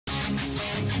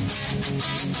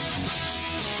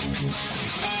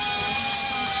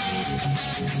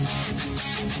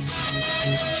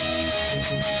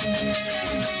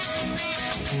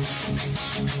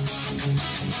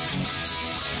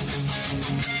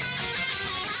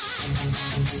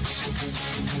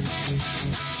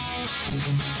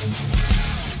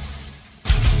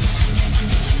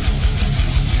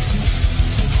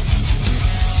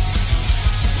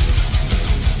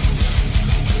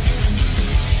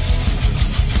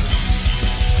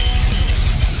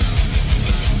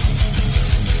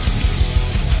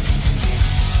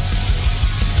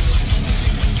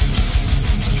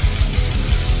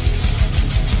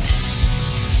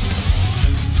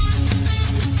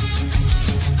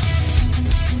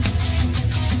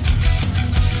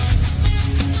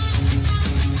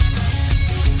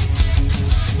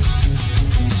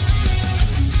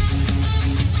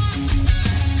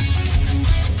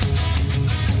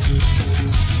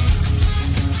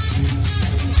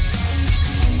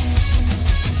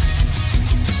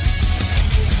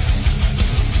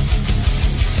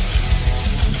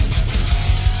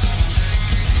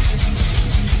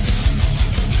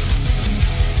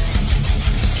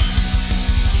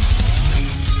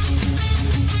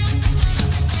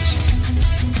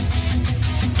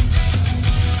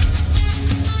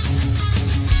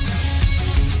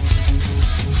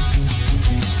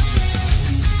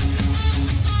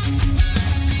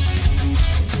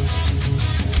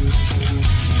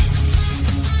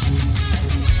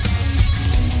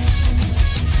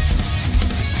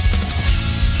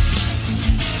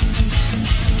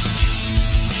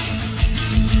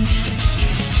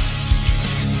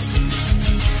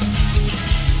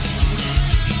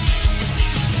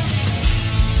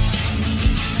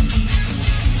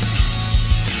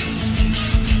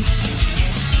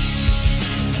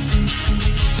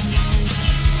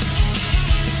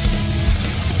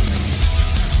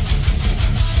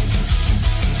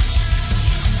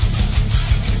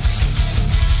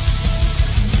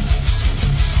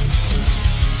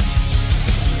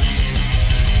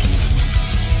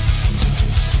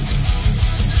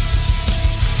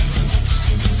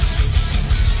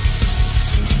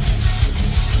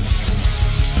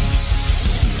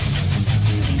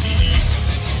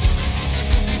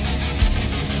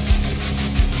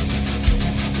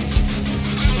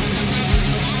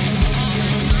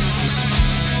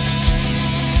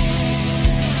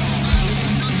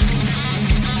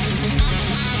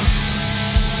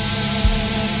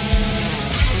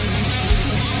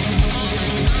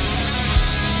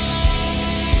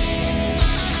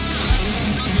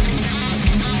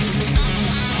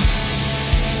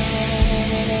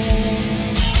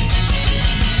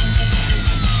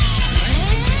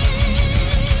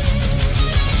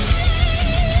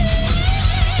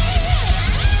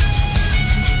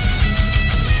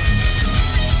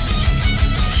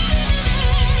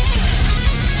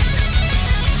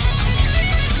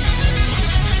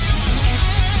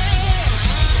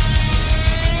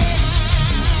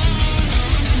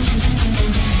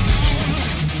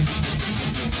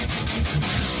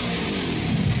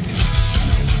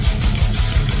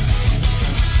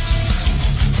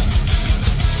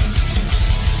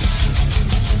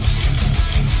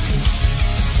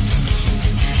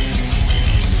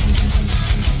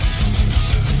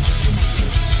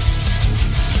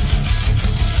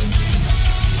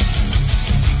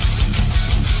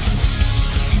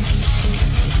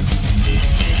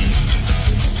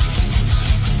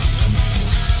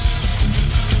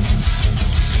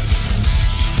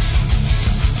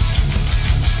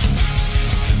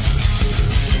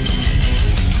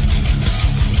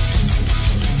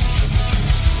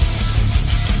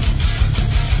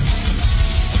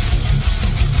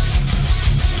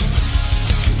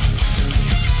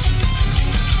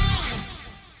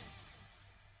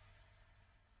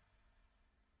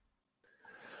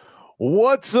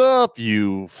What's up,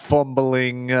 you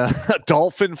fumbling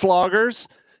dolphin floggers?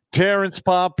 Terrence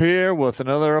Pop here with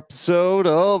another episode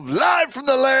of Live from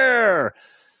the Lair.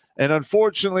 And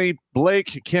unfortunately,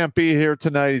 Blake can't be here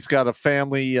tonight. He's got a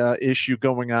family issue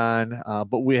going on,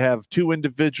 but we have two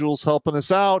individuals helping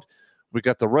us out. We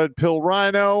got the Red Pill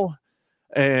Rhino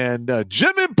and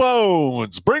Jimmy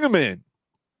Bones. Bring him in.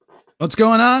 What's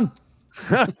going on?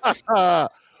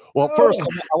 Well, first,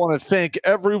 I want to thank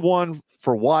everyone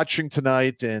for watching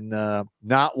tonight and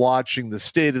not watching the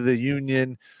State of the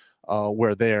Union,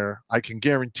 where I can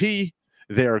guarantee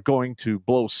they're going to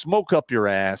blow smoke up your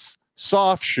ass,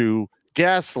 soft shoe,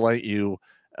 gaslight you,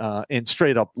 and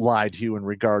straight up lie to you in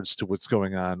regards to what's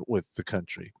going on with the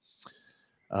country.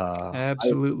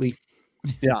 Absolutely.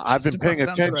 I've been paying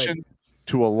attention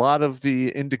to a lot of the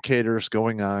indicators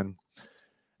going on.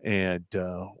 And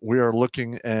we are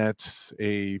looking at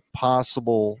a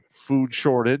possible food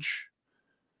shortage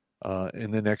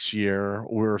in the next year.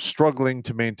 We're struggling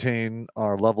to maintain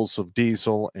our levels of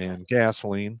diesel and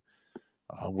gasoline.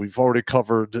 We've already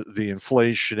covered the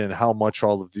inflation and how much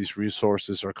all of these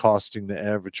resources are costing the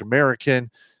average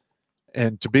American.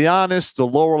 And to be honest, the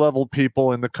lower level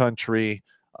people in the country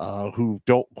who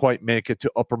don't quite make it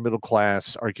to upper middle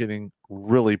class are getting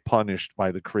really punished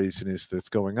by the craziness that's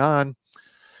going on.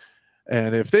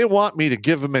 And if they want me to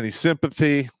give them any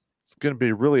sympathy, it's going to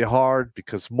be really hard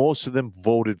because most of them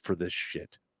voted for this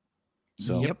shit.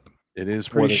 So Yep. it is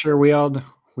Pretty sure we all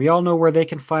know where they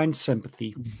can find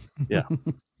sympathy. Yeah.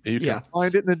 You can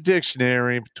find it in the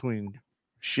dictionary between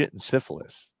shit and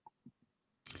syphilis.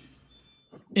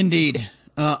 Indeed.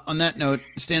 On that note,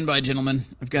 stand by, gentlemen.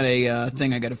 I've got a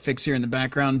thing I got to fix here in the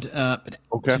background. But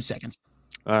Okay. 2 seconds.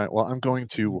 All right. Well, I'm going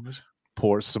to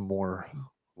pour some more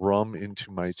rum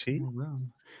into my tea. All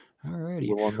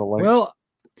righty. Well,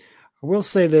 I will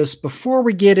say this before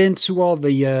we get into all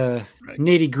the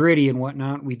nitty gritty and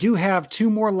whatnot. We do have 2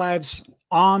 more lives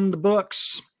on the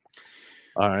books.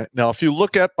 All right. Now, if you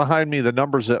look at behind me, the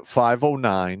number's at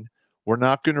 509. We're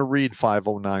not going to read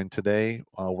 509 today.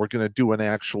 We're going to do an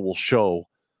actual show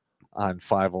on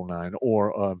 509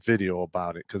 or a video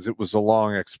about it because it was a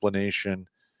long explanation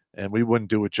and we wouldn't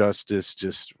do it justice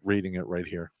just reading it right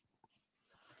here.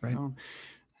 Right. And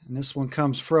this one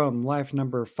comes from life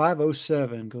number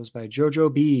 507, goes by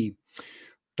Jojo B.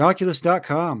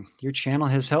 Redonkulas.com. Your channel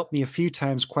has helped me a few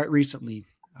times quite recently.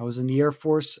 I was in the Air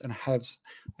Force and I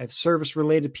have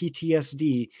service-related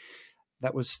PTSD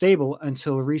that was stable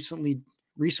until recently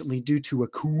due to a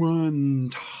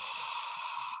quant.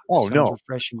 Oh, sounds no.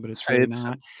 refreshing, but it's really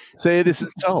not. Say it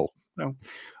isn't so. No.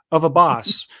 Of a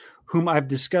boss whom I've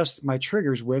discussed my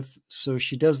triggers with, so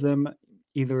she does them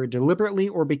either deliberately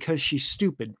or because she's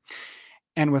stupid.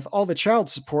 And with all the child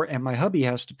support and my hubby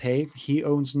has to pay, he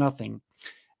owns nothing.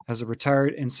 As a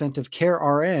retired intensive care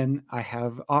RN, I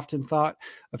have often thought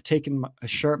of taking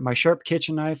my sharp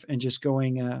kitchen knife and just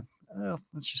going,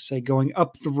 let's just say, going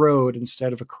up the road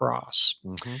instead of across.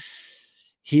 Mm-hmm.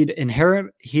 He'd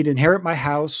inherit my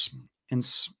house and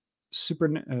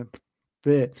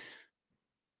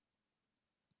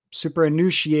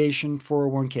superannuation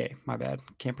 401k. My bad,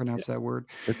 can't pronounce that word.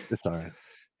 It's all right.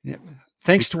 Yeah.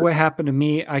 Thanks to what happened to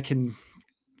me,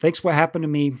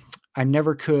 I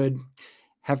never could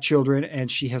have children, and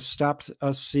she has stopped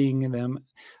us seeing them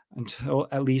until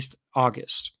at least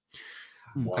August.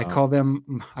 Wow. I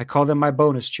call them my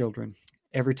bonus children.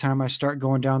 Every time I start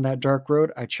going down that dark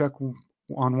road, I check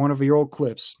on one of your old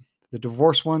clips, the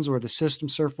divorce ones or the system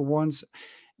surfer ones,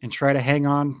 and try to hang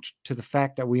on to the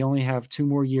fact that we only have 2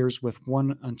 more years with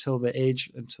one until they age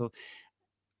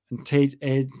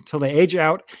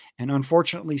out, and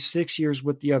unfortunately 6 years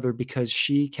with the other because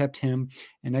she kept him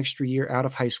an extra year out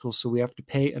of high school, so we have to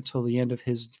pay until the end of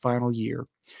his final year.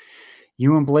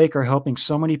 You and Blake are helping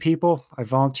so many people. I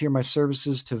volunteer my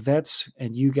services to vets,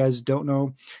 and you guys don't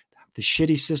know the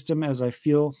shitty system as I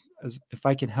feel as if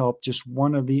I can help just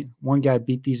one guy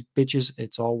beat these bitches,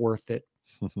 it's all worth it.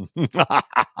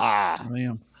 Oh,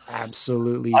 yeah.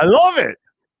 Absolutely. I love it.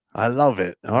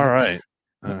 All right.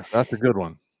 That's a good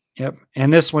one. Yep.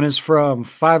 And this one is from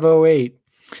 508.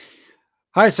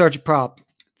 Hi, Sergeant Prop.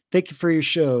 Thank you for your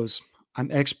shows. I'm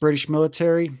ex-British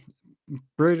military,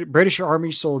 British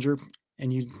Army soldier,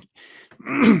 and you,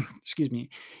 excuse me,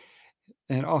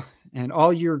 and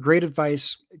all your great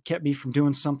advice kept me from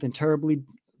doing something truly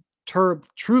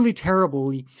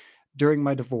terribly during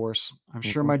my divorce. I'm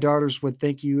sure my daughters would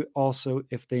thank you also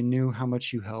if they knew how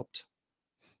much you helped.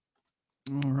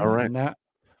 All right. And that.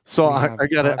 So I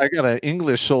got an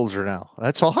English soldier now.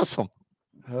 That's awesome.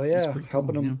 Oh yeah,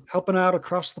 helping out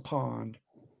across the pond.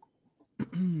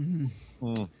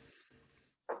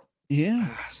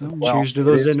 Yeah. So cheers to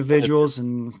those individuals,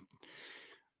 and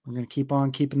we're gonna keep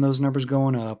on keeping those numbers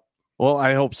going up. Well,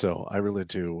 I hope so. I really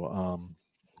do.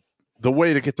 The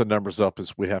way to get the numbers up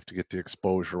is we have to get the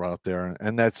exposure out there,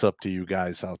 and that's up to you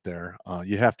guys out there.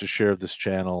 You have to share this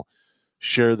channel,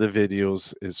 share the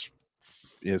videos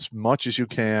as much as you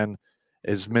can,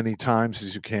 as many times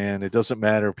as you can. It doesn't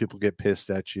matter if people get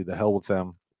pissed at you. The hell with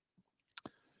them.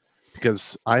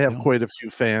 Because I have quite a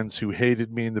few fans who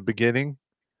hated me in the beginning,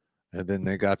 and then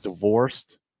they got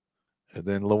divorced, and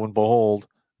then lo and behold,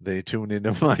 they tune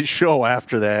into my show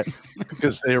after that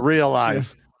because they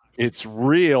realize it's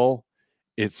real.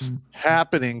 It's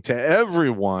happening to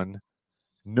everyone.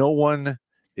 No one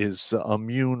is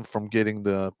immune from getting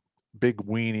the big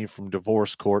weenie from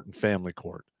divorce court and family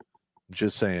court. I'm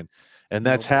just saying. And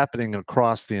that's happening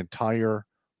across the entire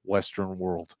Western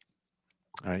world.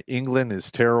 All right, England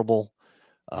is terrible.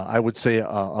 I would say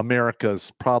America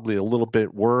is probably a little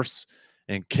bit worse,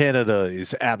 and Canada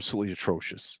is absolutely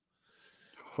atrocious.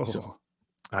 Oh. So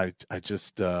I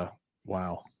just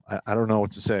wow. I don't know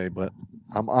what to say, but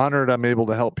I'm honored I'm able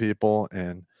to help people,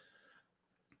 and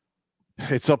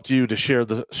it's up to you to share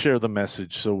the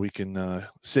message so we can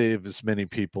save as many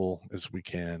people as we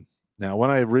can. Now, when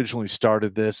I originally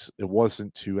started this, it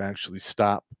wasn't to actually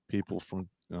stop people from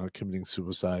committing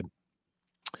suicide.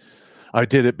 I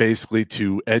did it basically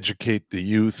to educate the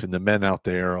youth and the men out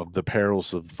there of the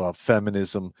perils of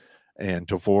feminism and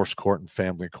divorce court and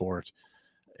family court.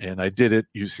 And I did it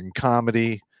using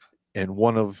comedy. And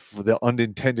one of the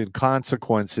unintended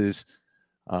consequences,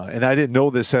 and I didn't know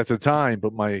this at the time,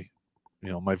 but my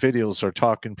videos are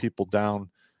talking people down,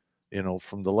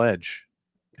 from the ledge.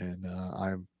 And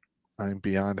I'm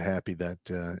beyond happy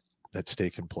that that's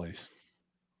taken place.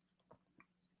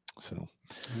 So,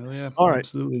 yeah, all right.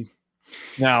 absolutely.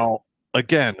 Now,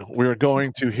 again, we're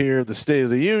going to hear the State of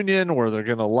the Union where they're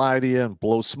going to lie to you and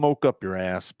blow smoke up your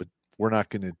ass, but we're not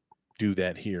going to do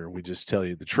that here. We just tell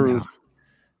you the truth. No.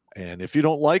 And if you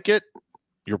don't like it,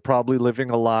 you're probably living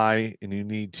a lie, and you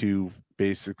need to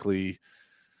basically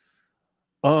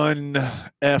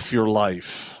un-F your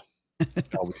life,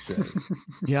 shall we say.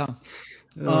 Yeah.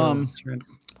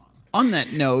 On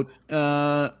that note,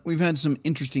 we've had some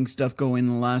interesting stuff go in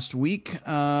the last week.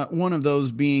 One of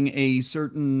those being a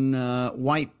certain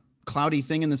white cloudy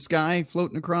thing in the sky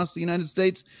floating across the United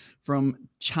States from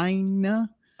China.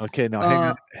 Okay,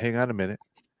 now hang on a minute.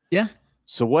 Yeah.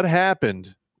 So what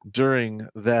happened during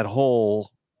that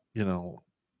whole,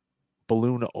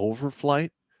 balloon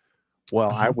overflight? Well,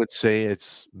 I would say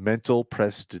it's mental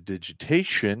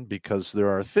prestidigitation, because there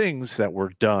are things that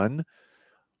were done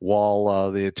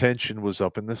while the attention was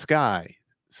up in the sky.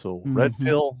 So red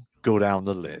pill, go down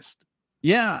the list.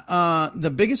 Yeah,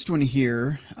 the biggest one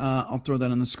here, I'll throw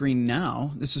that on the screen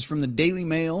now. This is from the Daily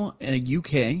Mail,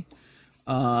 UK.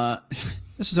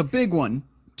 This is a big one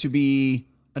to be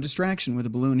a distraction with a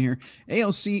balloon here.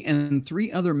 AOC and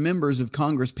 3 other members of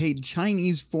Congress paid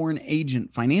Chinese foreign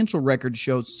agent. Financial records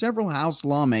show several House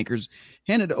lawmakers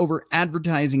handed over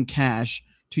advertising cash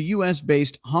to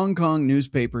U.S.-based Hong Kong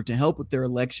newspaper to help with their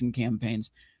election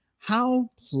campaigns.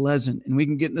 How pleasant. And we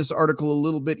can get in this article a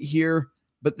little bit here,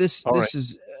 but this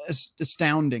is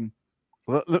astounding.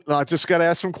 Well, I just got to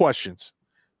ask some questions.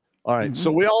 All right,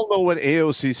 so we all know what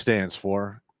AOC stands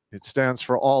for. It stands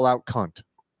for all out cunt.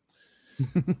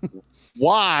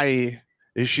 Why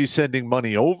is she sending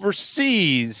money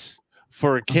overseas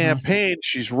for a campaign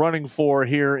she's running for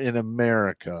here in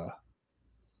America?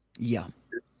 Yeah.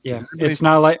 It's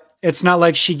not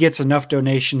like she gets enough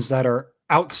donations that are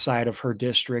outside of her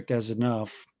district as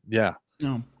enough. Yeah.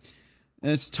 No.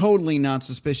 It's totally not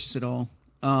suspicious at all.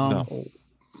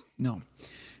 No.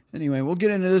 Anyway, we'll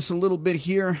get into this a little bit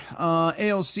here.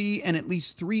 AOC and at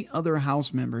least 3 other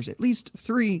House members.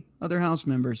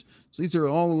 So these are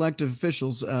all elected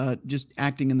officials just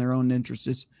acting in their own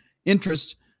interests.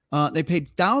 They paid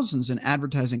thousands in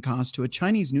advertising costs to a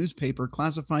Chinese newspaper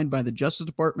classified by the Justice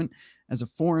Department as a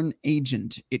foreign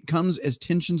agent. It comes as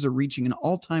tensions are reaching an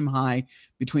all-time high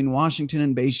between Washington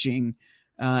and Beijing,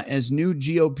 as new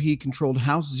GOP-controlled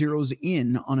House zeroes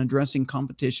in on addressing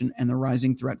competition and the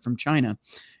rising threat from China.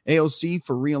 AOC,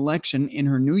 for re-election in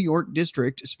her New York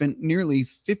district, spent nearly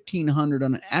 $1,500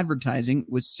 on advertising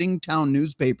with Tsingtao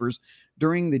newspapers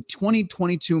during the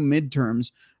 2022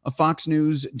 midterms, a Fox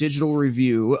News digital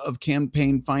review of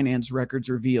campaign finance records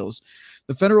reveals.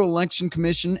 The Federal Election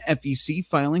Commission, FEC,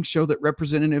 filings show that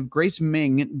Representative Grace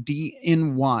Meng,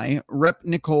 DNY, Rep.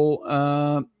 Nicole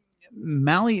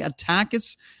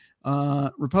Malliotakis,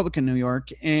 Republican New York,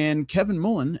 and Kevin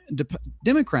Mullen,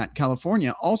 Democrat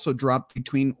California, also dropped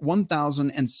between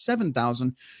 $1,000 and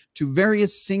 $7,000 to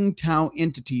various Tsingtao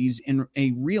entities in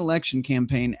a re-election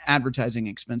campaign advertising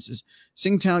expenses.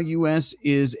 Tsingtao US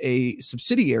is a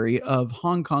subsidiary of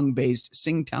Hong Kong-based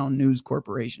Tsingtao News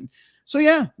Corporation. So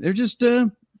yeah, they're just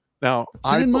sending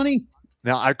money.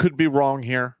 Now, I could be wrong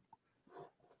here.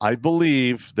 I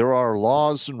believe there are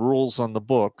laws and rules on the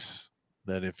books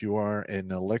that if you are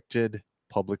an elected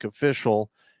public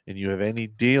official and you have any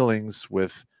dealings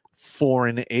with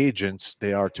foreign agents,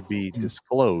 they are to be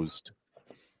disclosed.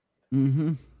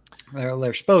 Well,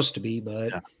 they're supposed to be,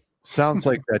 but sounds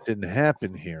like that didn't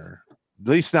happen here. At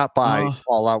least not by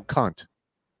all out cunt.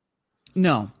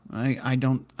 No, I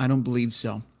don't believe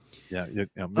so. Yeah,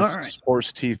 Mrs.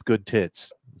 Horse teeth, good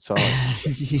tits. So I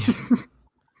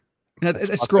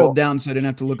scrolled down so I didn't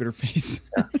have to look at her face.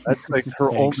 That's like her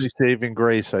only saving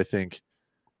grace, I think,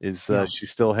 is she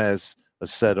still has a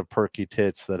set of perky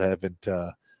tits that haven't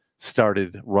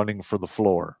started running for the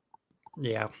floor.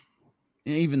 Yeah.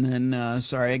 Even then,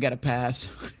 sorry, I got to pass.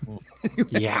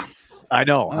 Yeah. I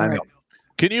know. All I right. know.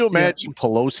 Can you imagine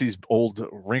Pelosi's old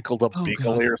wrinkled up Oh,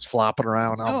 beagle God. ears flopping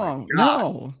around? Oh, Oh, my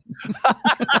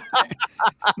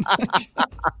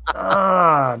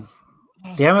God. no.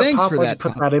 Damn it, Thanks Pop. for Why'd that, you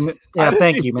put Pop. that in? Yeah,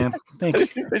 thank you, man. Thank you.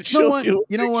 You know what?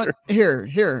 You know what?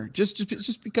 Here.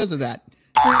 Just because of that.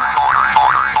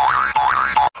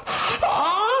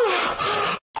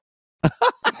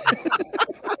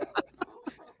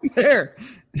 There.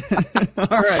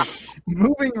 All right.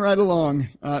 Moving right along.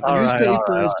 The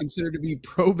newspaper is considered to be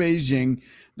pro-Beijing.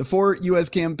 The 4 U.S.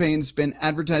 campaigns spent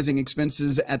advertising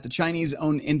expenses at the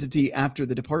Chinese-owned entity after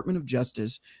the Department of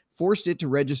Justice forced it to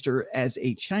register as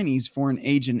a Chinese foreign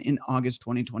agent in August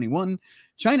 2021.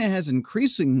 China has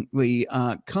increasingly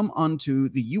come onto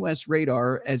the U.S.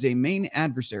 radar as a main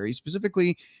adversary,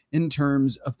 specifically in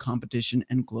terms of competition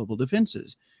and global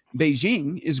defenses.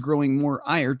 Beijing is growing more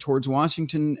ire towards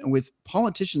Washington, with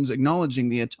politicians acknowledging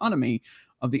the autonomy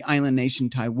of the island nation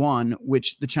Taiwan,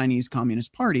 which the Chinese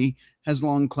Communist Party has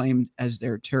long claimed as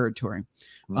their territory.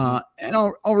 And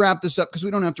I'll wrap this up because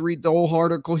we don't have to read the whole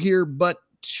article here, but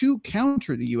to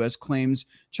counter the U.S. claims,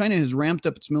 China has ramped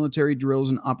up its military drills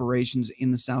and operations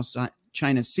in the South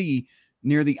China Sea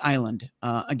near the island.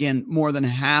 Again, more than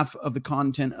half of the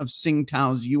content of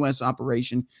Tsingtao's U.S.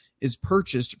 operation is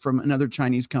purchased from another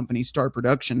Chinese company, Star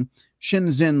Production,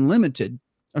 Shenzhen Limited,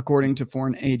 according to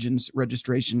Foreign Agents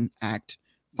Registration Act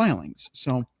filings.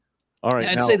 So, all right,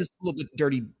 I'd say this is a little bit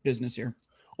dirty business here.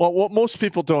 Well, what most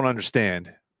people don't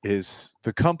understand is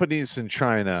the companies in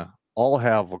China all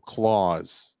have a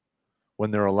clause when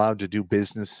they're allowed to do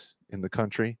business in the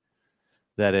country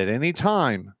that at any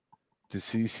time the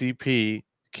CCP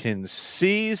can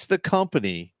seize the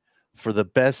company for the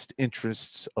best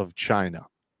interests of China.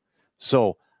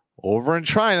 So over in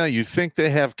China, you think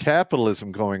they have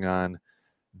capitalism going on.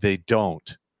 They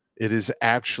don't. It is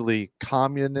actually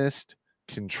communist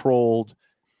controlled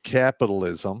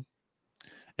capitalism.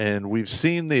 And we've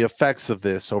seen the effects of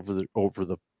this over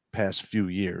the past few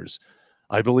years.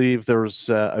 I believe there's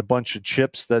a bunch of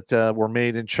chips that were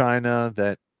made in China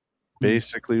that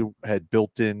basically had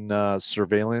built-in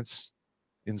surveillance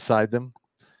inside them.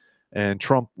 And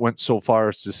Trump went so far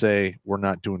as to say, we're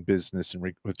not doing business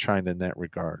with China in that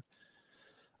regard.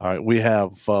 All right. We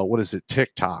have, what is it?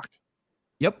 TikTok.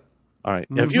 Yep. All right.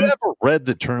 Have you ever read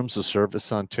the terms of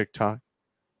service on TikTok?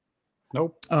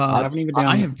 Nope. I haven't even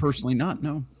I have personally not,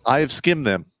 no. I have skimmed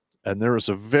them, and there is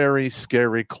a very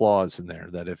scary clause in there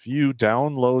that if you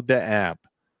download the app,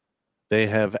 they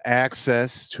have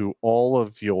access to all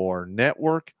of your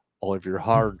network, all of your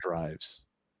hard drives.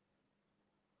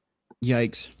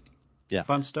 Yikes. Yeah.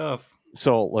 Fun stuff.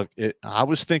 So look, I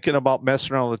was thinking about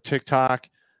messing around with TikTok,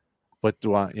 but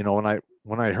do I,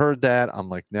 when I heard that, I'm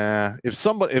like, nah. If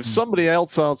somebody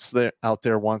else out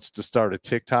there wants to start a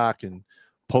TikTok and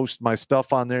post my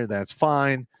stuff on there, that's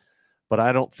fine. But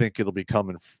I don't think it'll be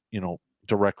coming,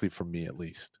 directly from me at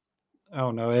least.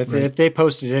 Oh no! If they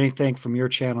posted anything from your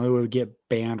channel, it would get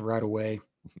banned right away.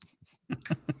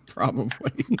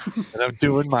 Probably. And I'm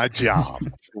doing my job.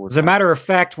 As a matter of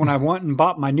fact, when I went and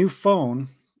bought my new phone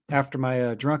after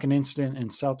my drunken incident in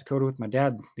South Dakota with my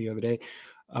dad the other day,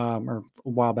 or a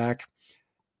while back,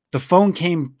 the phone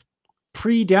came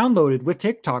pre-downloaded with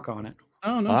TikTok on it.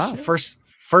 Oh no!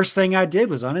 First thing I did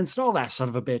was uninstall that son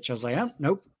of a bitch. I was like, oh,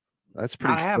 nope. That's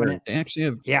pretty scary. They actually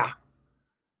have. Yeah.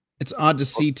 It's odd to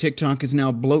see TikTok is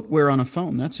now bloatware on a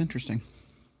phone. That's interesting.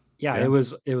 Yeah, it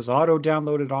was auto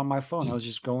downloaded on my phone. I was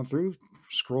just going through,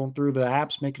 scrolling through the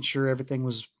apps, making sure everything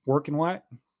was working right.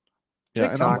 Yeah,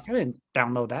 TikTok, I didn't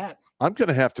download that. I'm going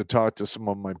to have to talk to some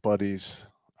of my buddies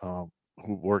who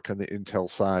work on the Intel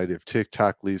side if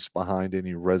TikTok leaves behind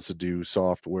any residue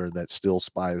software that still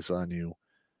spies on you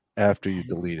after you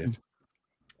delete it.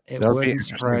 It wouldn't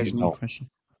surprise me.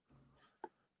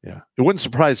 Yeah, it wouldn't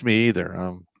surprise me either.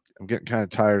 I'm getting kind of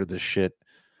tired of this shit.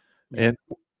 And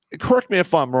correct me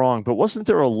if I'm wrong, but wasn't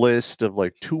there a list of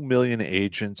like 2 million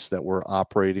agents that were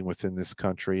operating within this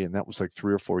country? And that was like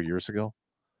 3 or 4 years ago.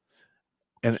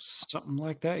 And something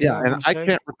like that. Yeah. And I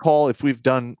can't recall if we've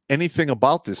done anything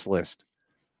about this list.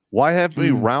 Why haven't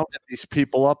we rounded these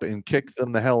people up and kicked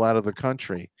them the hell out of the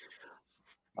country?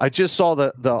 I just saw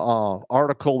the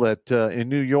article that in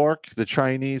New York, the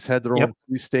Chinese had their own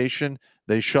police station.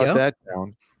 They shut that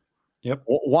down. Yep.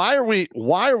 Why are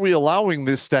we allowing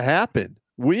this to happen?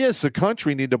 We as a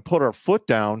country need to put our foot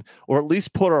down, or at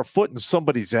least put our foot in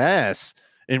somebody's ass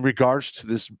in regards to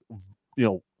this,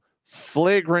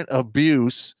 flagrant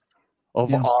abuse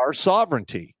of our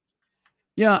sovereignty.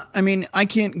 Yeah, I mean, I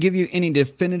can't give you any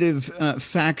definitive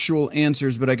factual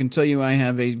answers, but I can tell you I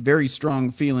have a very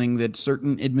strong feeling that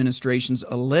certain administrations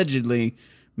allegedly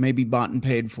may be bought and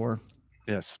paid for.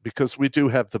 Yes, because we do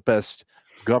have the best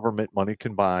government money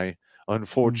can buy. Yep.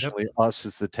 Unfortunately, us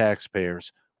as the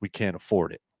taxpayers, we can't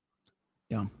afford it.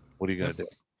 Yeah. What are you going to do?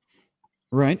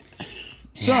 Right.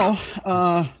 So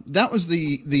that was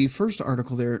the first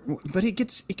article there, but it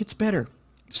gets better.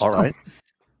 So, All right.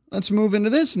 let's move into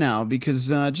this now, because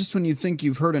just when you think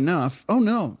you've heard enough, oh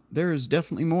no, there is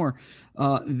definitely more.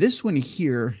 This one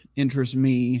here interests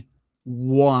me.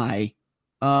 Why?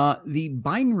 The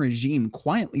Biden regime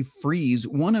quietly frees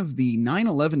one of the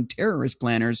 9/11 terrorist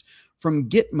planners from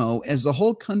Gitmo as the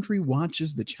whole country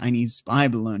watches the Chinese spy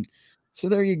balloon. So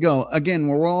there you go. Again,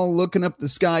 we're all looking up the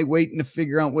sky, waiting to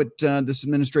figure out what this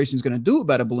administration is going to do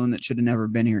about a balloon that should have never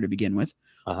been here to begin with.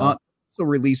 So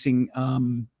releasing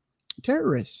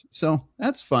terrorists. So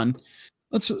that's fun.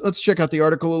 Let's check out the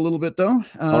article a little bit, though.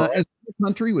 As the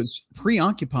country was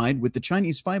preoccupied with the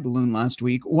Chinese spy balloon last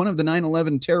week, one of the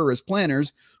 9/11 terrorist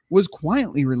planners was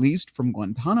quietly released from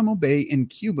Guantanamo Bay in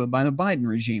Cuba by the Biden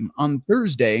regime. On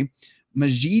Thursday,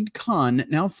 Majid Khan,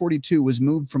 now 42, was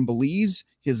moved from Belize,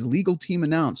 his legal team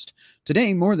announced.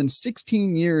 Today, more than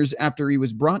 16 years after he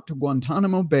was brought to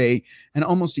Guantanamo Bay and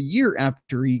almost a year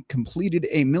after he completed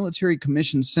a military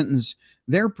commission sentence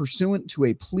there pursuant to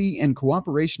a plea and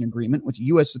cooperation agreement with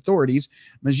U.S. authorities,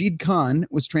 Majid Khan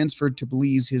was transferred to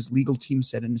Belize, his legal team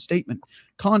said in a statement.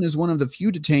 Khan is one of the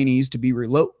few detainees to be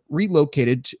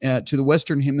relocated to the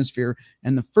Western Hemisphere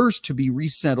and the first to be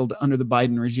resettled under the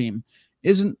Biden regime.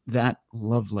 Isn't that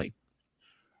lovely?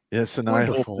 Yes, and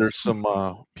Wonderful. I hope there's some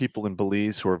people in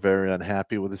Belize who are very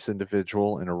unhappy with this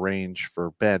individual and arrange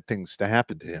for bad things to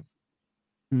happen to him,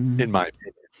 in my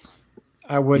opinion.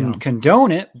 I wouldn't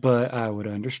condone it, but I would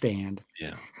understand.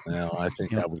 Yeah, well, I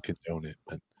think I would condone it.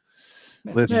 But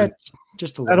listen,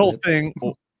 just a that little whole bit. thing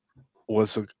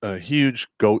was a huge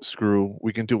goat screw.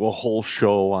 We can do a whole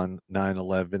show on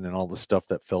 9/11 and all the stuff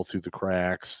that fell through the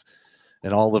cracks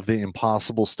and all of the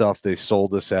impossible stuff they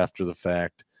sold us after the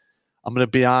fact. I'm going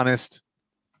to be honest.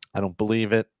 I don't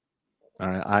believe it.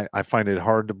 I find it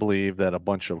hard to believe that a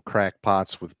bunch of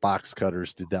crackpots with box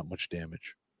cutters did that much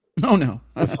damage. Oh, no.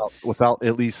 without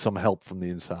at least some help from the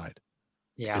inside.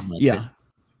 Yeah. Yeah.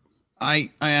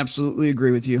 I absolutely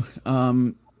agree with you.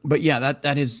 But yeah,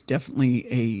 that is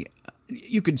definitely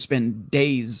you could spend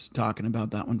days talking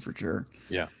about that one for sure.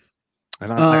 Yeah.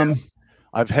 And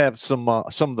I've had some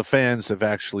of the fans have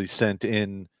actually sent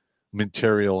in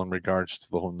material in regards to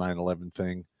the whole 9/11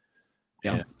 thing.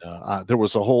 Yeah. And there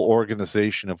was a whole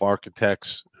organization of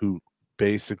architects who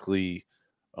basically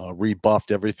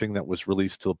rebuffed everything that was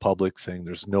released to the public, saying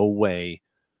there's no way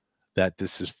that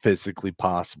this is physically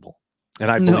possible. And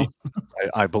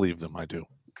I believe them. I do.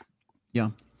 Yeah.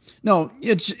 No,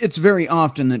 it's very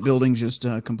often that buildings just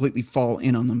completely fall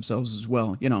in on themselves as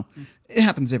well. You know, it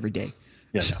happens every day.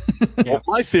 Yeah. Well,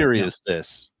 my theory is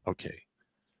this. Okay.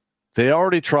 They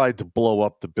already tried to blow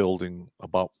up the building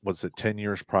about, 10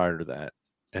 years prior to that,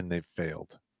 and they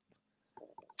failed.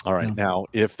 All right. Now,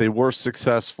 if they were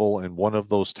successful and one of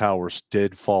those towers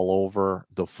did fall over,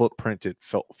 the footprint it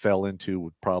fell into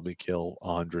would probably kill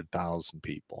 100,000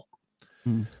 people.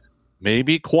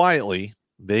 Maybe quietly,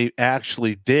 they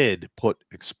actually did put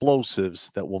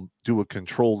explosives that will do a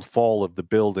controlled fall of the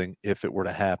building if it were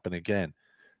to happen again.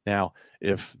 Now,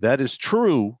 if that is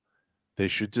true, they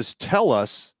should just tell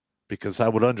us, because I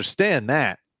would understand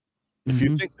that. If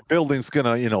you think the building's going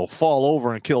to, fall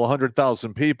over and kill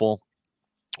 100,000 people,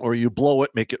 or you blow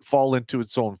it, make it fall into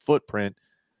its own footprint,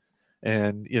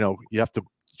 and, you have to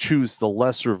choose the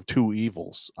lesser of two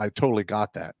evils. I totally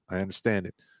got that. I understand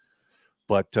it.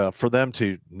 But for them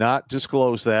to not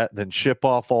disclose that, then ship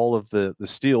off all of the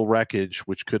steel wreckage,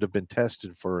 which could have been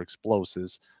tested for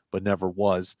explosives, but never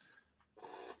was,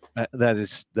 that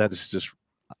is just,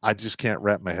 I just can't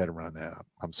wrap my head around that.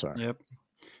 I'm sorry. Yep.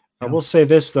 I will say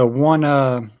this, though.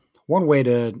 One way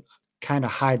to kind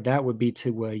of hide that would be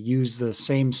to use the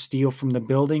same steel from the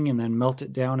building and then melt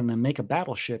it down and then make a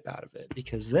battleship out of it,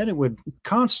 because then it would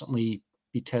constantly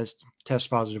be test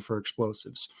positive for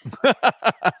explosives.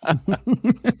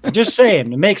 Just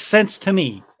saying, it makes sense to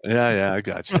me. Yeah, I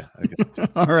got you.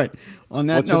 All right. On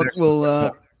that note,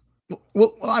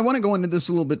 I want to go into this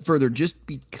a little bit further, just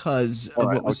because of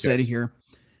what was said here.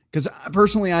 Because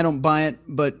personally, I don't buy it,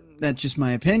 but that's just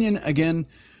my opinion. Again,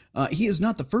 he is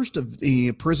not the first of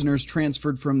the prisoners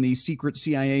transferred from the secret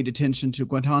CIA detention to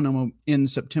Guantanamo in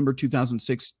September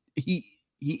 2006. He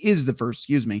is the first,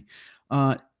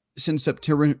 since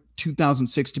September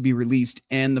 2006 to be released.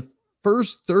 And the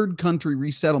first third country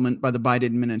resettlement by the Biden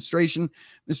administration.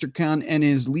 Mr. Khan and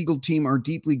his legal team are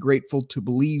deeply grateful to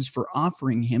Belize for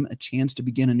offering him a chance to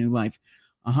begin a new life.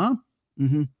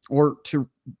 Or to,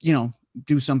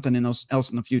 do something else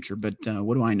in the future. But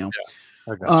what do I know?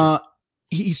 Yeah, I got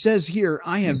He says here,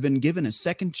 I have been given a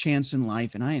second chance in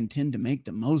life and I intend to make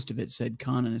the most of it, said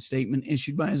Khan in a statement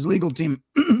issued by his legal team.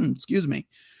 Excuse me.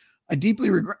 I deeply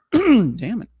regret,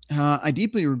 damn it. I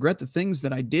deeply regret the things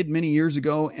that I did many years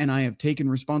ago, and I have taken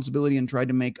responsibility and tried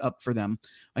to make up for them.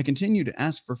 I continue to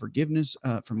ask for forgiveness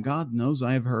from God and those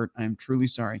I have hurt. I am truly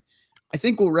sorry. I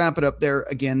think we'll wrap it up there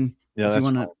again. Yeah, if you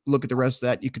want to look at the rest of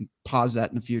that, you can pause that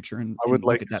in the future and I would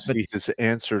look like at to that. see his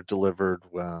answer delivered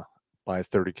by a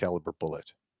 30 caliber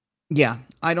bullet. Yeah,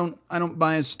 I don't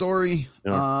buy his story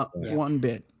Yeah. one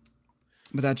bit,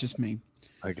 but that's just me.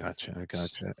 I got you.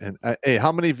 And hey,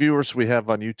 how many viewers we have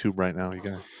on YouTube right now? You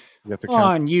got the count?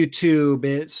 On YouTube,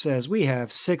 it says we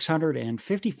have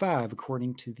 655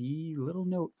 according to the little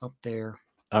note up there.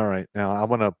 All right. Now I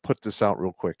want to put this out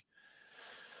real quick.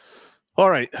 All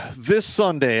right. This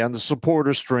Sunday on the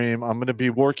supporter stream, I'm going to be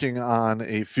working on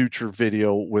a future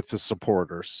video with the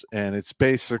supporters. And it's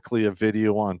basically a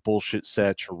video on bullshit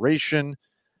saturation.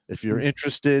 If you're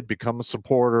interested, become a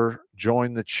supporter,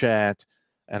 join the chat.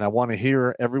 And I want to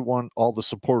hear all the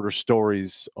supporter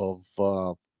stories of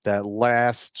that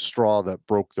last straw that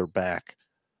broke their back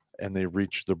and they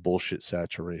reached their bullshit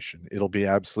saturation. It'll be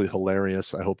absolutely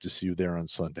hilarious. I hope to see you there on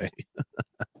Sunday.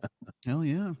 Hell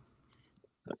yeah.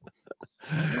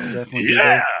 Definitely.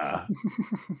 Yeah.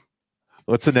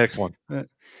 What's the next one?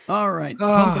 All right.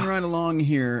 Pumping right along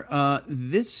here.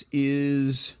 This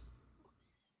is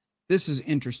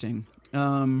interesting.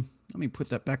 Let me put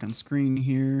that back on screen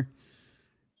here.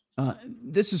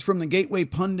 This is from the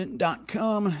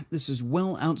gatewaypundit.com. This is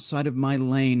well outside of my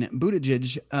lane.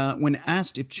 Buttigieg, when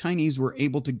asked if Chinese were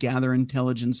able to gather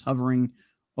intelligence hovering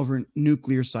over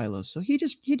nuclear silos. So he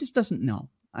just doesn't know.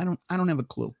 I don't have a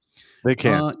clue. They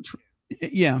can't.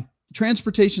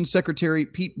 Transportation Secretary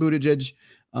Pete Buttigieg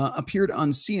appeared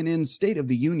on CNN's State of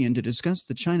the Union to discuss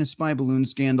the China spy balloon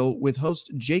scandal with host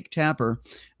Jake Tapper.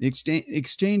 The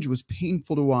exchange was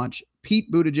painful to watch. Pete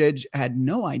Buttigieg had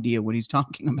no idea what he's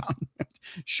talking about.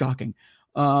 Shocking.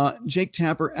 Jake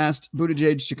Tapper asked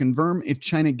Buttigieg to confirm if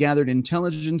China gathered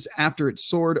intelligence after it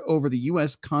soared over the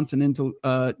U.S. continental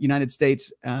United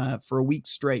States for a week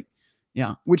straight.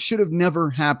 Yeah, which should have never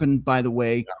happened, by the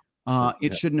way.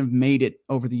 It shouldn't have made it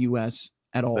over the U.S.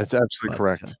 at all. That's absolutely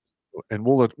correct. And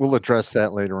we'll address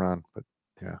that later on. But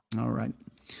yeah. All right.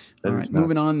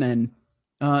 Moving on then.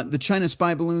 The China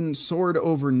spy balloon soared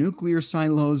over nuclear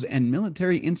silos and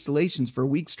military installations for a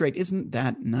week straight. Isn't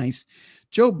that nice?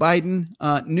 Joe Biden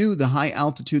knew the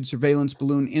high-altitude surveillance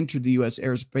balloon entered the U.S.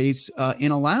 airspace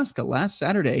in Alaska last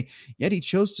Saturday, yet he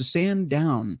chose to stand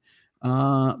down.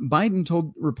 Biden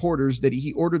told reporters that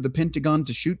he ordered the Pentagon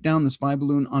to shoot down the spy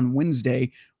balloon on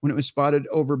Wednesday when it was spotted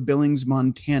over Billings,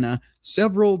 Montana,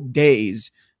 several days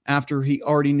after he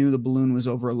already knew the balloon was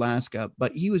over Alaska.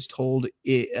 But he was told,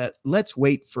 let's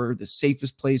wait for the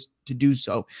safest place to do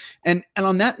so. And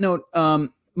on that note,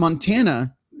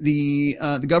 Montana, the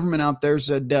government out there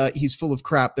said he's full of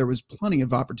crap. There was plenty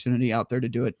of opportunity out there to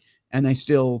do it, and they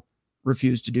still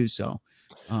refused to do so.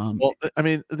 Well, I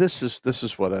mean, this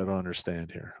is what I don't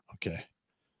understand here. Okay.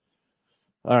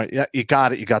 All right. Yeah, you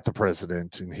got it. You got the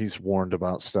president, and he's warned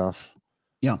about stuff.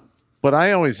 Yeah. But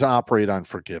I always operate on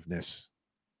forgiveness.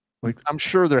 Like, I'm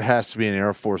sure there has to be an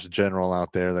Air Force general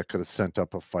out there that could have sent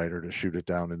up a fighter to shoot it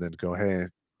down and then go, hey,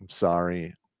 I'm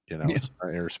sorry. It's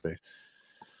our airspace.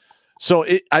 So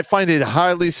I find it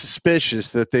highly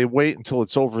suspicious that they wait until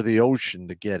it's over the ocean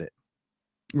to get it.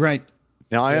 Right.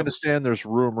 Now, I understand there's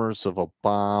rumors of a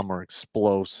bomb or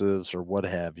explosives or what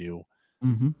have you.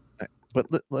 Mm-hmm. But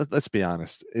let's be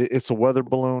honest. It's a weather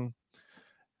balloon,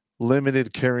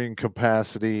 limited carrying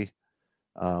capacity.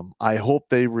 I hope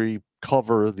they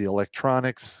recover the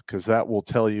electronics because that will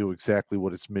tell you exactly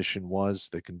what its mission was.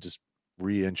 They can just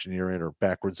re-engineer it or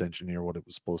backwards engineer what it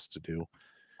was supposed to do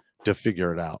to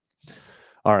figure it out.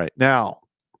 All right. Now,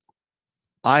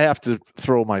 I have to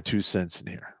throw my 2 cents in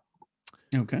here.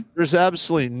 Okay. There's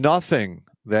absolutely nothing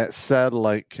that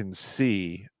satellite can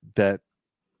see that,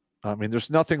 I mean, there's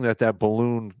nothing that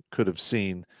balloon could have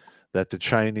seen that the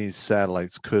Chinese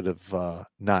satellites could have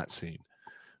not seen.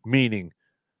 Meaning,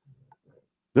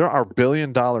 there are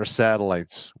billion-dollar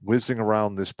satellites whizzing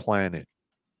around this planet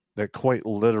that quite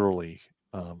literally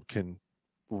can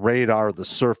radar the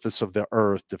surface of the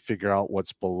Earth to figure out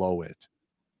what's below it.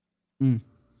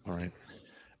 All right.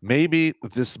 Maybe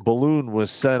this balloon was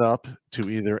set up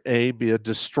to either A, be a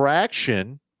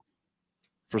distraction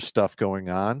for stuff going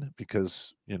on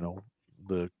because, you know,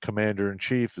 the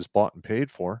commander-in-chief is bought and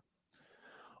paid for,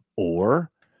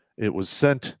 or it was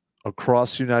sent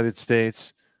across the United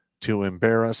States to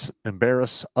embarrass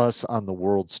us on the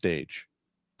world stage.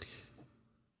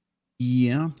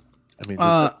 Yeah. I mean,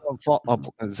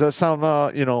 does that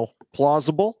sound you know,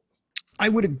 plausible? I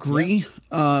would agree.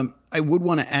 Yeah. I would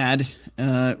want to add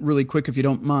really quick, if you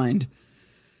don't mind.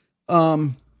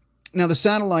 Now, the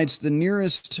satellites, the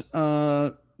nearest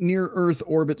near Earth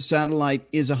orbit satellite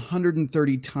is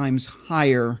 130 times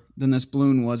higher than this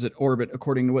balloon was at orbit,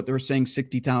 according to what they were saying,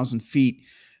 60,000 feet.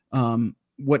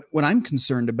 What I'm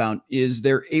concerned about is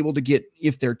they're able to get,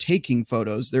 if they're taking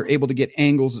photos, they're able to get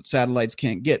angles that satellites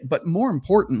can't get. But more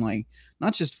importantly,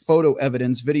 not just photo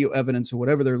evidence, video evidence, or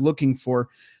whatever they're looking for.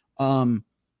 And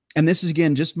this is,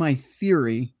 again, just my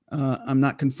theory. I'm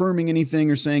not confirming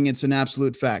anything or saying it's an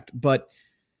absolute fact. But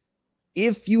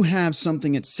if you have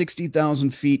something at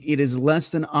 60,000 feet, it is less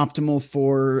than optimal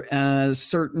for a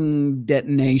certain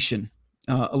detonation,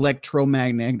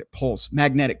 magnetic pulse,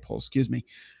 excuse me.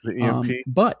 The EMP.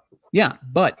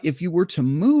 But if you were to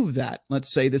move that,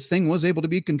 let's say this thing was able to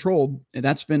be controlled,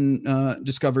 that's been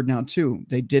discovered now too.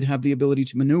 They did have the ability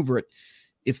to maneuver it.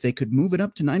 If they could move it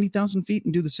up to 90,000 feet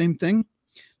and do the same thing,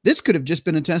 this could have just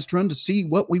been a test run to see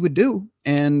what we would do.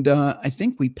 And I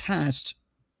think we passed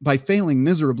by failing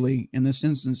miserably in this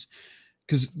instance,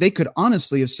 because they could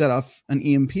honestly have set off an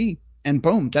EMP and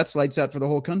boom, that's lights out for the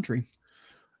whole country.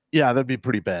 Yeah, that'd be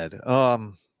pretty bad.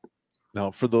 Now,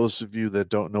 for those of you that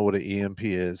don't know what an EMP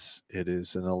is, it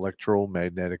is an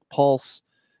electromagnetic pulse,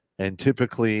 and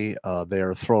typically they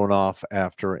are thrown off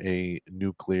after a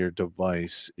nuclear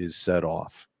device is set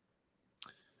off.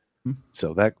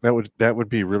 So that would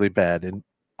be really bad. And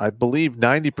I believe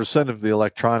 90% of the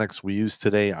electronics we use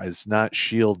today is not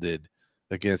shielded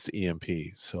against EMP.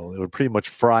 So it would pretty much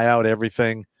fry out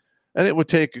everything, and it would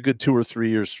take a good 2 or 3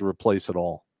 years to replace it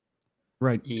all.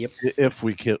 Right. Yep. If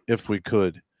we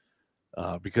could,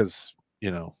 because, you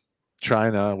know,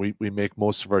 China, we make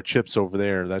most of our chips over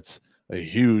there. That's a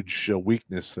huge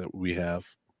weakness that we have.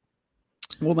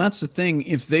 Well, that's the thing.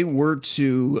 If they were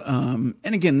to,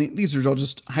 and again, these are all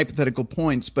just hypothetical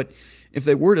points, but if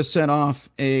they were to set off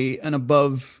an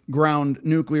above ground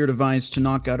nuclear device to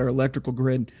knock out our electrical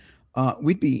grid,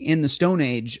 we'd be in the Stone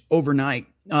Age overnight.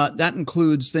 That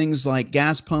includes things like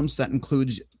gas pumps. That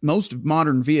includes most of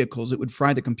modern vehicles. It would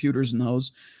fry the computers in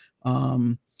those.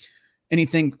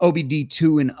 Anything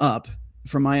OBD2 and up,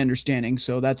 from my understanding.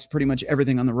 So that's pretty much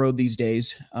everything on the road these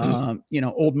days. You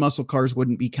know, old muscle cars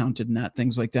wouldn't be counted in that,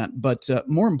 things like that. But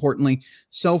more importantly,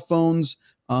 cell phones,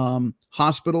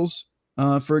 hospitals,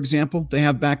 for example, they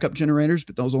have backup generators,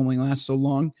 but those only last so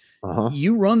long.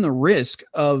 You run the risk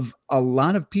of a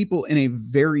lot of people in a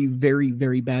very, very,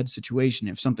 very bad situation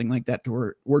if something like that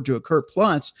were to occur.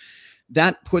 Plus,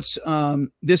 that puts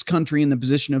this country in the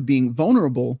position of being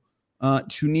vulnerable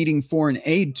to needing foreign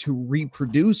aid to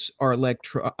reproduce our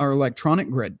electronic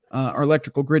grid, our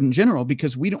electrical grid in general,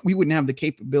 because we wouldn't have the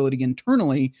capability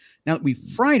internally now that we've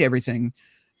fried everything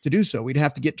to do so. We'd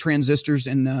have to get transistors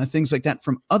and things like that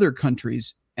from other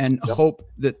countries and hope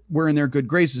that we're in their good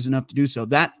graces enough to do so.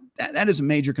 That is a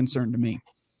major concern to me.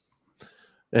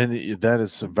 And that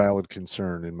is a valid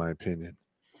concern, in my opinion.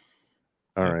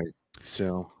 All right.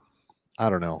 So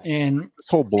I don't know. And this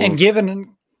whole and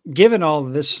given all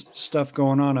of this stuff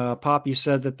going on, Poppy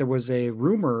said that there was a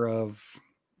rumor of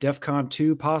DEFCON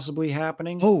 2 possibly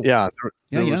happening. Oh, yeah.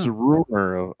 There was a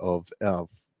rumor of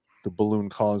the balloon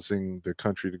causing the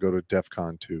country to go to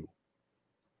DEFCON 2.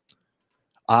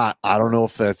 I don't know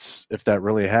if that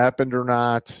really happened or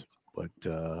not, but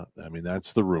I mean,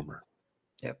 that's the rumor.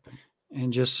 Yep.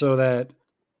 And just so that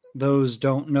those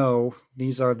don't know,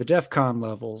 these are the DEFCON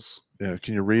levels. Yeah.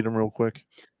 Can you read them real quick?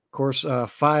 Of course,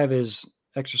 5 is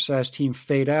exercise team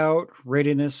fade out.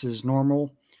 Readiness is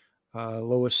normal.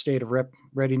 Lowest state of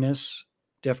readiness.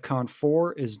 DEFCON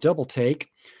 4 is double take.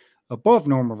 Above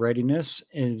normal readiness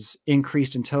is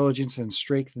increased intelligence and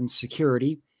strengthened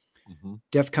security.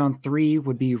 DEFCON 3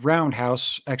 would be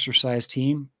roundhouse exercise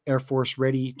team. Air Force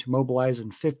ready to mobilize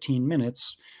in 15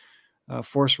 minutes.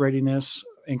 Force readiness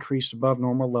increased above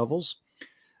normal levels.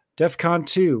 DEFCON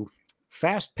 2,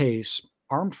 fast pace.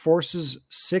 Armed forces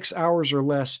 6 hours or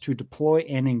less to deploy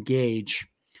and engage.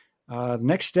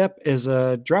 Next step is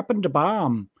dropping the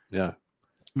bomb. Yeah.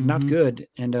 Not good.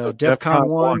 And DEFCON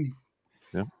 1.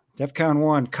 Yeah. DEFCON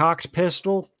 1, cocked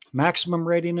pistol. Maximum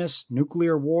readiness.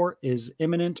 Nuclear war is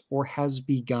imminent or has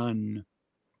begun.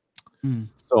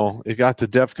 So it got to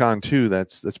DEFCON 2.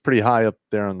 That's pretty high up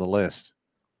there on the list.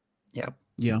 Yep.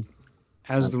 Yeah.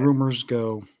 As the rumors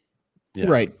go. Yeah.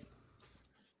 Right.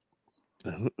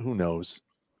 Who knows?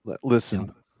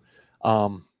 Listen,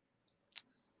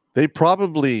 they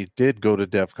probably did go to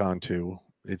DEFCON 2.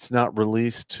 It's not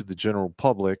released to the general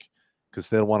public because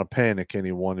they don't want to panic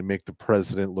anyone and make the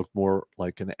president look more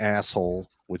like an asshole,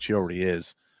 which he already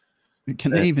is.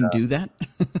 Can they even do that?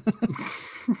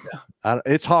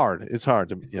 It's hard. It's hard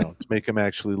to to make him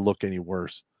actually look any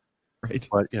worse. Right.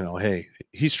 But hey,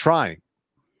 he's trying.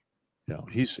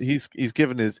 He's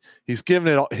given it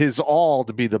his all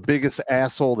to be the biggest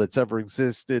asshole that's ever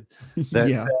existed. That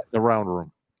in the round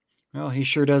room. Well, he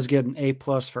sure does get an A+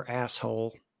 for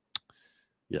asshole.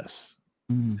 Yes.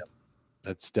 Yep.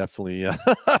 That's definitely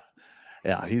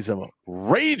yeah, he's a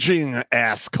raging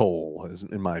asshole,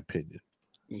 in my opinion.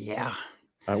 Yeah.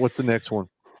 All right, what's the next one?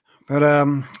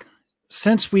 But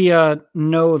since we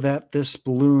know that this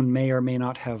balloon may or may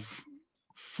not have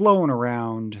flown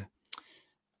around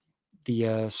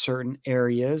the certain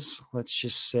areas, let's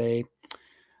just say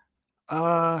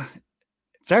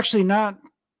it's actually not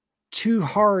too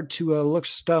hard to look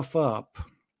stuff up.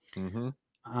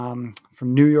 From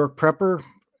New York Prepper,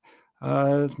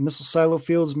 missile silo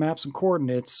fields, maps, and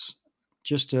coordinates.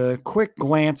 Just a quick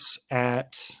glance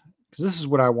at, because this is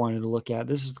what I wanted to look at.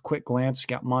 This is the quick glance. You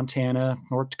got Montana,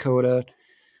 North Dakota,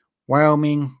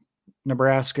 Wyoming,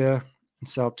 Nebraska, and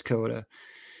South Dakota.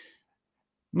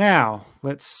 Now,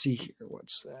 let's see here.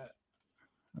 What's that?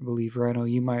 I believe, Rhino,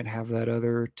 you might have that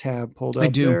other tab pulled up. I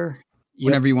do. There.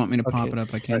 Whenever you want me to pop it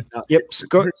up, I can. Yep.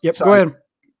 Go ahead.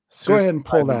 Go ahead and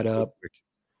pull that up.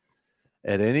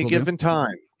 At any given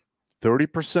time,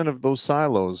 30% of those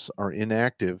silos are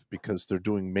inactive because they're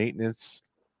doing maintenance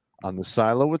on the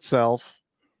silo itself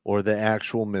or the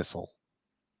actual missile.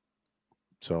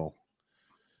 So,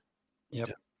 yep.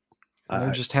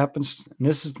 There just happens, and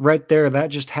this is right there, that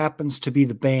just happens to be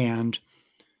the band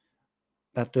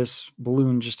that this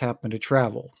balloon just happened to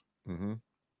travel.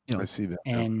 I see that.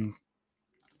 And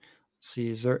let's see,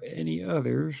 is there any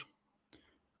others?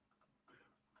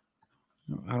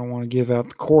 I don't want to give out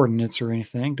the coordinates or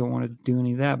anything. Don't want to do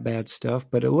any of that bad stuff,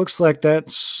 but it looks like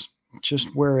that's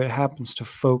just where it happens to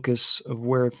focus of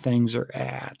where things are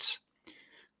at.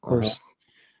 Of course.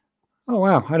 Oh,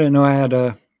 wow. I didn't know I had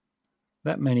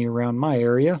that many around my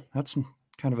area. That's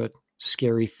kind of a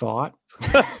scary thought.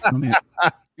 You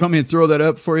want me to throw that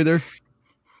up for you there?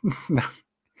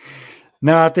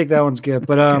 No, I think that one's good.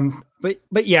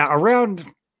 But yeah, around,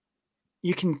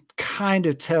 you can kind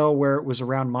of tell where it was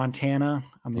around Montana.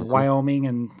 I mean, Wyoming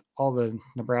and all the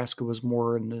Nebraska was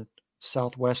more in the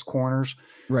southwest corners.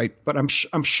 Right. But I'm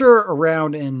sure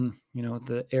around in,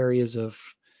 the areas of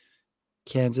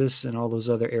Kansas and all those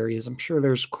other areas, I'm sure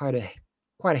there's quite a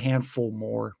handful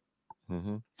more.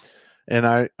 And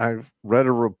I've read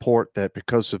a report that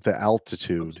because of the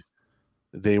altitude,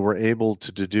 they were able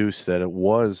to deduce that it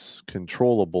was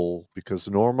controllable because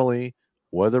normally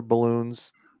weather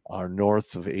balloons are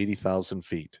north of 80,000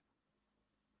 feet.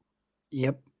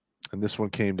 Yep. And this one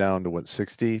came down to what,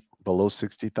 below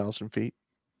 60,000 feet,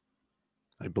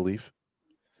 I believe.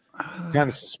 It's kind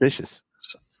of suspicious.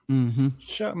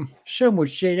 Some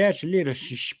would say that's a little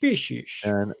suspicious.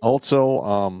 And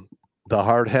also, the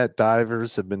hard hat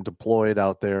divers have been deployed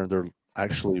out there. They're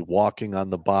actually walking on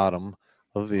the bottom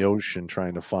of the ocean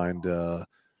trying to find the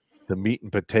meat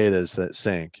and potatoes that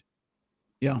sank.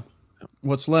 Yeah.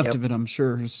 What's left of it, I'm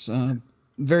sure, is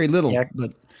very little. Yeah,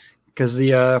 but because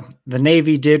the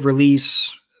Navy did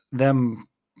release them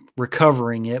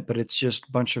recovering it, but it's just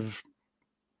a bunch of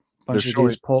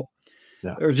dudes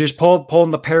they're just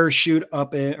pulling the parachute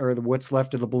up or what's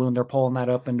left of the balloon. They're pulling that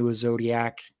up into a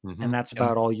Zodiac, and that's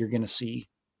about all you're going to see.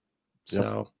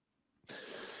 So.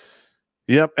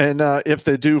 Yep, and if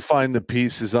they do find the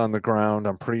pieces on the ground,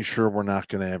 I'm pretty sure we're not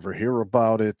going to ever hear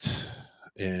about it.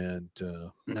 And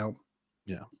no,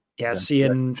 yeah. See,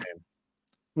 and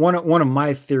one of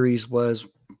my theories was,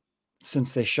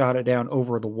 since they shot it down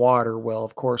over the water, well,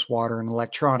 of course, water and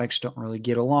electronics don't really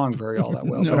get along very all that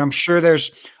well. No. But I'm sure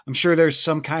there's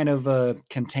some kind of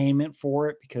containment for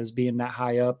it, because being that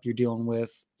high up, you're dealing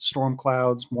with storm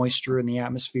clouds, moisture in the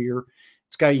atmosphere.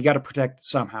 You got to protect it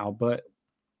somehow. But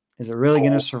is it really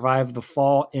going to survive the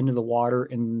fall into the water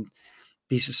and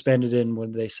be suspended in,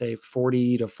 what do they say,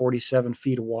 40 to 47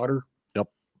 feet of water? Yep.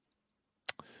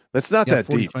 That's not that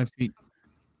deep. 45 feet.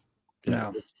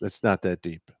 Yeah, that's not that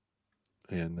deep.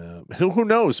 And who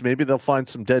knows? Maybe they'll find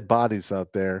some dead bodies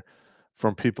out there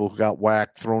from people who got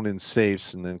whacked, thrown in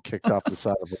safes, and then kicked off the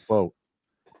side of a boat.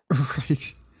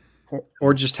 Right.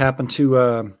 Or just happen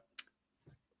to,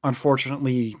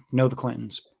 unfortunately, know the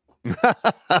Clintons.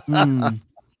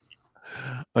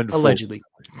 Allegedly.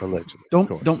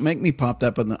 Don't make me pop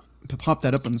that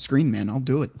up on the screen, man. I'll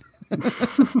do it.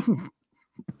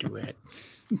 Do it.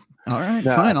 All right,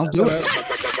 fine, I'll do it.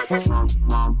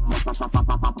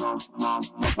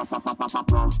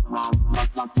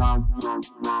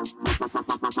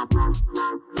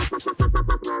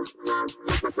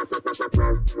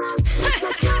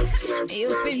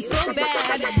 You've been so bad.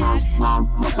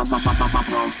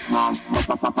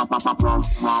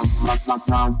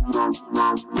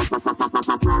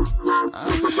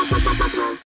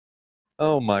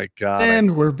 Oh my God.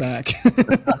 And we're back.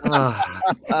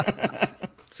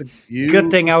 It's a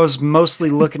good thing I was mostly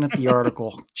looking at the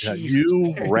article. Yeah, Jesus.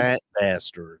 you rat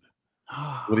bastard.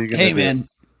 What are you gonna Hey, do? man.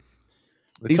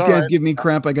 It's These all guys right. give me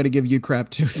crap. I got to give you crap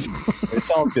too. So. It's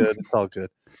all good. It's all good.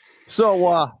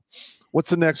 So, what's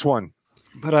the next one?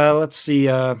 But let's see.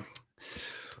 Well,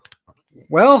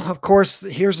 of course,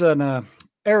 here's an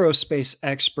aerospace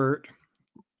expert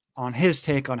on his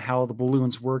take on how the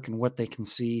balloons work and what they can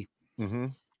see. Mm-hmm.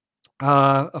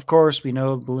 Of course, we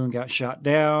know the balloon got shot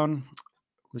down.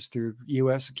 It was through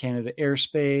U.S. and Canada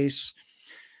airspace.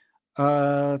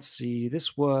 Let's see.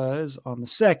 This was on the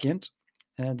 2nd.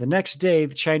 And the next day,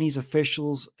 the Chinese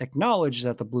officials acknowledged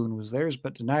that the balloon was theirs,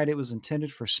 but denied it was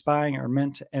intended for spying or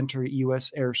meant to enter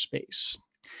U.S. airspace.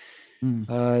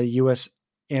 U.S.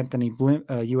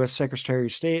 U.S. Secretary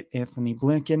of State Anthony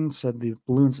Blinken said the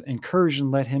balloon's incursion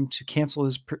led him to cancel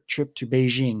his trip to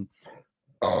Beijing.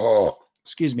 Oh,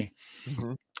 Excuse me.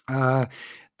 mm-hmm.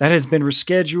 That has been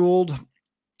rescheduled.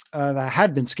 That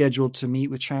had been scheduled to meet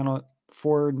with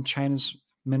China's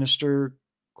Minister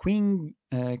Qin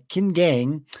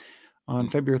Gang on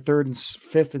February 3rd and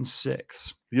 5th and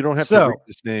 6th. You don't have to read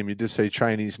this name. You just say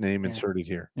Chinese name inserted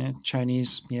here. And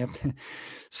Chinese, yeah.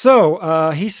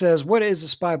 So he says, what is a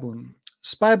spy balloon?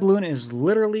 Spy balloon is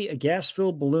literally a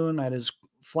gas-filled balloon that is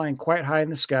flying quite high in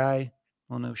the sky.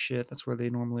 Well, no shit. That's where they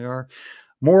normally are.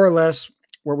 More or less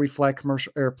where we fly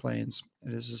commercial airplanes.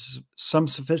 It is some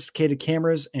sophisticated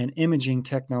cameras and imaging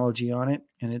technology on it,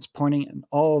 and it's pointing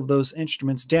all of those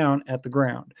instruments down at the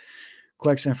ground.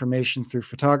 Collects information through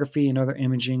photography and other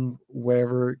imaging,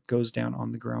 whatever goes down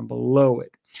on the ground below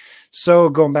it. So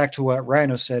going back to what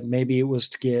Rhino said, maybe it was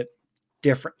to get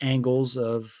different angles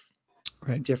of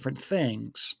different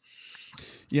things.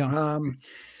 Yeah.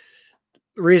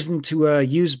 The reason to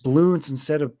use balloons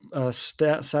instead of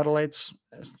satellites,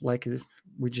 like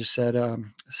we just said,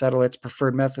 satellites'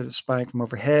 preferred method of spying from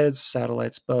overhead.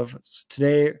 Satellites above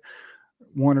today,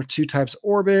 one or two types of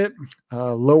orbit,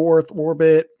 low Earth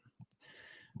orbit.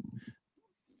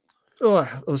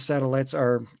 Those satellites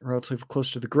are relatively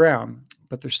close to the ground,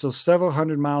 but they're still several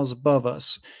hundred miles above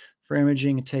us. For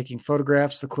imaging and taking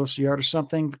photographs, the closer you are to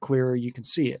something, the clearer you can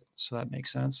see it. So that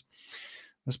makes sense.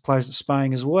 This applies to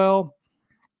spying as well.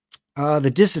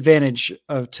 The disadvantage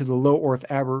to the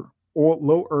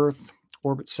low Earth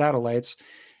orbit satellites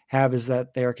have is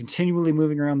that they are continually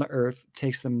moving around the Earth. It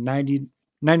takes them 90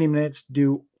 minutes to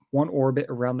do one orbit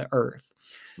around the Earth.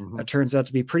 Mm-hmm. That turns out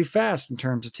to be pretty fast in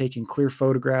terms of taking clear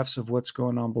photographs of what's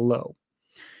going on below.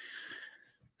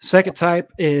 Second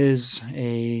type is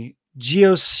a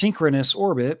geosynchronous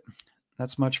orbit.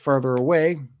 That's much farther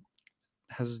away.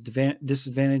 Has a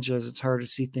disadvantage as it's hard to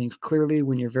see things clearly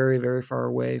when you're very, very far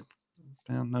away.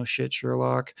 Well, no shit,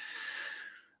 Sherlock.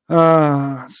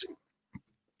 Let's see.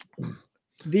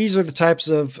 These are the types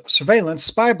of surveillance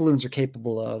spy balloons are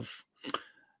capable of.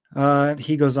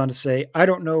 He goes on to say, I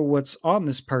don't know what's on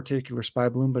this particular spy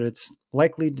balloon, but it's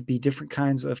likely to be different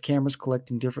kinds of cameras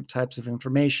collecting different types of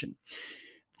information.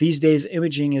 These days,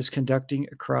 imaging is conducting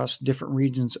across different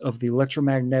regions of the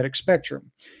electromagnetic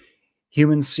spectrum.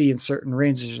 Humans see in certain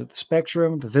ranges of the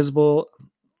spectrum, the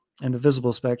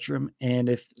visible spectrum. And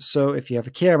if you have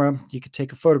a camera, you could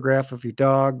take a photograph of your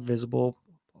dog, visible,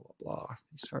 blah, blah, blah.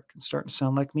 These starting to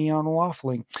sound like me on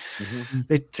waffling. Mm-hmm.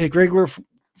 They take regular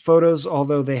photos,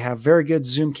 although they have very good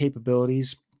zoom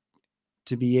capabilities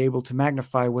to be able to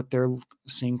magnify what they're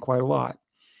seeing quite a lot.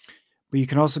 But you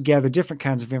can also gather different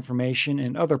kinds of information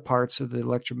in other parts of the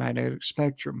electromagnetic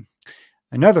spectrum.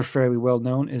 Another fairly well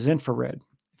known is infrared.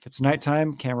 If it's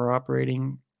nighttime, camera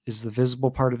operating is the visible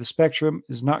part of the spectrum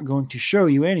is not going to show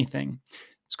you anything.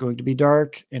 It's going to be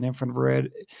dark, and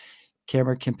infrared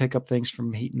camera can pick up things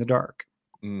from heat in the dark.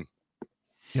 Mm.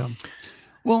 Yeah.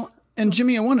 Well, and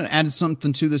Jimmy, I want to add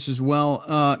something to this as well,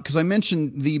 because I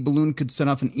mentioned the balloon could set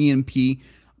off an EMP.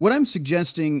 What I'm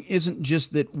suggesting isn't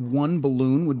just that one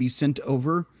balloon would be sent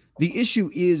over. The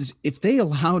issue is if they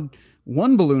allowed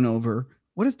one balloon over,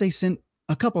 what if they sent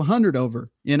a couple hundred over?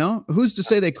 You know, who's to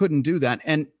say they couldn't do that?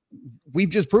 And we've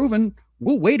just proven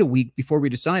we'll wait a week before we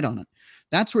decide on it.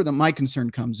 That's where my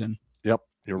concern comes in. Yep,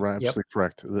 you're right. Absolutely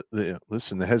correct.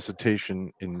 Listen, the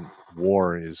hesitation in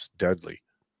war is deadly.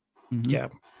 Mm-hmm. Yeah.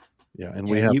 Yeah, and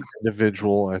Yeah, we have an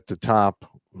individual at the top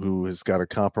who has got a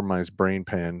compromised brain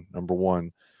pan, number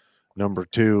one. Number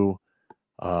two,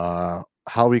 how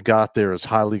he got there is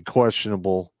highly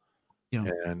questionable. Yeah.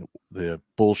 And the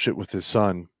bullshit with his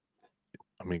son,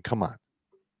 I mean, come on.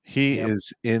 He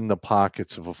is in the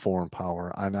pockets of a foreign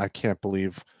power, and I can't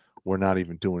believe we're not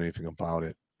even doing anything about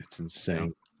it. It's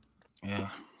insane. Yeah.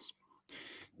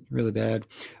 Really bad.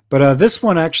 But this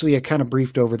one, actually, I kind of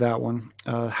briefed over that one.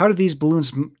 How do these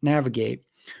balloons navigate?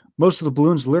 Most of the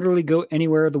balloons literally go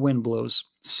anywhere the wind blows.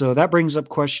 So that brings up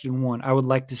question one. I would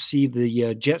like to see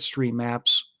the jet stream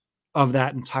maps of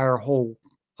that entire whole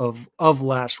of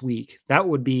last week. That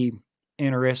would be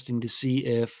interesting to see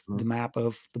if the map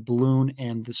of the balloon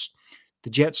and the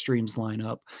jet streams line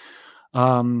up.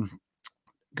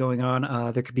 Going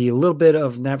on, there could be a little bit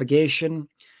of navigation,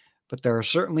 but there are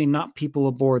certainly not people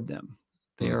aboard them.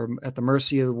 They are at the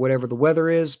mercy of whatever the weather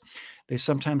is. They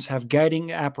sometimes have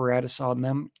guiding apparatus on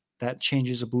them that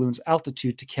changes a balloon's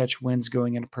altitude to catch winds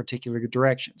going in particular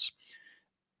directions.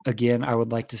 Again, I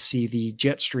would like to see the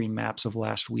jet stream maps of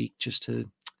last week just to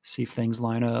see if things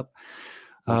line up.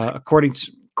 According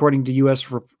to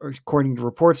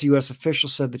reports, U.S.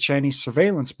 officials said the Chinese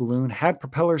surveillance balloon had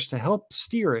propellers to help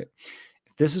steer it.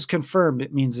 If this is confirmed,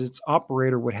 it means its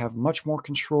operator would have much more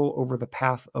control over the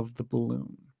path of the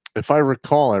balloon. If I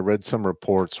recall, I read some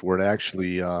reports where it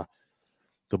actually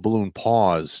the balloon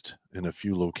paused in a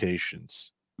few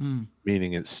locations,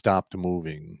 meaning it stopped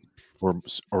moving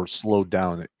or slowed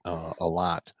down a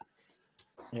lot.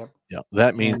 Yep. Yeah,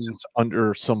 that means it's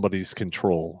under somebody's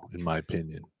control, in my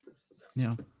opinion.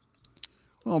 Yeah.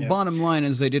 Well, bottom line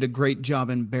is they did a great job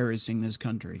embarrassing this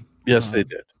country. Yes, they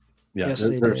did. Yeah, yes,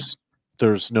 they did.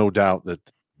 There's no doubt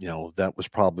that that was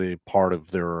probably part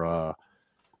of their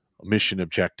mission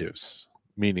objectives,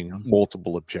 meaning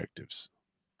multiple objectives.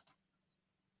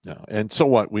 Yeah, and so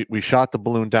what? We shot the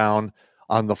balloon down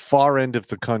on the far end of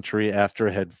the country after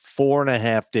it had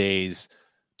 4.5 days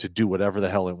to do whatever the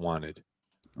hell it wanted.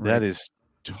 Right. That is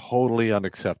totally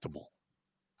unacceptable.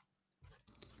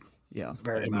 Yeah,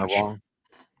 very Am much. I wrong?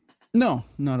 No,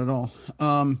 not at all.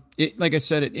 Like I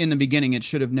said in the beginning, it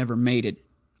should have never made it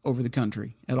over the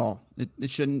country at all.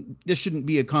 This shouldn't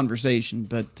be a conversation.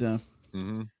 But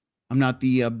I'm not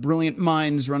the brilliant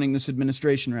minds running this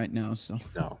administration right now. So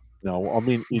no. I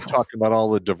mean, you're talking about all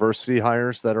the diversity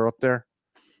hires that are up there.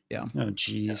 Yeah. Oh,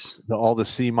 geez. All the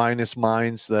C-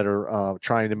 minds that are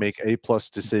trying to make A+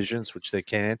 decisions, which they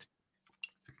can't.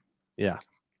 Yeah,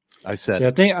 I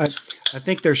said. See, I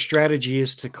think their strategy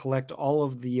is to collect all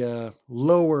of the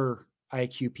lower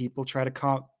IQ people, try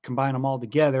to combine them all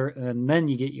together, and then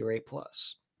you get your A+.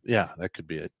 Yeah, that could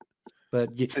be it.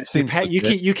 But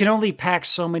you can only pack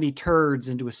so many turds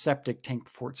into a septic tank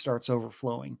before it starts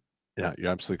overflowing. Yeah,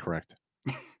 you're absolutely correct.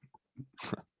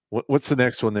 What's the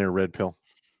next one there, Red Pill?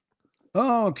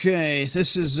 Okay,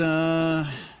 this is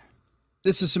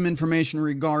some information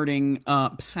regarding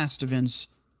past events,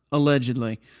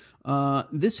 allegedly.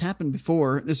 This happened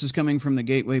before. This is coming from the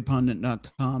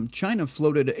gatewaypundit.com. China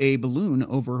floated a balloon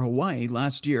over Hawaii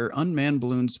last year. Unmanned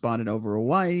balloon spotted over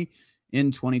Hawaii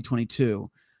in 2022.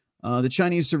 The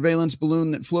Chinese surveillance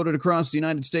balloon that floated across the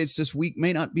United States this week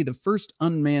may not be the first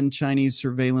unmanned Chinese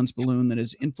surveillance balloon that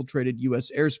has infiltrated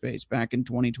U.S. airspace. Back in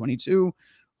 2022,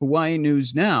 Hawaii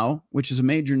News Now, which is a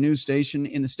major news station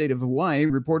in the state of Hawaii,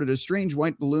 reported a strange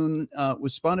white balloon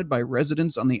was spotted by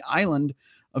residents on the island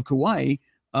of Kauai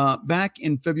back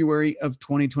in February of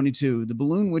 2022. The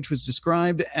balloon, which was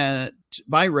described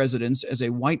by residents as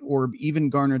a white orb, even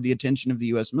garnered the attention of the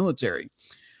U.S. military.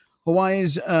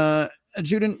 Hawaii's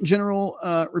Adjutant General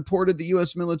reported the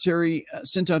U.S. military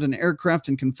sent out an aircraft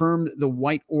and confirmed the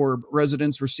white orb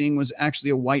residents were seeing was actually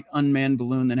a white unmanned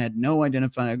balloon that had no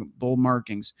identifiable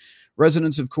markings.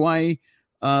 Residents of Kauai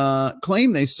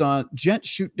claim they saw jets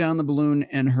shoot down the balloon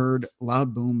and heard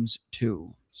loud booms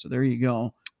too. So there you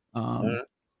go.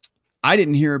 I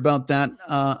didn't hear about that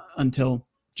until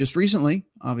just recently,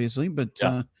 obviously, but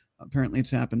apparently it's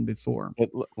happened before.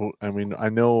 But, I mean, I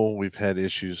know we've had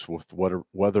issues with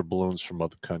weather balloons from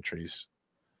other countries.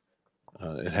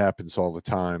 It happens all the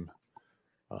time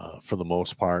for the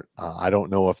most part. I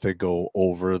don't know if they go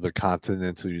over the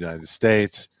continental United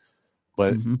States,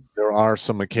 but there are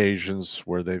some occasions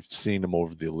where they've seen them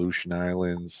over the Aleutian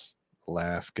Islands,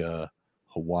 Alaska,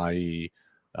 Hawaii,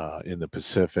 in the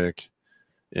Pacific.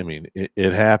 I mean,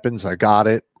 it happens. I got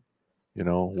it.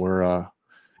 We're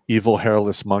evil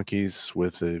hairless monkeys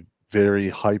with a very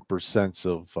hyper sense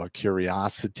of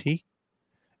curiosity,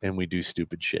 and we do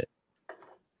stupid shit.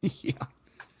 Yeah.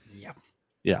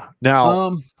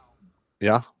 Now,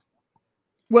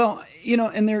 Well,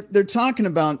 and they're talking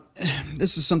about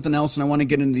this is something else, and I want to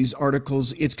get into these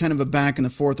articles. It's kind of a back and the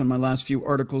forth on my last few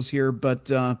articles here, but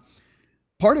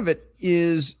part of it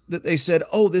is that they said,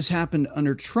 "Oh, this happened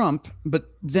under Trump," but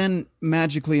then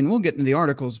magically, and we'll get into the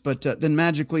articles, but then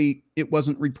magically, it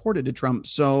wasn't reported to Trump.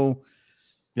 So,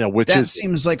 yeah,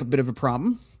 seems like a bit of a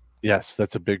problem. Yes,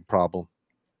 that's a big problem.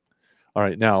 All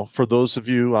right, now for those of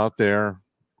you out there,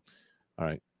 all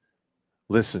right,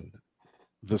 listen.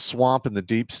 The swamp and the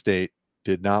deep state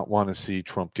did not want to see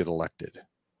Trump get elected.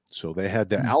 So they had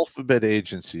the alphabet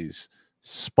agencies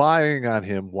spying on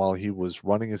him while he was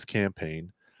running his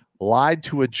campaign, lied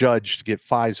to a judge to get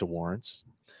FISA warrants.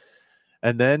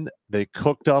 And then they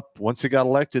cooked up, once he got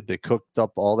elected, they cooked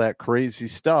up all that crazy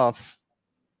stuff.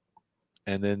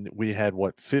 And then we had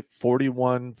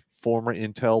 41 former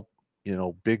Intel,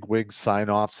 big wigs sign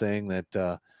off saying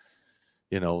that,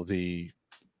 the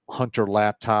Hunter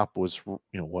laptop was,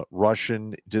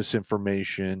 Russian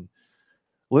disinformation.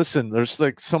 Listen, there's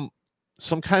like some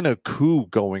kind of coup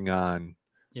going on.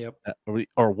 Yep.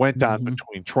 Or went on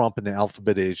between Trump and the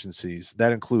alphabet agencies.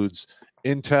 That includes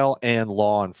Intel and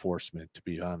law enforcement, to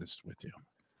be honest with you.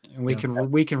 And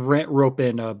we can rope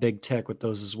in big tech with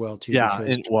those as well too. Yeah,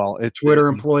 it's Twitter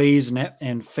employees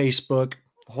and Facebook,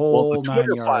 whole the 9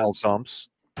 Twitter yards. file dumps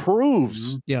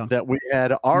proves that we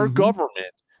had our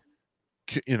government,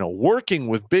 working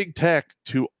with big tech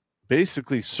to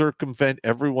basically circumvent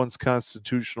everyone's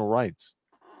constitutional rights.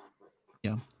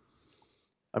 Yeah,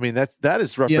 I mean that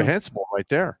is reprehensible right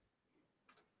there.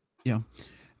 Yeah,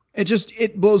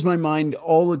 it blows my mind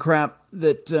all the crap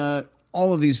that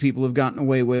all of these people have gotten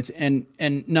away with, and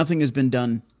nothing has been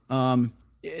done. I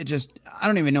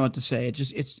don't even know what to say.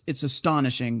 It's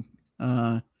astonishing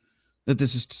that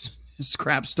this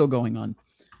crap's still going on.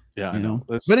 Yeah, I know.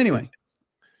 But anyway,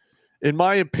 in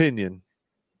my opinion,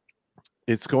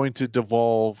 it's going to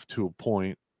devolve to a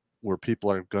point where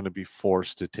people are going to be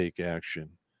forced to take action.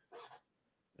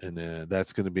 And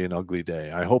that's going to be an ugly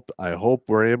day. I hope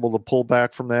we're able to pull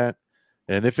back from that.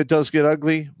 And if it does get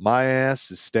ugly, my ass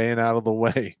is staying out of the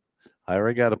way. I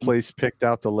already got a place picked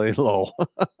out to lay low.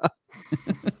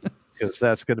 Because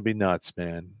that's going to be nuts,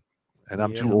 man. And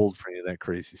I'm too old for any of that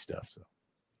crazy stuff. So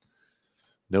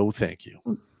no, thank you.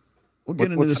 We'll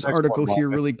get into this article here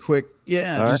really quick.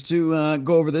 Yeah, just to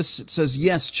go over this. It says,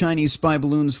 yes, Chinese spy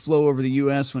balloons flew over the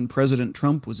U.S. when President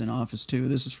Trump was in office, too.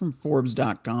 This is from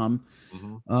Forbes.com.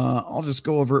 I'll just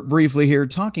go over it briefly here.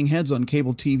 Talking heads on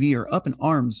cable TV are up in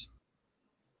arms.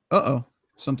 Uh-oh.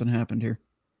 Something happened here.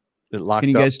 It locked up. Can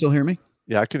you guys still hear me?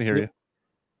 Yeah, I can hear you.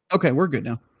 Okay, we're good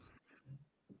now.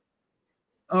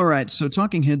 All right, so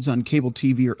talking heads on cable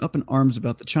TV are up in arms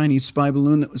about the Chinese spy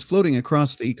balloon that was floating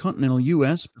across the continental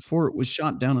U.S. before it was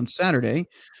shot down on Saturday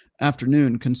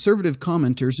afternoon. Conservative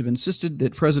commenters have insisted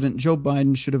that President Joe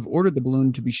Biden should have ordered the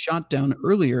balloon to be shot down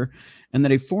earlier and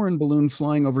that a foreign balloon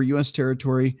flying over U.S.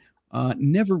 territory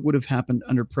never would have happened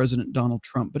under President Donald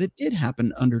Trump, but it did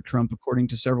happen under Trump, according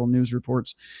to several news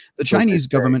reports. The Chinese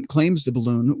government claims the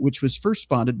balloon, which was first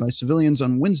spotted by civilians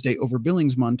on Wednesday over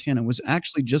Billings, Montana, was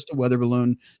actually just a weather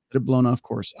balloon that had blown off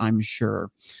course, I'm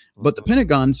sure. But the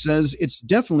Pentagon says it's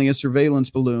definitely a surveillance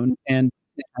balloon and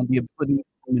had the ability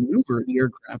to maneuver the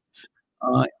aircraft.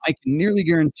 I can nearly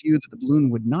guarantee you that the balloon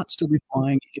would not still be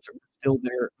flying if it were still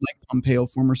there, Mike Pompeo,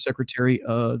 former Secretary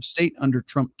of State under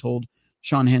Trump, told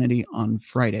Sean Hannity on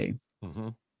Friday.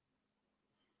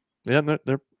 Yeah,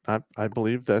 I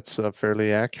believe that's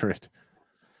fairly accurate.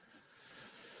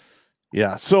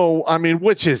 Yeah. So, I mean,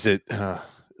 which is it?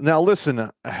 Now, listen,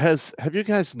 have you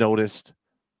guys noticed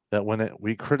that when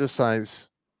we criticize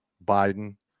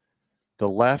Biden, the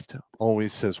left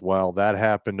always says, well, that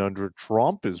happened under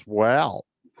Trump as well.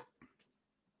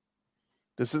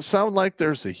 Does it sound like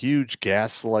there's a huge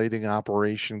gaslighting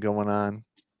operation going on?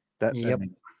 I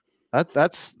mean,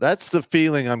 that's the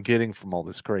feeling I'm getting from all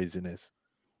this craziness.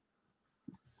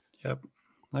 Yep.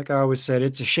 Like I always said,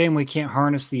 it's a shame we can't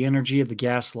harness the energy of the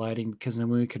gaslighting, because then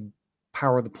we could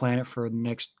power the planet for the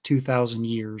next 2,000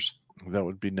 years. That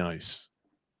would be nice.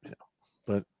 Yeah.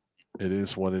 But it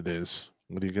is what it is.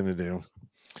 What are you going to do?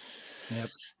 Yep.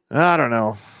 I don't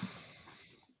know.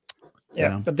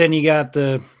 Yeah. But then you got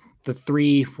the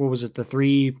three, the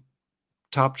three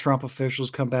top Trump officials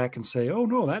come back and say, oh,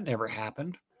 no, that never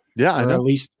happened. Yeah, I know. At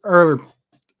least, or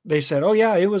they said, oh,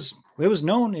 yeah, it was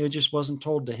known. It just wasn't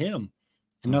told to him,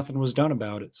 and nothing was done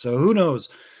about it. So who knows?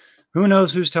 Who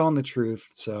knows who's telling the truth?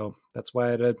 So that's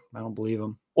why I don't believe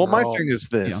them. Well, my thing is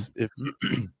this. If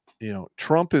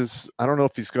Trump is, I don't know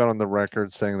if he's got on the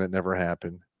record saying that never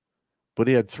happened, but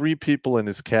he had 3 people in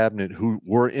his cabinet who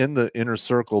were in the inner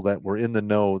circle that were in the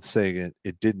know saying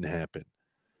it didn't happen.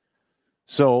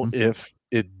 So Mhm. if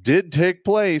it did take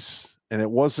place and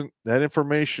that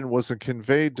information wasn't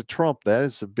conveyed to Trump, that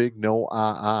is a big no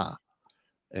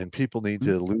and people need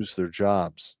to lose their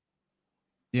jobs,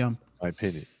 Yeah. in my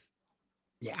opinion.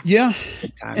 Yeah. Yeah.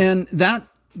 Big time. And that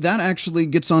actually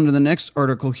gets on to the next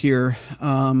article here.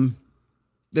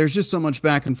 There's just so much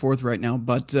back and forth right now,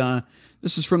 but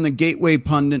this is from the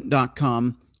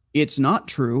gatewaypundit.com. It's not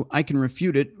true. I can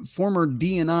refute it. Former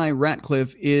DNI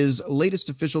Ratcliffe is latest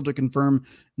official to confirm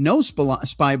no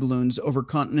spy balloons over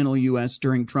continental U.S.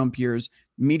 during Trump years.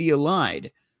 Media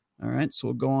lied. All right, so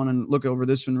we'll go on and look over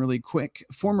this one really quick.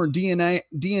 Former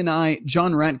DNI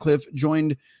John Ratcliffe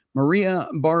joined Maria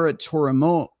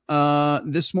Bartiromo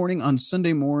this morning on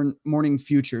Sunday morning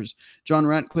futures. John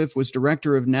Ratcliffe was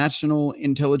director of national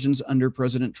intelligence under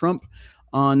President Trump.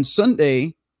 On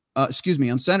Saturday,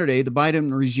 the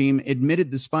Biden regime admitted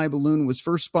the spy balloon was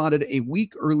first spotted a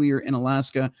week earlier in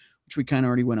Alaska, which we kind of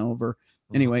already went over.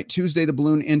 Anyway, Tuesday, the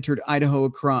balloon entered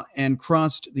Idaho and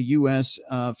crossed the U.S.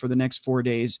 For the next 4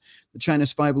 days. The China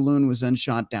spy balloon was then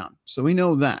shot down. So we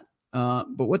know that.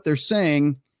 But what they're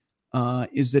saying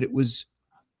is that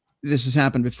this has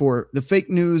happened before. The fake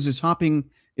news is hoping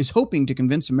to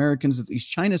convince Americans that these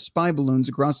China spy balloons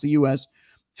across the U.S.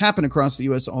 happen across the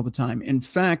U.S. all the time. In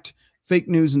fact, fake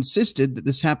news insisted that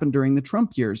this happened during the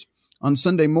Trump years. On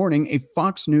Sunday morning, a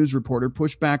Fox News reporter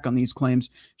pushed back on these claims.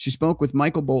 She spoke with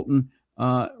Michael Bolton,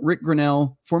 Rick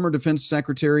Grenell, former Defense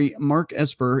Secretary Mark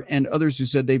Esper, and others who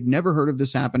said they've never heard of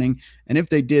this happening. And if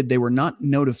they did, they were not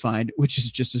notified, which is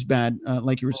just as bad,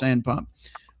 like you were saying, Pop.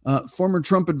 Former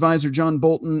Trump advisor John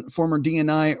Bolton, former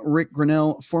DNI Rick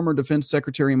Grenell, former Defense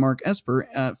Secretary Mark Esper,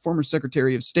 former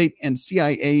Secretary of State and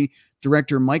CIA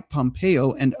Director Mike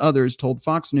Pompeo, and others told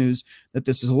Fox News that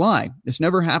this is a lie. This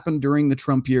never happened during the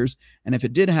Trump years, and if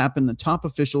it did happen, the top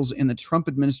officials in the Trump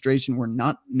administration were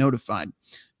not notified.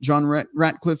 John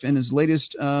Ratcliffe, in his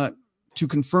latest, to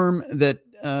confirm that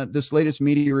this latest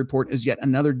media report is yet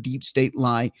another deep state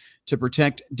lie to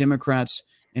protect Democrats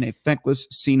in a feckless,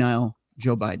 senile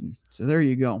Joe Biden. So there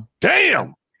you go.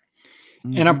 Damn.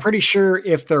 And I'm pretty sure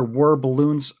if there were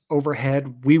balloons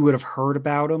overhead, we would have heard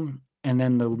about them. And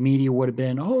then the media would have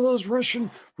been, oh, those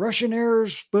Russian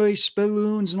aerospace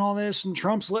balloons and all this, and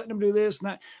Trump's letting them do this and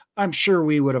that. I'm sure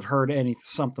we would have heard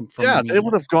something from. Yeah, they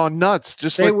would have gone nuts,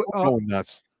 just like we're going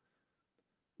nuts.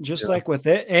 Just like with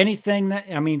it, anything that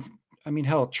I mean,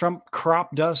 hell, Trump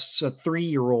crop dusts a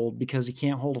 3-year-old because he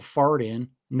can't hold a fart in,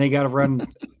 and they got to run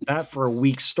that for a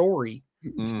week story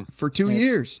for 2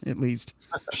 years at least.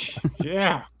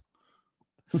 Yeah.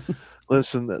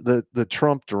 Listen, the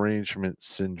Trump derangement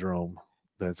syndrome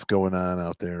that's going on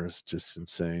out there is just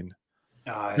insane.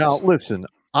 Now, listen,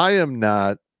 I am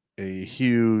not a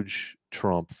huge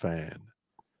Trump fan.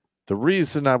 The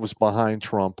reason I was behind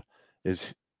Trump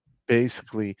is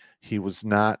basically he was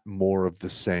not more of the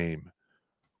same.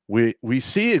 We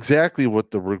see exactly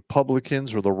what the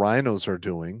Republicans or the rhinos are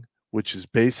doing, which is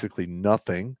basically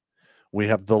nothing. We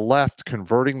have the left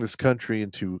converting this country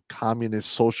into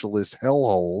communist socialist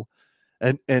hellhole.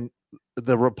 And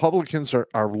the Republicans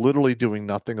are literally doing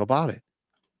nothing about it.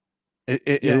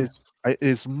 It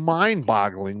is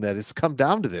mind-boggling that it's come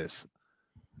down to this.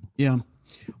 Yeah.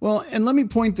 Well, and let me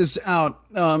point this out.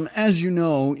 As you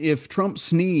know, if Trump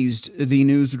sneezed, the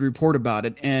news would report about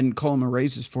it and call him a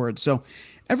racist for it. So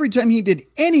every time he did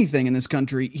anything in this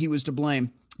country, he was to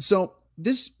blame. So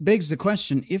this begs the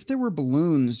question, if there were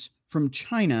balloons from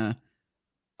China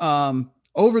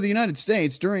over the United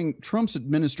States during Trump's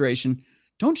administration,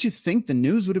 don't you think the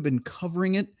news would have been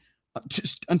covering it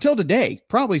just until today,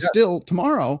 probably still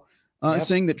tomorrow,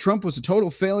 saying that Trump was a total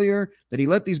failure, that he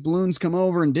let these balloons come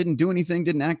over and didn't do anything,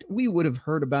 didn't act? We would have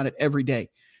heard about it every day.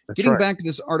 That's Getting right. back to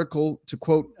this article, to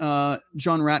quote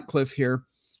John Ratcliffe here,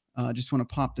 just want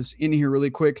to pop this in here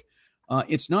really quick.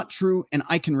 It's not true, and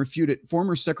I can refute it.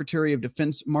 Former Secretary of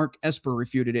Defense Mark Esper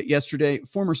refuted it yesterday.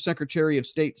 Former Secretary of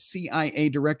State CIA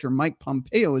Director Mike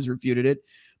Pompeo has refuted it.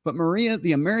 But Maria,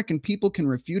 the American people can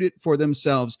refute it for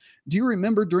themselves. Do you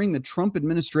remember during the Trump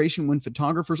administration when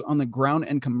photographers on the ground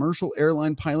and commercial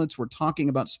airline pilots were talking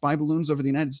about spy balloons over the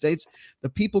United States?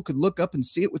 The people could look up and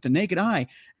see it with the naked eye.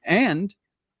 And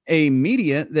a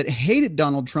media that hated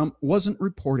Donald Trump wasn't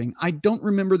reporting. I don't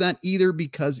remember that either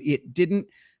because it didn't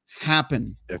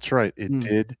happen. That's right. It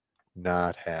did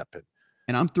not happen.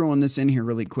 And I'm throwing this in here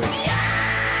really quick.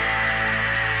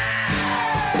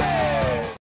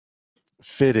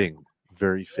 Fitting.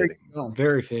 Very fitting.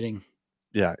 Very fitting.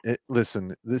 Yeah.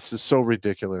 Listen, this is so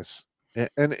ridiculous. And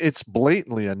it's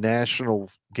blatantly a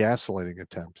national gaslighting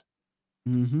attempt.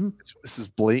 This is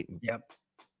blatant. Yep.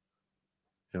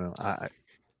 You know,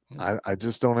 I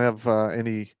just don't have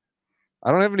any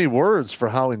I don't have any words for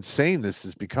how insane this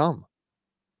has become.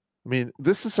 I mean,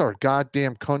 this is our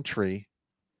goddamn country.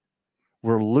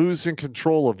 We're losing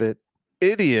control of it.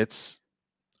 Idiots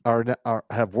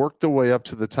have worked their way up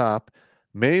to the top,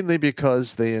 mainly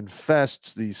because they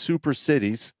infest these super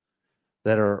cities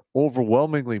that are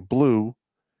overwhelmingly blue,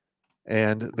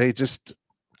 and they just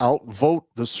outvote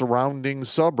the surrounding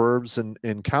suburbs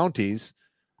and counties.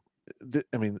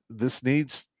 I mean, this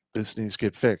needs to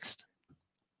get fixed.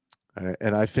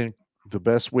 And I think the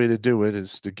best way to do it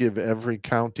is to give every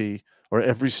county or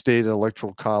every state an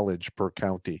electoral college per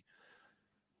county.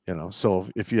 You know, so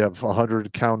if you have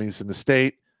 100 counties in the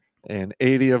state and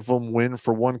 80 of them win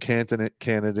for one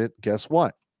candidate, guess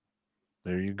what?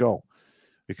 There you go.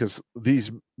 Because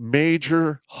these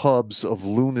major hubs of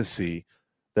lunacy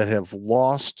that have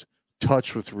lost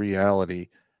touch with reality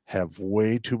have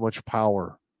way too much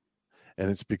power,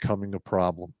 and it's becoming a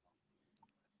problem,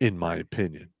 in my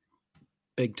opinion.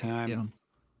 Big time. Yeah.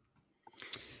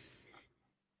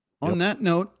 On that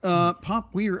note, Pop,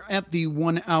 we are at the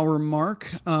 1 hour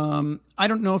mark. I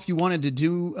don't know if you wanted to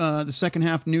do the second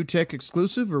half New Tech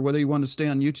exclusive or whether you want to stay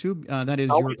on YouTube. That is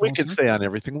your we can stay on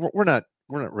everything. We're not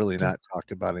really Okay. not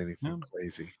talking about anything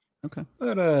crazy. Okay.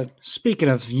 But speaking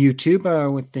of YouTube, I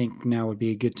would think now would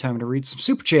be a good time to read some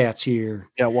super chats here.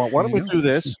 Yeah, well, why don't we do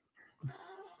this?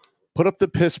 Put up the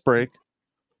piss break.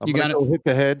 You got go hit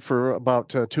the head for about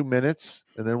 2 minutes,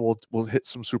 and then we'll hit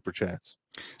some super chats.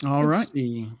 All Let's right.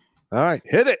 see. All right,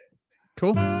 hit it.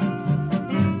 Cool.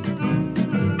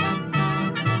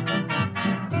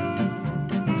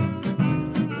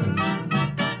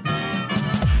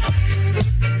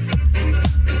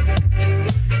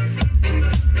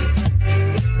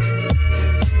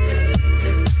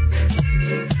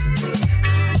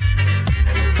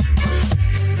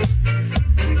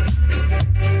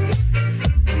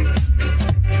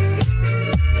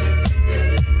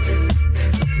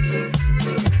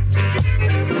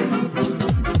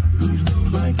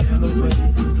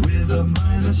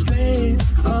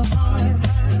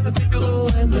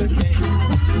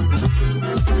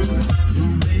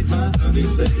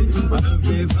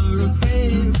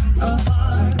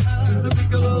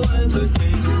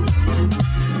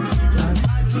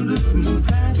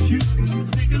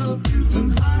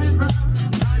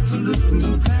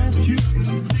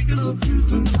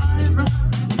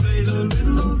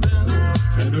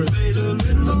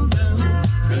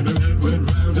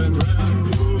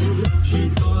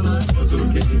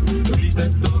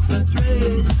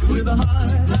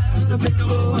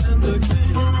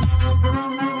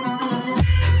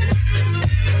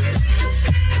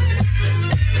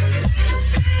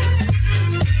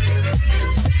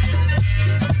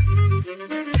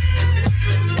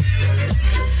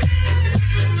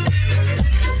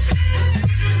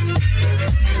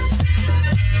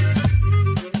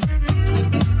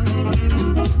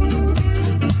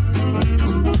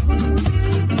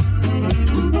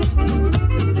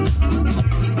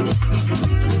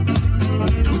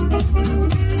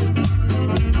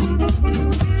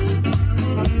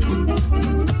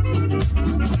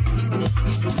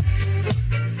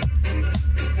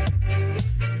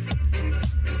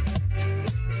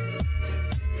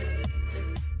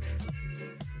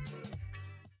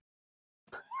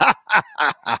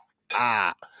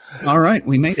 All right,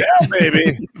 we made it. Yeah,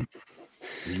 baby.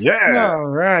 Yeah.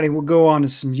 All righty, we'll go on to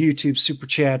some YouTube super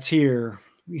chats here.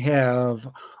 We have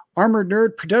Armored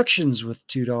Nerd Productions with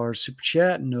 $2 super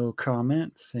chat. No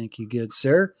comment. Thank you, good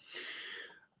sir.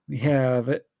 We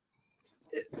have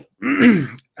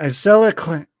I sell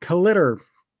litter.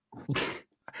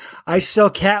 I sell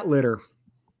cat litter.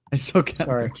 I still got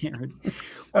Sorry, I can't read.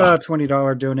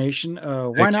 $20 donation.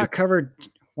 Why not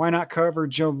cover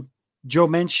Joe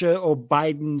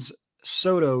Biden's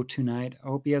Soto tonight? I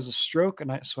hope he has a stroke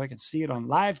so I can see it on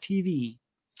live TV.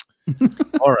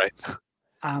 All right.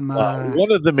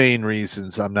 One of the main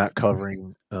reasons I'm not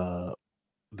covering the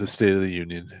State of the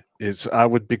Union is I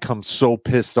would become so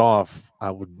pissed off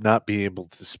I would not be able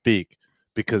to speak,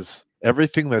 because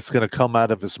everything that's going to come out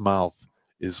of his mouth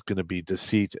is going to be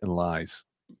deceit and lies.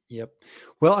 Yep.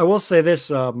 Well, I will say this: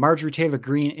 Marjorie Taylor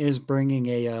Greene is bringing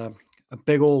a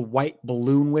big old white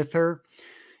balloon with her,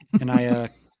 and I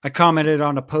commented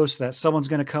on a post that someone's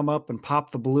going to come up and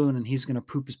pop the balloon, and he's going to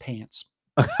poop his pants.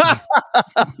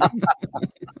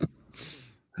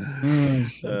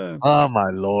 Oh my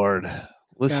Lord.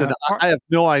 Listen, Yeah, I have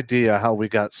no idea how we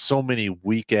got so many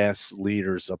weak ass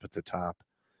leaders up at the top.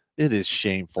 It is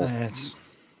shameful.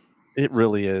 It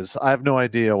really is. I have no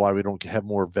idea why we don't have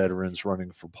more veterans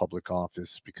running for public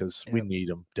office, because we need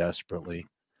them desperately.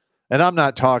 And I'm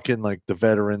not talking like the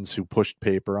veterans who pushed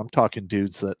paper. I'm talking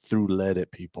dudes that threw lead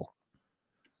at people.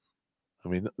 I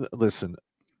mean, listen,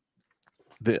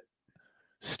 the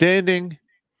standing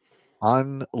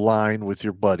on line with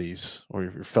your buddies or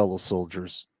your fellow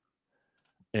soldiers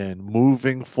and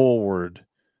moving forward,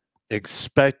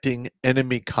 expecting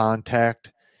enemy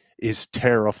contact is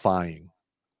terrifying.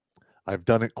 I've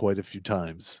done it quite a few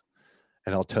times.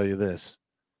 And I'll tell you this,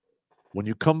 when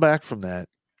you come back from that,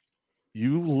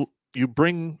 you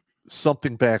bring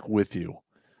something back with you.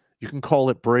 You can call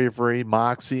it bravery,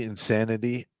 moxie,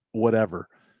 insanity, whatever.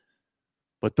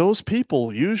 But those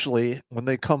people usually, when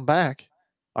they come back,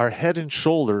 are head and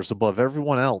shoulders above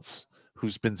everyone else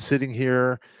who's been sitting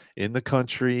here in the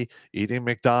country eating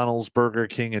McDonald's, Burger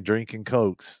King, and drinking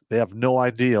Cokes. They have no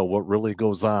idea what really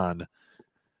goes on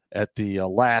at the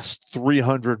last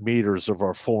 300 meters of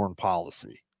our foreign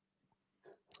policy.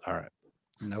 All right.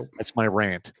 Nope. That's my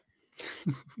rant.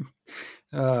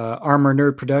 Armor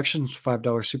Nerd Productions,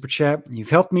 $5 super chat. You've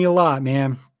helped me a lot,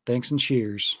 man. Thanks and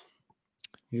cheers.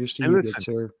 Here's to And you, listen, good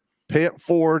sir. pay it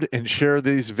forward and share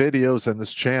these videos on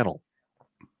this channel.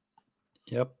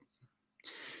 Yep.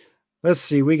 Let's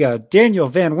see. We got Daniel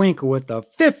Van Winkle with a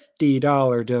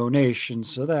 $50 donation,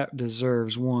 so that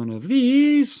deserves one of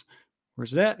these.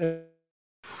 Where's that?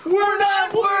 We're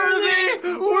not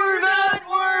worthy. We're not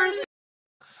worthy.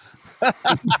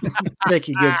 Thank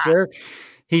you, good sir.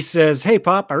 He says, "Hey,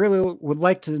 Pop, I really would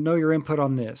like to know your input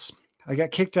on this. I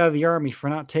got kicked out of the Army for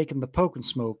not taking the poke and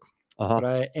smoke,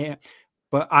 but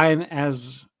I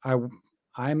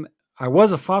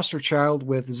was a foster child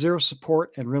with zero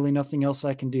support and really nothing else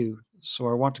I can do. So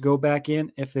I want to go back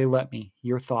in if they let me.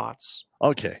 Your thoughts?"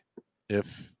 Okay.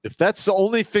 If that's the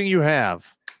only thing you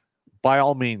have, by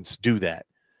all means, do that.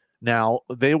 Now,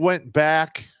 they went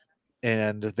back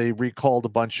and they recalled a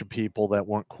bunch of people that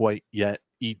weren't quite yet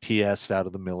ETS out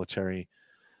of the military.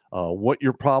 What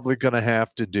you're probably going to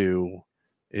have to do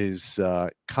is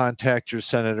contact your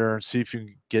senator, see if you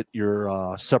can get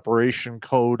your separation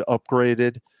code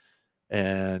upgraded.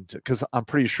 And because I'm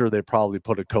pretty sure they probably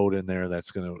put a code in there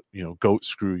that's going to, goat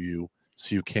screw you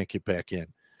so you can't get back in.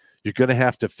 You're going to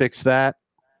have to fix that.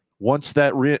 Once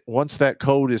that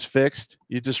code is fixed,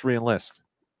 you just re-enlist.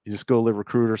 You just go live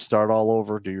recruiter, start all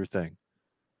over, do your thing.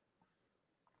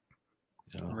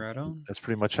 Right on. That's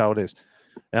pretty much how it is.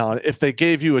 Now, if they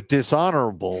gave you a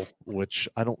dishonorable, which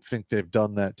I don't think they've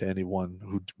done that to anyone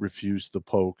who refused the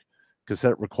poke, because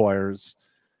that requires,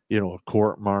 a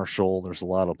court martial. There's a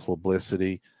lot of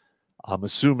publicity. I'm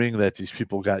assuming that these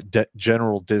people got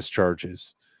general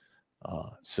discharges.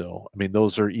 So, I mean,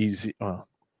 those are easy.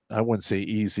 I wouldn't say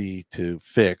easy to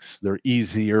fix. They're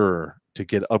easier to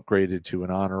get upgraded to an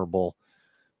honorable.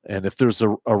 And if there's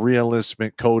a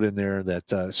re-enlistment code in there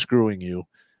that's screwing you,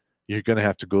 you're going to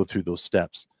have to go through those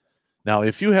steps. Now,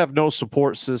 if you have no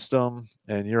support system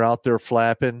and you're out there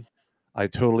flapping, I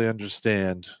totally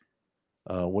understand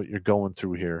what you're going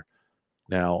through here.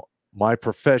 Now, my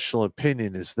professional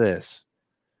opinion is this.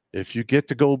 If you get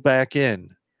to go back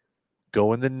in,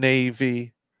 go in the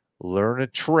Navy, learn a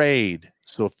trade.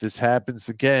 So if this happens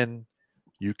again,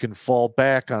 you can fall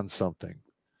back on something.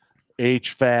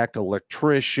 HVAC,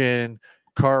 electrician,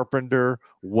 carpenter,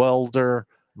 welder.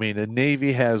 I mean, the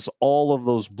Navy has all of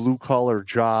those blue-collar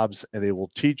jobs, and they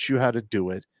will teach you how to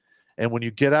do it. And when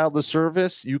you get out of the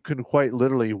service, you can quite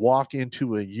literally walk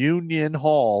into a union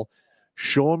hall,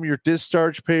 show them your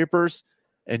discharge papers,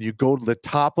 and you go to the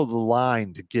top of the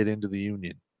line to get into the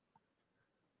union.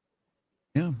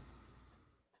 Yeah.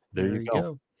 There you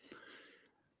go.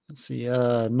 Let's see.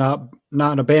 Not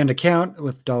in a banned account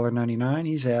with $1.99.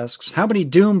 He asks, how many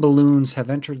doom balloons have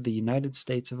entered the United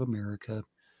States of America?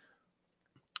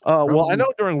 Well, I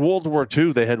know during World War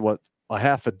II, they had a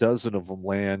half a dozen of them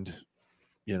land,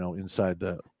 inside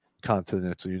the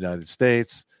continental United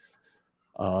States.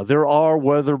 There are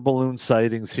weather balloon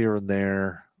sightings here and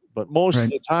there, but most of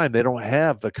the time they don't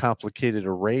have the complicated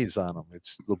arrays on them.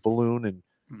 It's the balloon and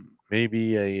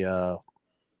maybe a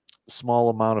small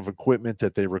amount of equipment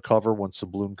that they recover once the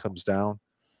balloon comes down.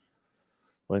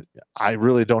 But I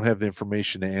really don't have the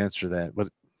information to answer that. But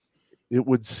it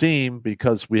would seem,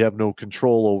 because we have no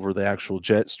control over the actual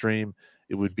jet stream,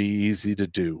 it would be easy to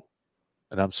do.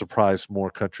 And I'm surprised more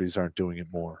countries aren't doing it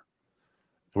more.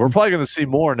 We're probably going to see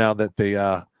more now that they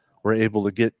were able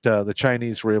to get the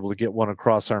Chinese were able to get one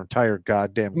across our entire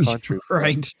goddamn country.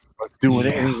 Right. Doing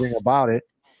anything about it.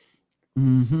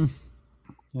 Mm-hmm.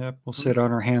 Yep. We'll sit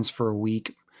on our hands for a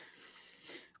week.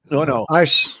 No.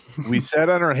 We sat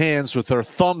on our hands with our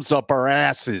thumbs up our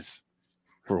asses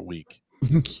for a week.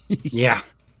 Yeah.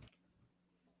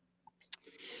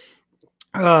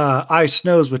 Ice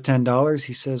Snows with $10.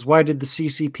 He says, why did the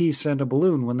CCP send a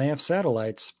balloon when they have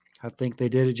satellites? I think they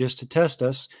did it just to test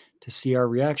us, to see our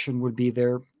reaction would be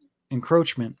their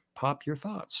encroachment. Pop, your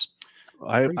thoughts.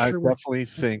 I Pretty sure we're- definitely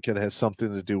think it has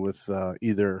something to do with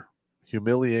either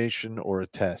humiliation or a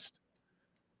test.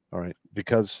 All right,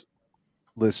 because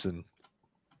listen,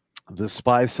 the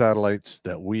spy satellites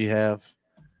that we have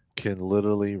can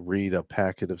literally read a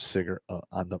packet of cigarette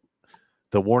on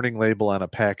the warning label on a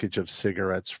package of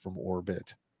cigarettes from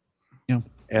orbit. Yeah.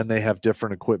 And they have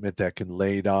different equipment that can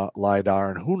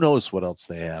LiDAR, and who knows what else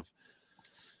they have.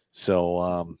 So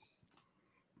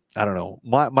I don't know.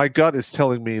 My gut is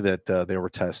telling me that they were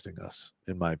testing us,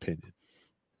 in my opinion.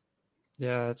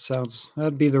 Yeah,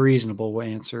 that'd be the reasonable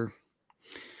answer.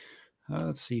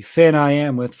 Let's see. Fan I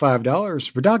am with $5.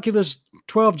 Redonkulas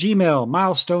 12 Gmail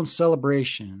milestone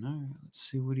celebration. All right, let's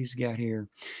see what he's got here.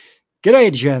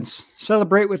 G'day, gents.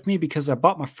 Celebrate with me because I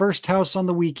bought my first house on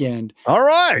the weekend. All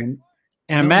right.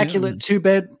 An immaculate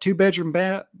two-bedroom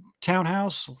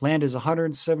townhouse. Land is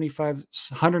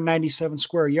 197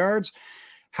 square yards.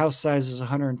 House size is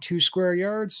 102 square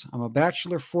yards. I'm a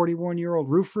bachelor 41-year-old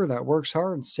roofer that works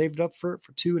hard and saved up for it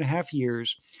for 2.5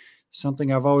 years.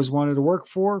 Something I've always wanted and work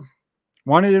for.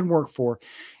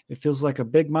 It feels like a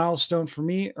big milestone for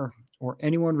me or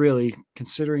anyone really,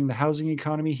 considering the housing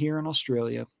economy here in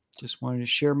Australia. Just wanted to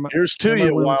share my Here's to my you,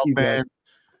 win with wild you guys. man.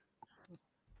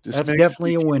 Just That's make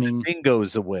definitely sure a you keep winning. the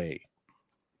dingoes away.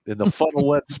 And the funnel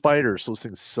web spiders, those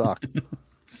things suck.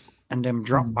 And them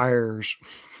drop buyers.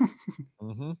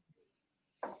 Mm-hmm.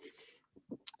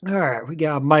 All right, we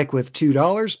got Mike with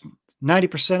 $2.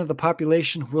 90% of the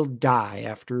population will die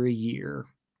after a year.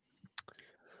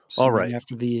 All right.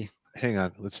 After the Hang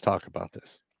on. Let's talk about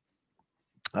this.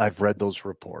 I've read those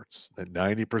reports that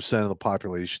 90% of the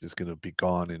population is going to be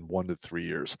gone in 1 to 3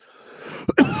 years.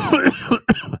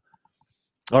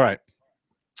 All right.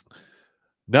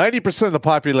 90% of the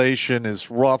population is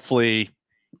roughly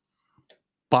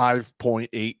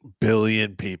 5.8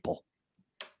 billion people.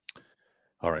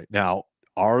 All right. Now,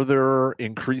 are there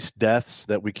increased deaths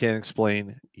that we can't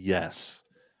explain? Yes.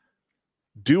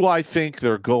 Do I think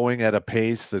they're going at a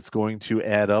pace that's going to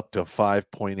add up to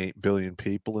 5.8 billion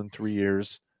people in 3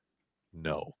 years?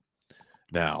 No.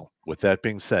 Now, with that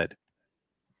being said,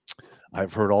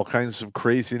 I've heard all kinds of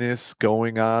craziness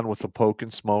going on with the poke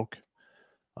and smoke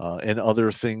and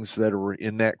other things that are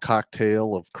in that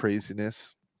cocktail of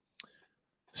craziness.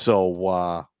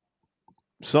 So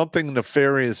something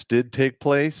nefarious did take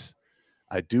place.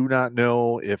 I do not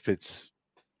know if it's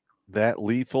that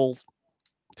lethal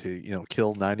to,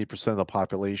 kill 90% of the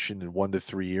population in 1 to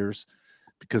 3 years,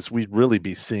 because we'd really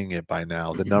be seeing it by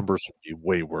now. The numbers would be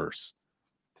way worse,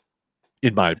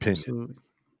 in my opinion. Absolutely.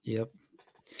 Yep.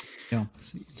 Yeah.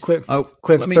 Clip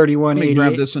Let me 3188.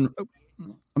 grab this one.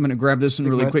 I'm going to grab this one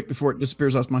Go really ahead. quick before it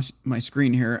disappears off my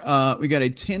screen here. We got a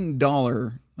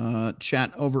 $10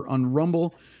 chat over on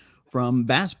Rumble from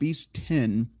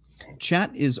BassBeast10.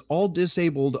 Chat is all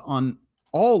disabled on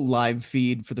all live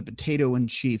feed for the potato and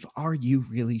chief. Are you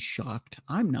really shocked?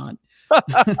 I'm not.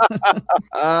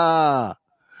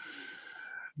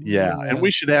 Yeah. And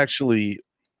we should actually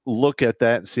look at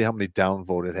that and see how many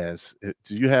downvote it has.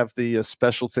 Do you have the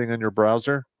special thing on your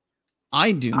browser?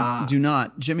 I do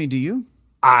not. Jimmy, do you?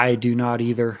 I do not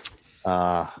either.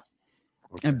 I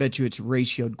bet you it's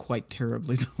ratioed quite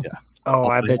terribly, though. Yeah. Oh,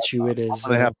 I bet you it is.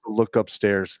 I'm gonna have to look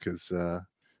upstairs because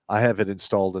I have it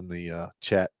installed in the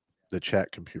chat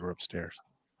computer upstairs.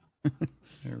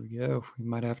 There we go. We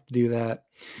might have to do that.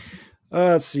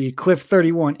 Let's see. Cliff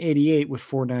 3188 with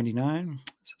 $4.99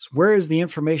 says, where is the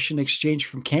information exchange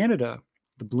from Canada?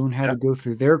 The balloon had to go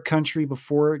through their country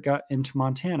before it got into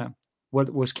Montana.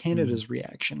 What was Canada's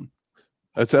reaction?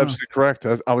 That's absolutely correct.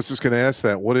 I was just going to ask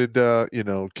that. What did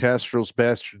Castro's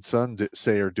bastard son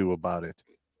say or do about it?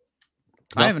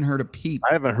 I haven't heard a peep.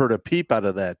 I haven't heard a peep out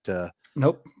of that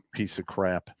Nope. piece of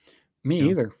crap. Me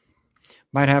either.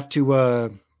 Might have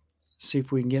to see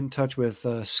if we can get in touch with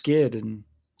Skid and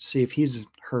see if he's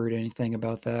heard anything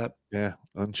about that. Yeah,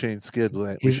 Unchained Skid.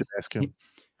 We should ask him.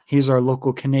 He's our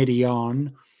local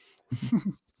Canadian.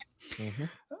 Mm-hmm.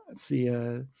 Let's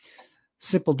see.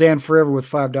 Simple Dan Forever with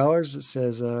 $5. It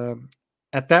says,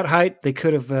 at that height, they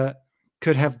could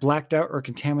have blacked out or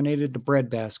contaminated the bread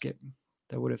basket.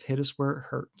 That would have hit us where it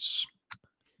hurts.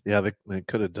 Yeah, they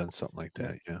could have done something like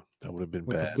that. Yeah, that would have been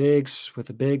bad. With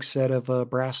a big set of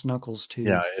brass knuckles too.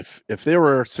 Yeah, if they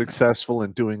were successful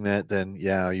in doing that, then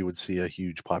yeah, you would see a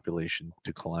huge population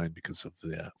decline because of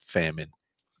the famine.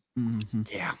 Mm-hmm.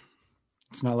 Yeah,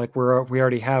 it's not like we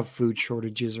already have food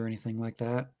shortages or anything like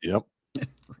that. Yep.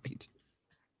 Right.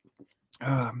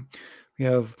 We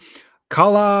have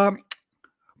Kala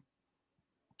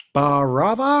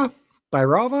Barava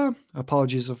Bairava,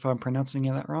 apologies if I'm pronouncing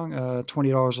that wrong,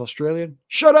 $20 Australian.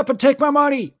 Shut up and take my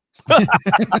money.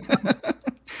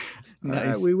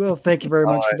 Nice. We will. Thank you very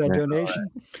much for right, that man.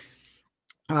 donation.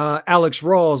 Alex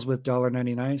Rawls with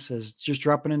 $1.99 says, just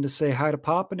dropping in to say hi to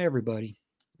Pop and everybody.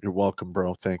 You're welcome,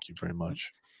 bro. Thank you very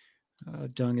much.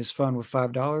 Dung is fun with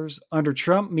 $5. Under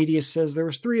Trump, media says there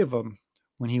was 3 of them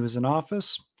when he was in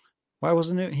office. Why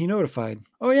wasn't he notified?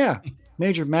 Oh, yeah.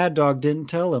 Major Mad Dog didn't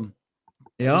tell him.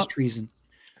 It was Yep. treason.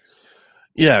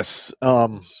 Yes.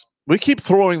 We keep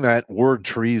throwing that word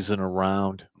treason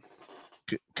around.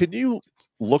 Could you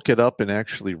look it up and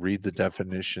actually read the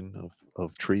definition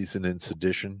of treason and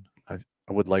sedition? I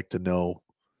would like to know,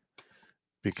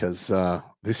 because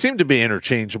they seem to be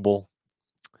interchangeable.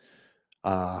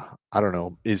 I don't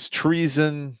know. Is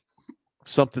treason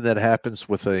something that happens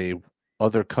with a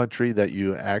other country that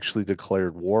you actually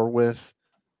declared war with?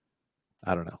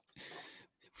 I don't know.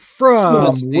 From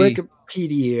Let's see.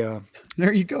 Wikipedia,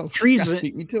 There you go. Treason-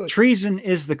 Beat me to it. treason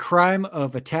is the crime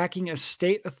of attacking a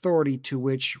state authority to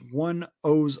which one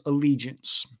owes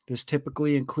allegiance. This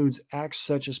typically includes acts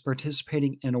such as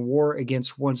participating in a war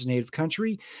against one's native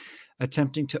country,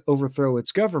 attempting to overthrow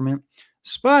its government,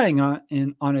 spying on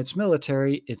its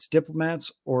military, its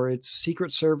diplomats, or its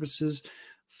secret services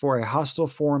for a hostile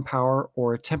foreign power,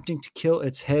 or attempting to kill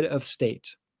its head of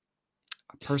state.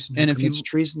 A person who And if you- commits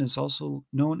treason is also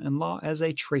known in law as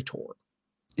a traitor.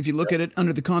 If you look at it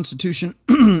under the Constitution,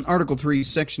 Article 3,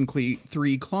 Section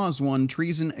 3, Clause 1,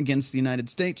 treason against the United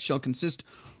States shall consist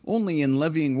only in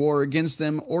levying war against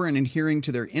them or in adhering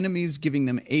to their enemies, giving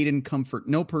them aid and comfort.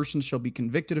 No person shall be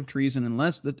convicted of treason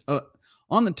unless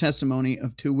on the testimony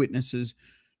of 2 witnesses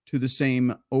to the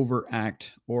same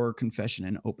overact or confession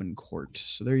in open court.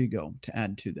 So there you go, to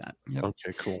add to that. Yep.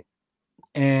 Okay, cool.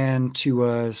 And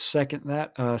to second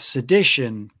that,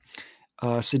 sedition.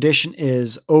 Sedition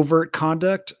is overt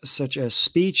conduct such as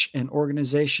speech and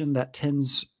organization that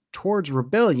tends towards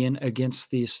rebellion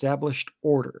against the established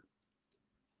order.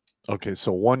 Okay,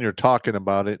 so 1, you're talking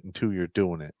about it, and 2, you're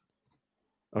doing it.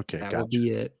 Okay, That gotcha. would be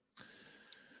it.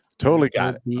 Totally That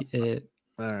got it. would be it.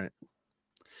 All right.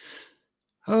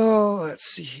 Oh, let's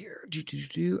see here.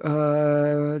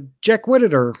 Jack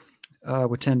Whittaker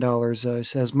with $10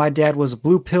 says, my dad was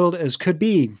blue-pilled as could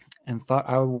be and thought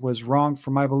I was wrong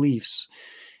for my beliefs.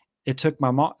 It took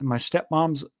my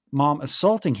stepmom's mom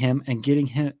assaulting him and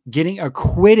getting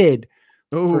acquitted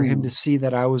for him to see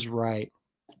that I was right.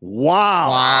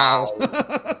 Wow.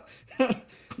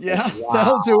 Yeah, Wow.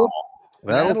 that'll do it.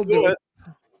 That'll do it.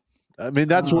 I mean,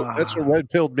 that's what red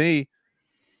pilled me.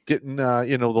 Getting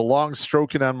the long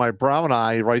stroking on my brown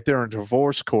eye right there in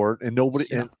divorce court, and nobody.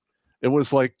 Yeah. And it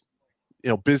was like,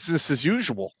 business as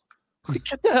usual.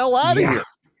 Get the hell out of here.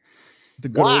 The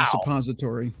good Wow. old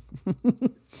suppository.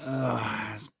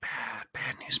 It's bad.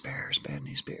 Bad news bears. Bad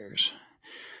news bears.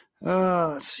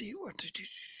 Let's see what to do.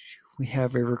 We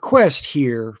have a request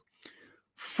here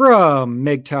from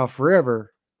MGTOW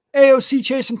Forever. AOC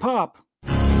Chase and Pop.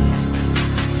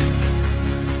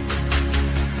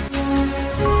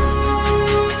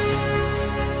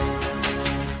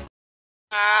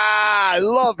 I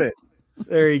love it.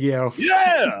 There you go.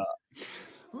 Yeah.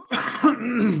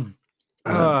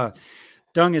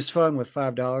 Dung is fun with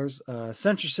 $5.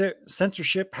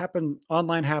 Censorship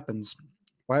online happens.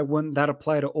 Why wouldn't that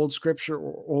apply to old scripture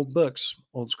or old books?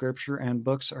 Old scripture and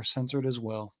books are censored as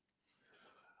well.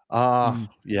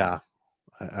 Yeah,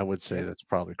 I would say that's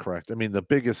probably correct. I mean, the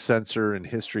biggest censor in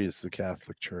history is the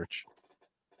Catholic Church.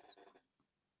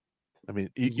 I mean,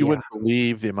 you wouldn't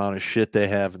believe the amount of shit they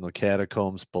have in the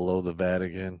catacombs below the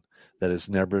Vatican that has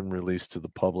never been released to the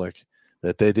public,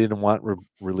 that they didn't want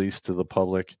released to the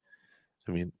public.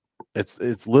 I mean,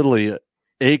 it's literally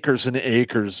acres and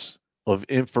acres of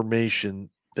information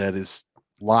that is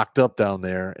locked up down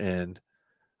there, and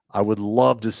I would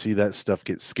love to see that stuff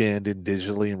get scanned in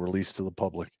digitally and released to the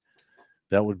public.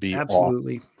 That would be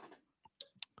absolutely awesome.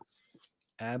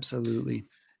 Absolutely.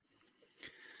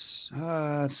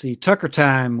 Let's see. Tucker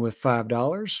Time with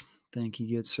 $5. Thank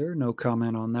you, good sir. No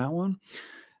comment on that one.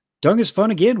 Dung is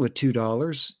fun again with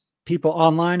 $2. People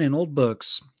online and old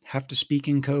books have to speak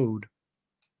in code.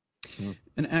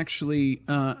 And actually,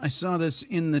 I saw this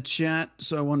in the chat,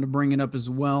 so I wanted to bring it up as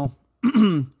well.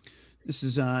 This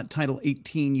is Title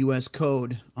 18 U.S.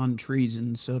 Code on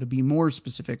treason. So to be more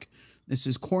specific, this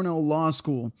is Cornell Law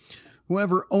School.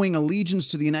 Whoever owing allegiance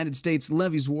to the United States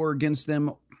levies war against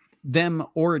them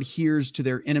or adheres to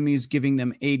their enemies, giving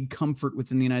them aid, comfort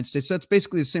within the United States. So that's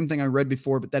basically the same thing I read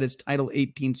before, but that is Title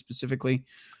 18 specifically.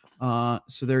 So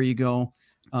there you go.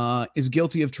 is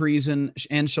guilty of treason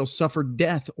and shall suffer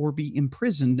death or be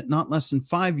imprisoned not less than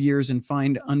 5 years and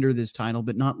fined under this title,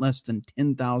 but not less than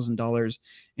 $10,000,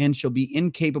 and shall be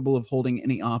incapable of holding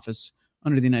any office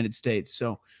under the United States.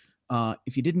 So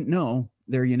if you didn't know,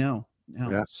 there you know. Now,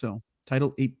 Yeah. So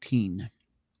Title 18.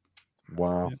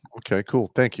 Wow. Okay,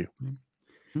 cool. Thank you.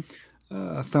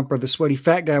 Thumper, the sweaty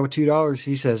fat guy with $2,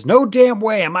 he says, "No damn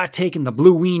way am I taking the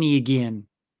blue weenie again."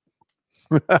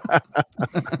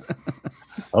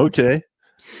 Okay.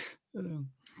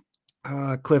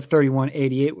 Cliff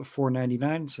 3188 with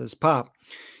 $4.99 says, "Pop,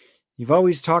 you've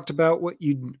always talked about what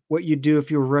you do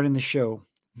if you were running the show.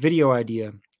 Video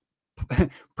idea: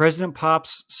 President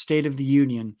Pop's State of the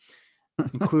Union.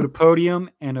 Include a podium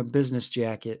and a business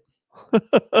jacket."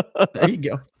 There you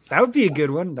go. That would be a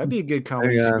good one. That'd be a good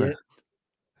comedy skit.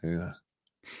 Yeah.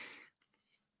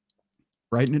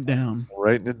 Writing it down.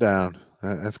 Writing it down.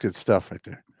 That's good stuff right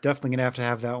there. Definitely gonna have to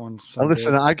have that one. Now, someday.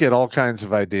 listen, I get all kinds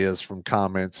of ideas from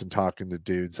comments and talking to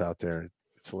dudes out there.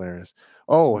 It's hilarious.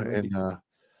 Oh, and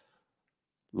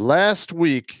last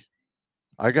week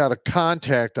I got a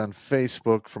contact on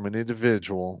Facebook from an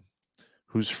individual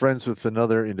who's friends with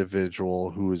another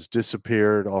individual who has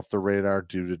disappeared off the radar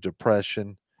due to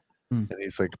depression. And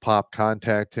he's like, "Pop,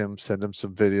 contact him, send him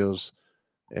some videos,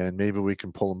 and maybe we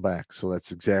can pull him back." So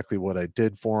that's exactly what I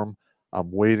did for him. I'm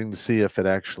waiting to see if it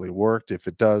actually worked. If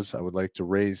it does, I would like to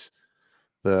raise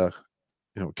the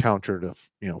counter to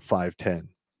 510.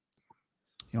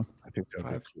 Yep. I think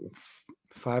that'd be cool.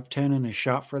 510 and a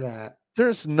shot for that.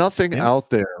 There's nothing out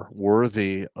there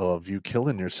worthy of you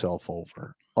killing yourself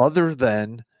over other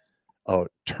than a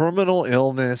terminal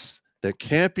illness that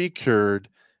can't be cured,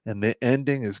 and the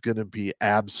ending is going to be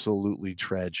absolutely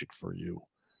tragic for you.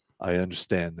 I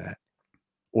understand that.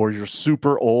 Or you're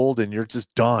super old and you're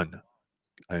just done.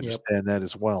 I understand that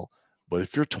as well. But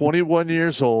if you're 21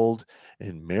 years old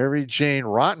and Mary Jane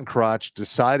Rottencrotch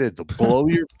decided to blow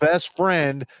your best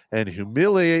friend and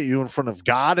humiliate you in front of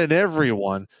God and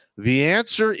everyone, the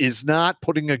answer is not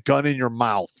putting a gun in your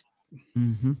mouth.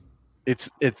 Mm-hmm.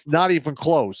 It's not even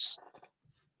close.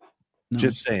 No.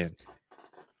 Just saying.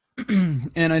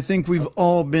 And I think we've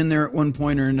all been there at one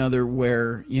point or another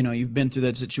where, you've been through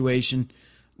that situation.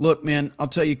 Look, man, I'll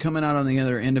tell you, coming out on the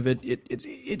other end of it,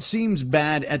 it seems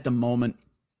bad at the moment,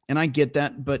 and I get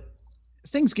that, but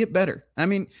things get better. I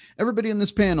mean, everybody in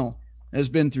this panel has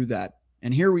been through that,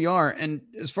 and here we are, and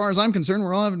as far as I'm concerned,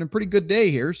 we're all having a pretty good day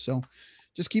here, so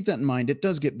just keep that in mind. It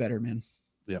does get better, man.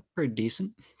 Yeah. Pretty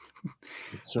decent.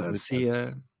 Let's see.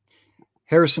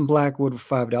 Harrison Blackwood with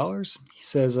 $5. He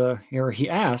says, he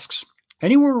asks,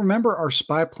 "Anyone remember our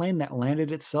spy plane that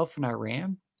landed itself in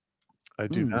Iran?" I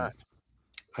do not.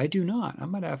 I do not. I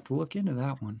might have to look into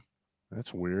that one.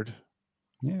 That's weird.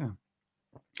 Yeah.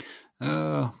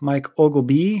 Mike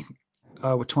Ogleby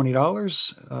with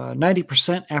 $20.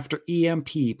 90% after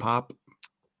EMP, Pop.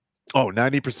 Oh,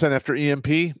 90% after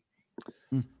EMP?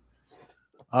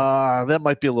 That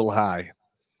might be a little high.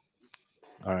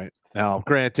 All right. Now,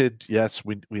 granted, yes,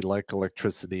 we like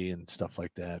electricity and stuff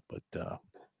like that, but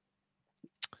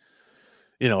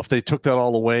if they took that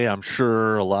all away, I'm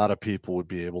sure a lot of people would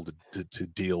be able to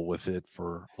deal with it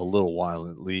for a little while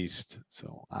at least.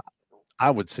 So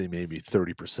I would say maybe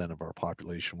 30% of our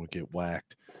population would get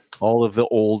whacked. All of the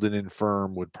old and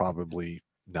infirm would probably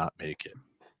not make it.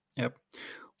 Yep.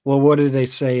 Well, what did they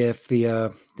say if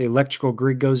the electrical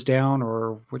grid goes down,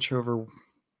 or which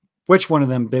one of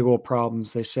them big old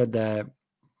problems? They said that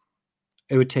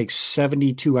it would take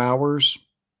 72 hours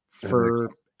for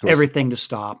everything to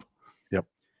stop.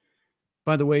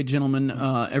 By the way, gentlemen,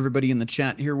 everybody in the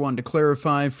chat here wanted to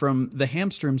clarify from the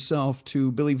hamster himself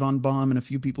to Billy Von Baum and a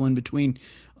few people in between.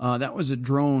 That was a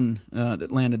drone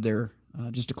that landed there,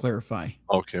 just to clarify.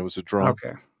 Okay, it was a drone.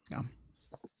 Okay. Yeah.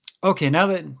 Okay, now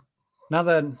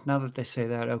that they say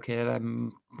that, okay, I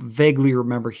vaguely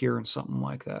remember hearing something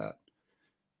like that.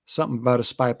 Something about a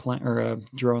spy plane or a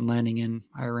drone landing in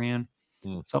Iran.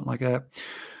 Something like that.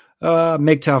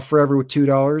 MGTOW Forever with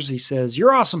 $2. He says,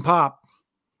 "You're awesome, Pop."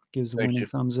 Gives the winning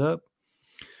thumbs up.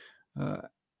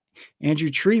 Andrew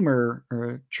Tremere,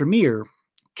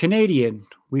 Canadian.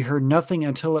 "We heard nothing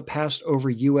until it passed over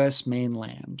U.S.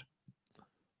 mainland."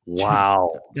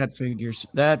 Wow. That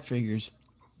figures.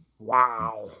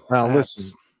 Wow.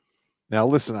 Now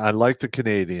listen, I like the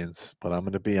Canadians, but I'm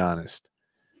going to be honest.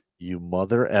 You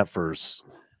mother effers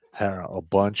are a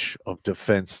bunch of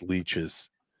defense leeches.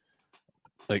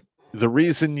 Like, the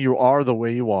reason you are the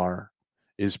way you are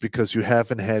is because you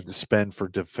haven't had to spend for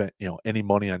defense, any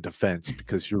money on defense,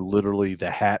 because you're literally the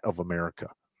hat of America.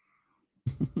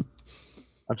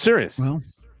 I'm serious. Well,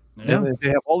 and they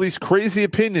have all these crazy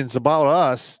opinions about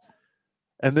us,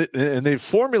 and they've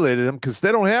formulated them because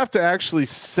they don't have to actually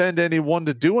send anyone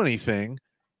to do anything.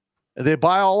 They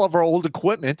buy all of our old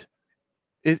equipment.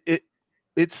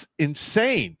 It's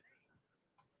insane.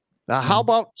 Now, how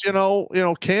about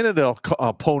Canada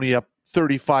pony up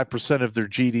 35% of their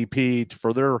GDP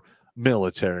for their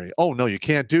military? Oh no, you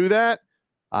can't do that.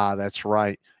 That's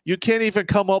right. You can't even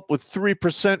come up with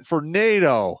 3% for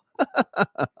NATO.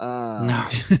 No.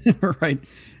 Right.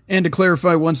 And to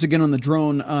clarify once again on the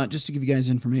drone, just to give you guys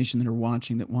information that are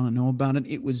watching that want to know about it,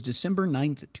 it was December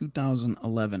 9th,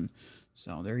 2011.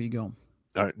 So there you go.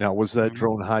 All right. Now, was that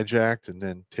drone hijacked and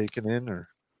then taken in, or?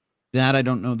 That I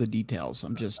don't know the details.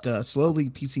 I'm just slowly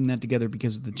piecing that together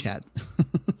because of the chat.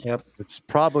 Yep. It's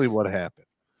probably what happened.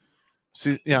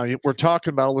 See, we're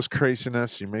talking about all this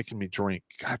craziness. You're making me drink.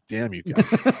 God damn you guys.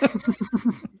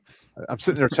 I'm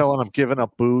sitting there telling I'm giving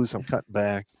up booze. I'm cutting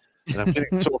back. And I'm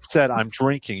getting so upset I'm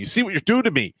drinking. You see what you do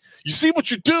to me. You see what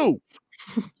you do.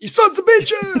 You sons of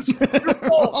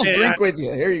bitches. I'll drink with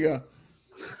you. Here you go.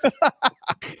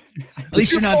 At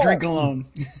least you're not drinking alone.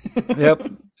 Yep.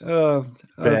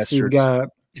 Let's see. We got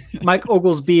Mike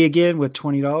Oglesby again with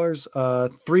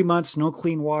 $20. 3 months, no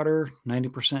clean water,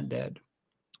 90% dead.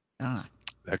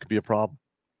 That could be a problem.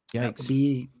 That could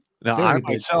be now, I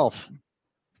myself,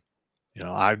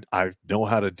 I know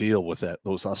how to deal with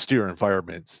those austere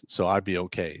environments, so I'd be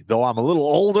okay. Though I'm a little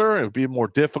older, it would be more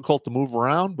difficult to move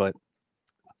around, but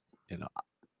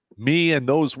me and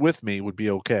those with me would be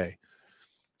okay.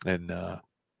 And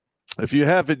if you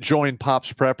haven't joined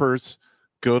Pops Preppers,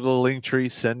 go to the link tree,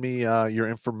 send me your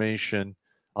information.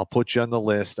 I'll put you on the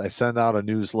list. I send out a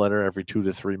newsletter every 2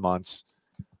 to 3 months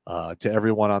to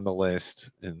everyone on the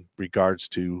list in regards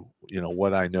to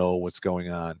what I know, what's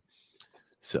going on.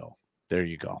 So there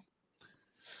you go.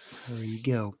 There you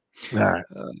go. All right.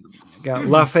 Got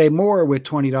Lafay Moore with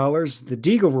 $20. The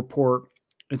Deagle Report.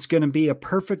 It's going to be a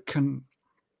perfect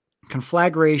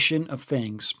conflagration of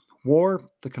things. War,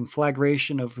 the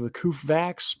conflagration of the Koof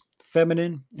Vax,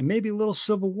 feminine, and maybe a little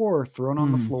civil war thrown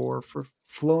on the floor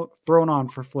thrown on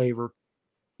for flavor.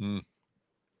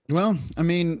 Well, I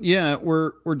mean, yeah,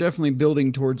 we're definitely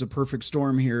building towards a perfect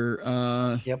storm here.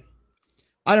 Yep.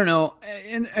 I don't know.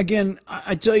 And again,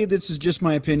 I tell you, this is just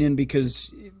my opinion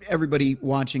because everybody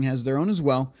watching has their own as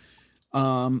well.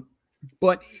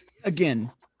 But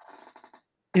again,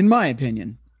 in my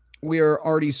opinion, we are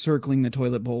already circling the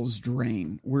toilet bowl's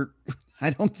drain.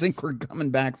 I don't think we're coming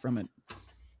back from it.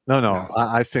 No.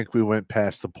 I think we went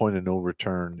past the point of no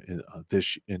return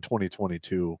in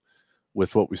 2022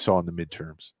 with what we saw in the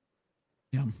midterms.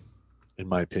 Yeah. In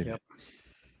my opinion.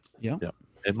 Yeah. Yep.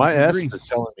 And my estimate is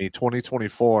telling me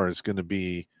 2024 is going to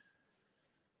be,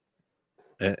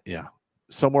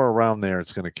 somewhere around there.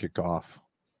 It's going to kick off.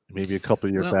 Maybe a couple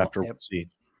of years after. We'll see.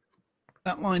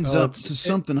 That lines up to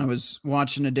something I was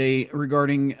watching today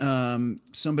regarding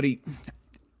somebody.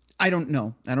 I don't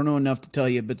know enough to tell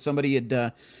you, but somebody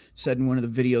had said in one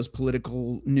of the videos,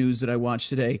 political news that I watched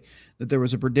today, that there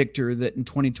was a predictor that in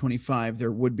 2025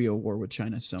 there would be a war with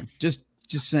China. So just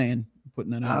saying,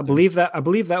 putting that out. I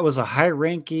believe that was a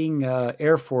high-ranking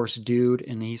Air Force dude,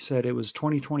 and he said it was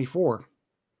 2024.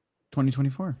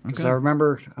 2024. Because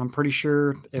I'm pretty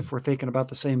sure if we're thinking about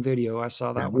the same video, I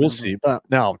saw that one. We'll see. But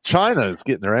now China is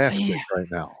getting their ass kicked right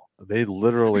now. They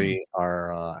literally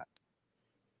are.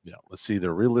 Let's see.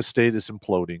 Their real estate is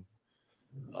imploding.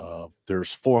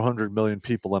 There's 400 million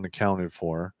people unaccounted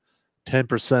for.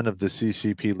 10% of the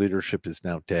CCP leadership is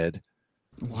now dead.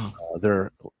 Wow.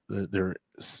 They're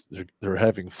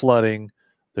having flooding.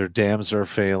 Their dams are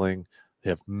failing. They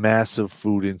have massive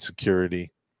food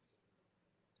insecurity.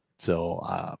 So,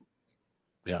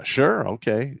 sure,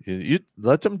 okay. You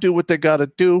let them do what they got to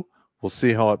do. We'll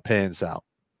see how it pans out.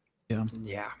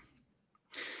 Yeah.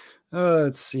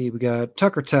 Let's see. We got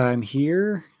Tucker Time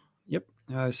here. Yep.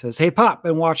 It says, "Hey Pop,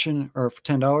 been watching," or for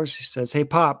 $10. He says, "Hey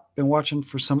Pop, been watching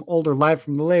for some older Live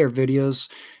from the Lair videos,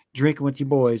 drinking with you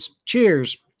boys.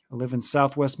 Cheers. I live in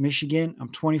Southwest Michigan. I'm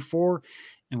 24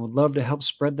 and would love to help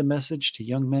spread the message to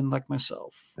young men like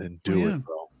myself." And do it,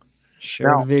 bro.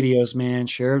 Share the videos, man.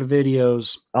 Share the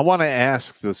videos. I want to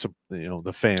ask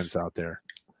the fans out there.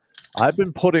 I've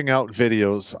been putting out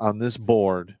videos on this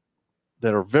board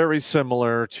that are very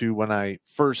similar to when I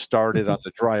first started on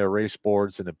the dry erase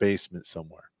boards in a basement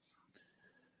somewhere.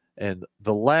 And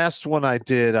the last one I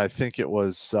did, I think it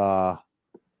was the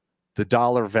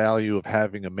dollar value of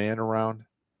having a man around,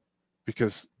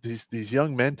 because these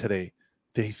young men today,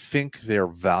 they think they're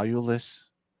valueless.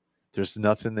 There's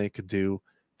nothing they could do.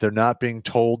 They're not being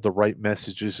told the right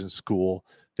messages in school.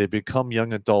 They become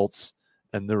young adults,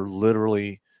 and they're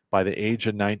literally, by the age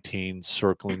of 19,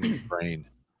 circling the brain.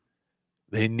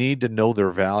 They need to know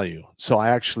their value. So I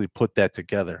actually put that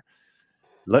together.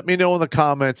 Let me know in the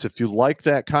comments if you like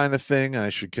that kind of thing and I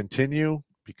should continue,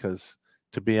 because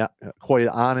to be quite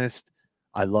honest,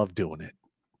 I love doing it.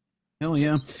 Hell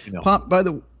yeah. You know. Pop, by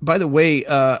the way,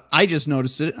 I just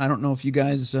noticed it. I don't know if you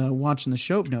guys watching the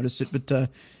show have noticed it, but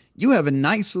you have a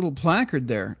nice little placard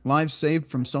there. Live saved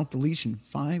from self-deletion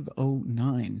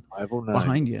 509. 509.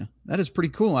 Behind you. That is pretty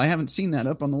cool. I haven't seen that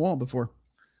up on the wall before.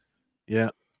 Yeah.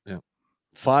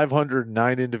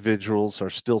 509 individuals are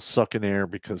still sucking air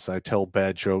because I tell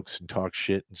bad jokes and talk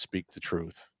shit and speak the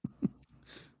truth.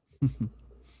 There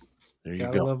you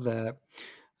Gotta go. love that.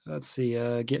 Let's see.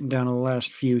 Getting down to the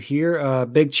last few here.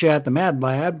 Big Chat, the Mad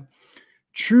Lad.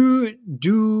 True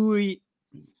Doy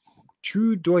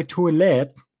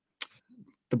Toilet.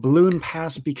 The balloon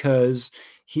passed because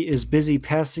he is busy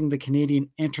passing the Canadian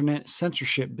internet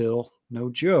censorship bill. No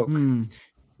joke.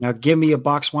 Now give me a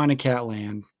box wine of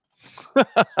Catland. You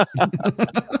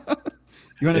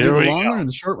want to do the long one or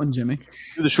the short one, Jimmy?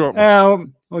 Do the short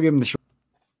one. We'll give him the short.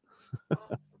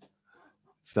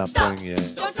 It's not playing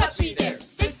yet. Don't touch me there.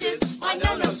 This is my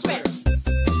no-no square.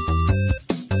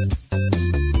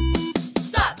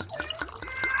 Stop.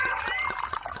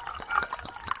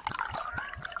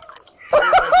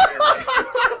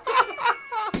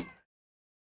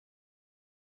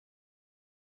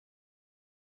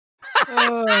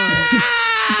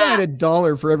 If I had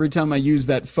 $1 for every time I use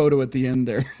that photo at the end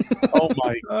there. Oh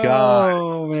my God.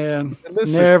 Oh man.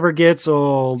 Listen, Never gets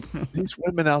old. these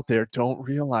women out there don't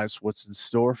realize what's in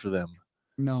store for them.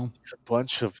 No. It's a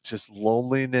bunch of just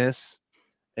loneliness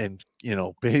and, you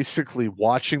know, basically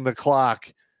watching the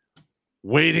clock,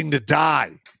 waiting to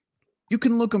die. You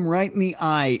can look them right in the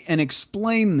eye and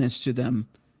explain this to them,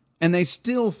 and they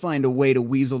still find a way to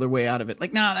weasel their way out of it.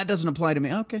 Like, nah, that doesn't apply to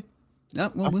me. Okay.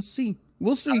 Well, we'll see.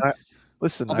 We'll see.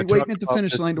 Listen, I'll be waiting at the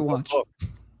finish line to watch.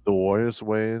 The Warrior's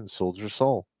Way and Soldier's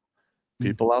Soul.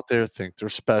 People out there think they're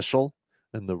special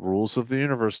and the rules of the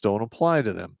universe don't apply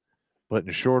to them. But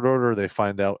in short order, they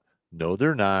find out, no,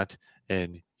 they're not.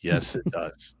 And yes, it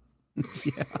does.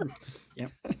 Yeah.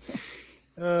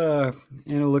 And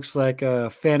it looks like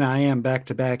Fan I Am back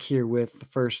to back here with the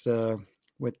first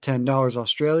with $10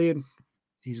 Australian.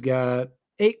 He's got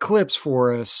 8 clips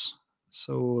for us.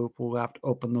 So we'll have to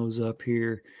open those up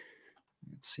here.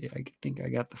 Let's see. I think I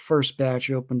got the first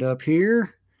batch opened up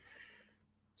here.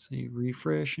 See,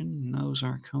 refreshing. Those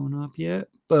aren't coming up yet,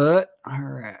 but all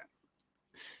right.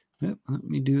 Yep, let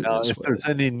me do it Now, this if way. there's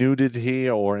any nudity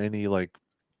or any like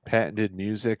patented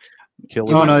music, kill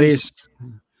it. Oh no, these.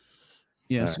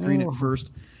 Yeah, All screen it first.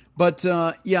 But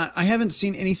yeah, I haven't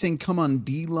seen anything come on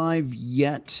D Live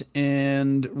yet,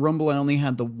 and Rumble I only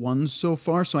had the one so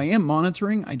far, so I am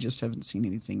monitoring. I just haven't seen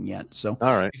anything yet. So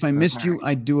All right. if I missed you,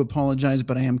 I do apologize,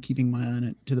 but I am keeping my eye on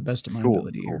it to the best of my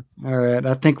ability here. All right,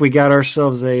 I think we got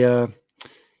ourselves a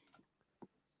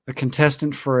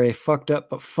contestant for a fucked up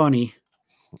but funny.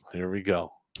 Here we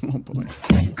go. Oh boy.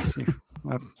 Let's see.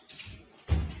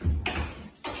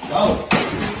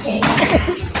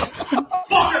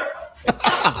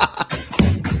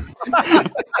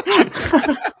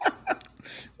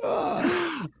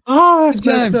 Oh, that's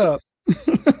messed up.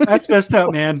 That's messed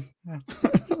up, man.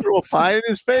 Throw a pie in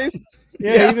his face?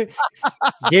 Yeah,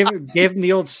 gave him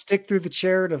the old stick through the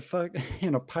chair to fuck,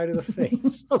 pie to the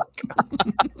face. Oh,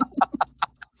 God.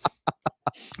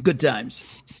 Good times.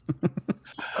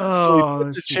 So he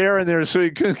put the chair in there so he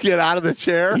couldn't get out of the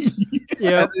chair.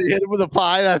 Yeah, hit him with a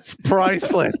pie. That's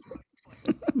priceless.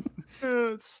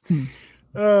 let's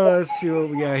see what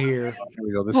we got here. Here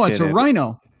we go. This Oh, it's a can't end.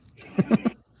 rhino.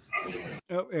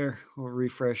 Oh, here, we'll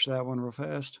refresh that one real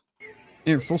fast.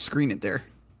 Here, full screen it there.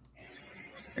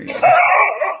 There you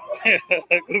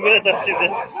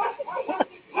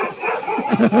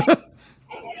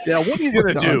Yeah, what are you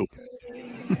Poor gonna do?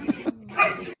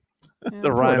 The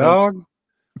Poor rhinos. dog.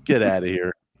 Get out of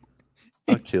here.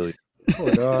 I'll kill you.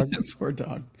 Poor dog. Poor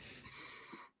dog.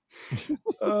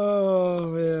 Oh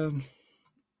man.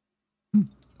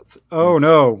 Oh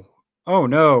no. Oh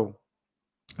no.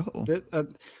 Oh,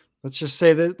 Let's just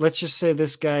say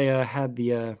this guy had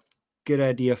the good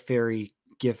idea fairy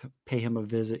pay him a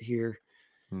visit here.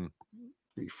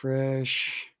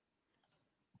 Refresh.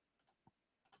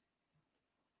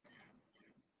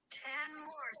 10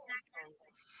 more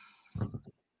seconds.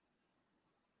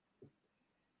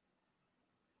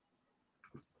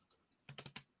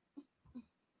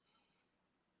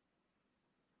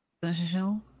 the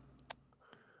hell?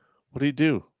 What do you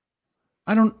do?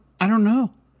 I don't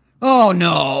know. Oh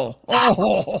no.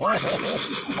 Oh.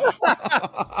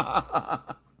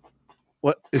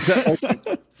 What is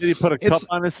that? Did he put a cup It's-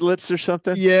 on his lips or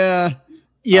something? Yeah.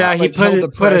 Yeah, he Like, put held it. the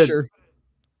Put it. pressure.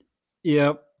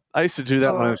 Yep. I used to do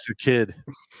that when I was a kid.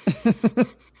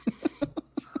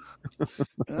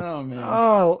 Oh man.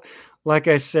 Oh, like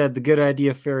I said, the good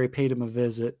idea fairy paid him a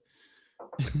visit.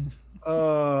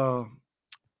 Oh,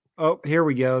 here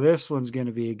we go. This one's going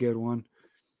to be a good one.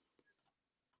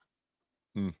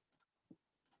 Hmm.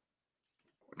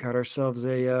 Got ourselves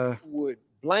a. Would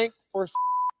blank for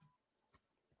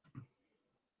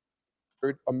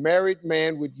a married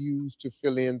man would use to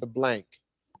fill in the blank.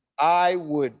 I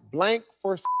would blank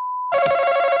for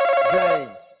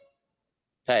James.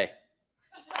 Hey.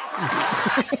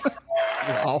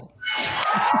 Wow.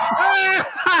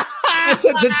 That's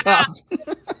at the top.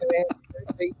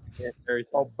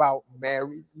 About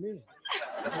married men.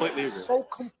 Completely agree. So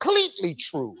completely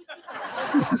true.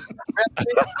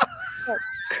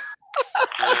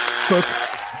 Cook.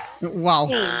 Wow.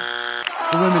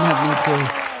 The women have no clue.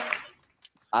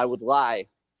 I would lie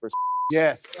for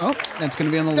Yes. Oh, that's going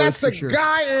to be on the list That's for a sure.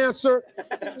 guy answer.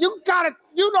 You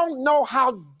don't know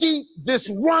how deep this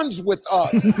runs with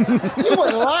us. You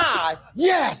would lie.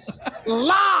 Yes.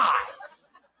 Lie.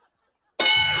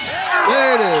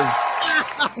 There it is.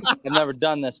 I've never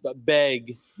done this, but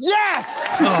beg. Yes.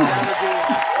 Oh.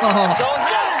 Don't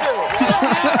have to.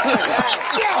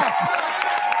 Yes.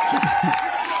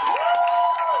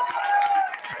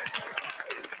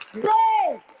 Beg.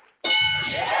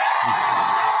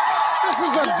 This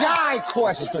is a guy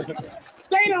question.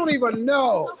 They don't even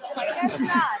know. Guess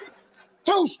not.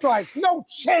 2 strikes. No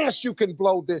chance you can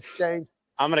blow this, James.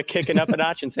 I'm going to kick it up a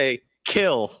notch and say,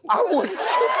 kill. I would.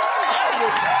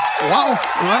 Wow. All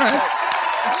right.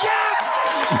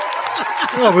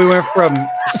 Yes. Well, we went from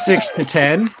 6 to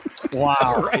 10.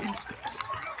 All right.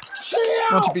 Chill. Why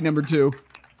don't you be number 2?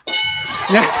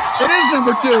 Yeah. It is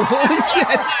number 2. Holy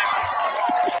shit.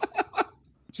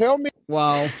 Tell me.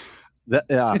 Wow. Yeah,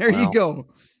 There you well, go.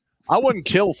 I wouldn't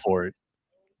kill for it.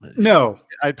 No.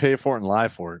 I'd pay for it and lie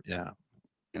for it. Yeah,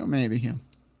 Yeah, maybe. Yeah.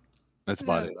 that's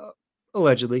about it.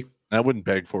 Allegedly. I wouldn't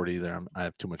beg for it either. I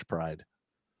have too much pride.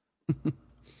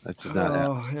 That's just not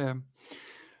happening. Yeah.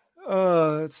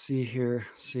 Let's see here.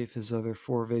 See if his other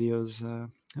 4 videos.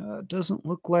 Doesn't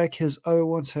look like his other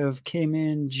ones have came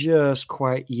in just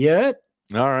quite yet.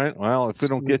 All right. Well, if we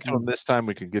So don't we get to can- him this time,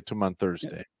 we can get to him on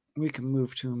Thursday. We can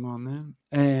move to him on that.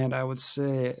 And I would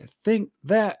say, I think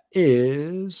that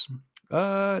is,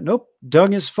 nope.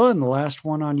 Dung is fun. The last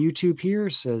one on YouTube here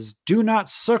says, do not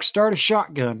suck start a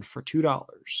shotgun for $2.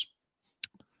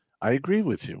 I agree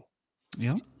with you.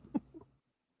 Yeah.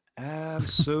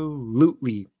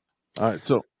 Absolutely. All right.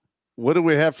 So, what do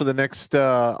we have for the next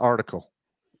article?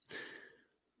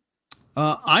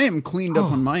 I am cleaned up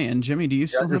Oh. on my end. Jimmy, do you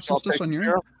still have some yourself stuff on taken your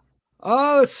care end?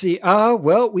 of? Let's see.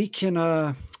 Well, we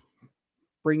can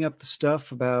bring up the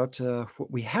stuff about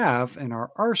what we have in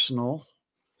our arsenal.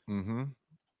 Mm-hmm.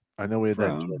 I know we had that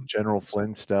From- General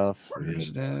Flynn stuff. Where's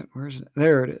it at? Where's it?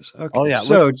 There it is. Okay. Oh, yeah.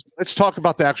 So, Let's talk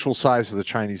about the actual size of the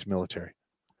Chinese military.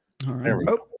 All right. There we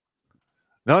oh, go.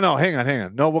 No, hang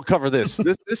on. No, we'll cover this.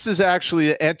 This is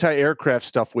actually anti-aircraft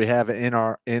stuff we have in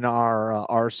our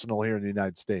arsenal here in the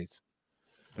United States.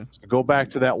 So go back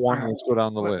to that one. Let's go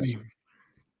down the let list.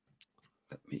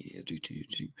 me do.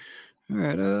 All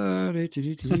right.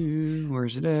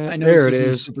 Where's it at? I know There it this isn't a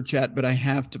is. super chat, but I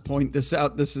have to point this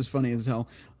out. This is funny as hell.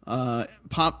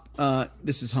 Pop,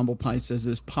 this is Humble Pie says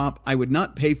this. Pop, I would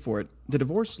not pay for it. The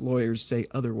divorce lawyers say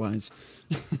otherwise.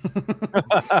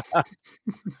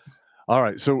 All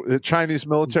right. So the Chinese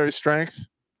military strength.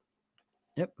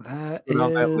 Yep, that Put it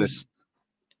on that is. list.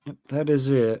 Yep, that is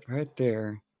it right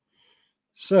there.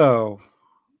 So,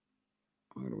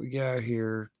 what do we got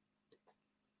here?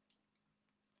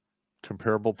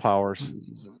 Comparable powers.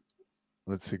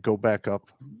 Let's see. Go back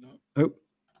up. Oh, All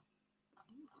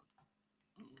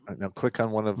right, now click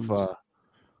on one of. I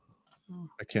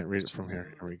can't read it from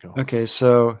here. Here we go. okay.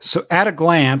 So at a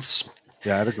glance,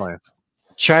 Yeah, at a glance.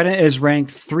 China is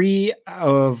ranked 3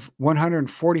 of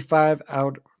 145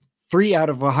 out. 3 out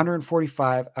of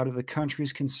 145 out of the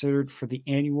countries considered for the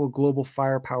annual Global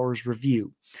Firepowers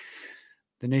Review.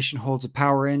 The nation holds a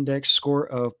power index score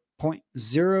of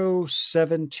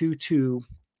 0.0722,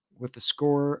 with a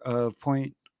score of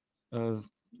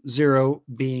 0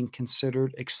 being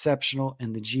considered exceptional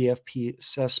in the GFP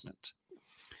assessment.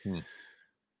 Hmm.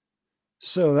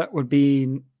 So that would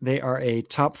be they are a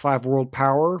top 5 world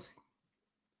power.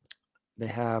 They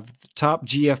have the top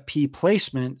GFP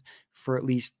placement for at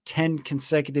least 10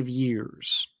 consecutive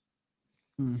years.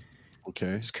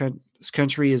 Okay. This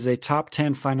country is a top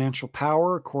 10 financial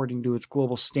power according to its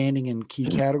global standing in key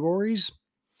categories.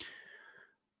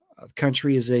 The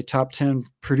country is a top 10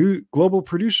 global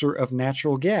producer of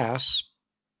natural gas.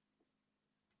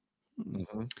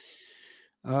 Mhm.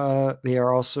 They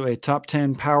are also a top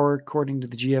 10 power according to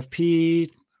the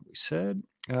GFP. We said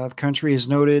the country is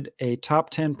noted a top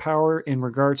 10 power in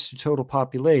regards to total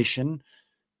population.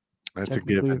 That's a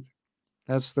Technically, given.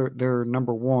 that's their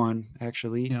number one,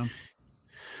 actually. Yeah.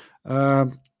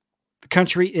 The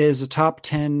country is a top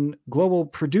 10 global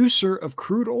producer of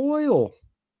crude oil,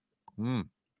 Mm.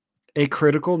 a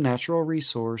critical natural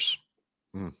resource.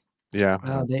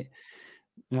 Yeah.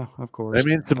 Yeah, of course. I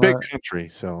mean, it's a big country,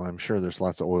 so I'm sure there's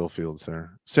lots of oil fields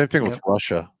there. Same thing with Yep.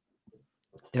 Russia.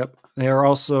 Yep. They are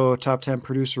also a top 10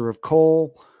 producer of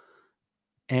coal.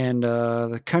 And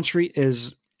the country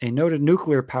is a noted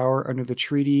nuclear power under the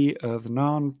Treaty of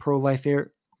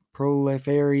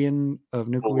Non-Proliferation of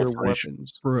Nuclear Proliferation.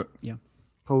 Weapons. Yeah.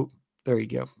 There you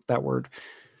go. That word.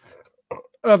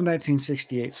 Of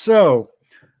 1968. So,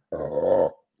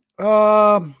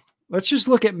 let's just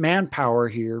look at manpower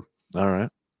here. All right.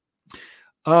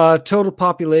 Total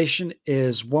population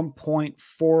is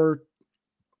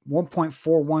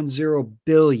 1.410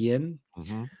 billion.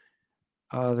 Mhm.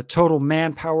 The total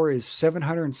manpower is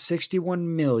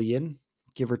 761 million,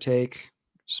 give or take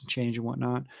some change and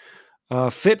whatnot.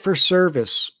 Fit for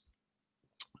service,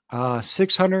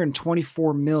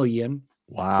 624 million.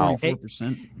 Wow.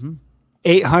 44%.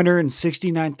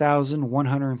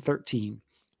 869,113.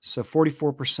 So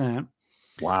 44%.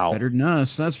 Wow. Better than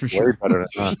us, that's for Way sure. better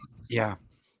than us. Yeah.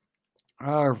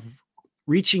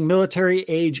 Reaching military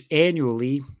age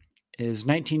annually is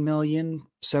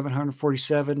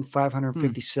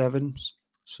 19,747,557.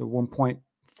 So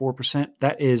 1.4%.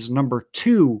 That is number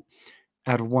 2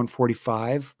 out of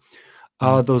 145.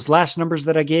 Those last numbers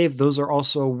that I gave, those are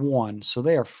also 1. So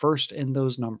they are first in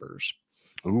those numbers.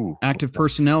 Ooh. Active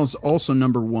personnel is also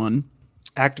number 1.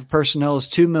 Active personnel is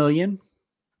 2 million.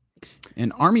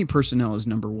 And Army personnel is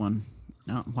number 1.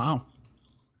 Oh, wow.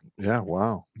 Yeah.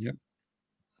 Wow. Yep.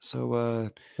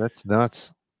 So That's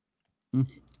nuts.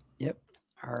 Yep.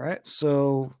 All right.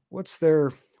 So what's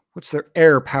their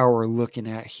air power looking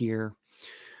at here?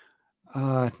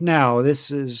 Now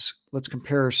let's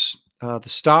compare. The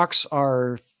stocks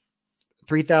are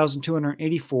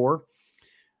 3,284.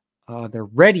 Their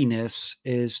readiness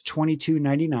is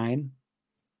 2,299.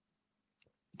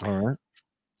 All right.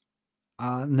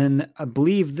 And then I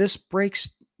believe this breaks.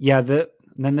 Yeah.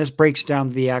 Then this breaks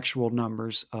down the actual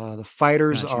numbers. The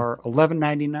fighters Gotcha. are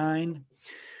 1,199.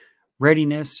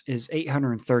 Readiness is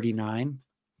 839.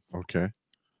 Okay.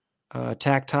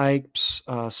 Attack types,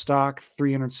 stock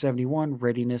 371.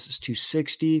 Readiness is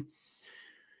 260.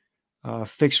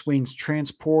 Fixed wings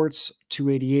transports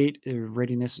 288.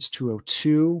 Readiness is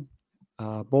 202.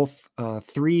 Both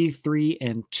 3, 3,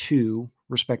 and 2,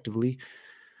 respectively.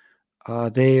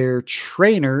 Their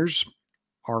trainers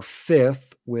are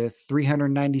 5th with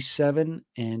 397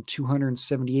 and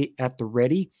 278 at the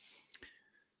ready.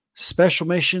 Special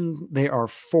mission, they are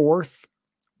 4th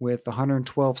with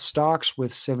 112 stocks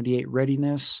with 78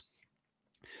 readiness.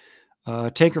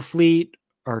 Tanker fleet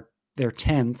they're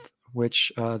 10th,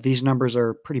 which these numbers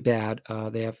are pretty bad.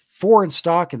 They have 4 in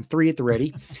stock and 3 at the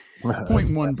ready.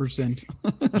 0.1%.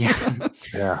 Yeah.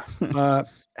 Yeah.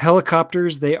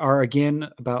 Helicopters, they are again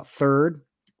about 3rd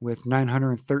with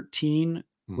 913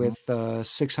 with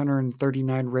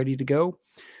 639 ready to go.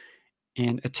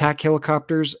 And attack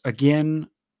helicopters again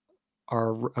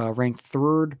are ranked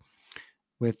 3rd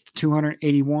with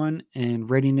 281 and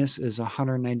readiness is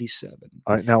 197.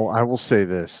 All right. Now, I will say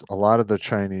this. A lot of the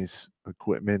Chinese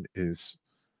equipment is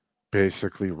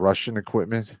basically Russian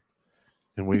equipment.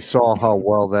 And we saw how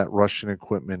well that Russian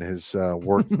equipment has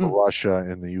worked for Russia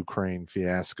in the Ukraine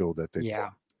fiasco that they Yeah.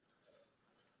 fought.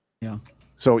 Yeah.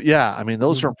 So, yeah, I mean,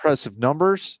 those are impressive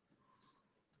numbers.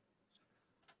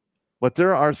 But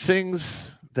there are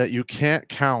things that you can't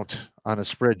count on a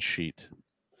spreadsheet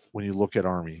when you look at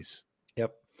armies.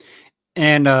 Yep.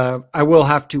 And I will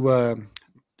have to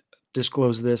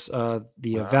disclose this.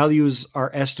 The values are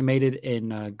estimated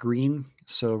in green.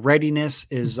 So readiness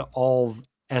is all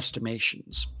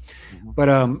estimations. But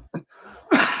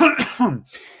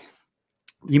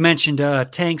you mentioned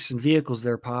tanks and vehicles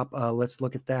there, Pop. Let's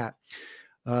look at that.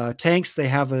 Tanks, they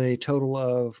have a total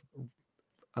of,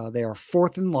 they are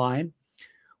 4th in line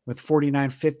with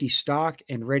 4,950 stock,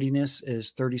 and readiness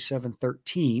is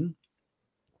 3,713.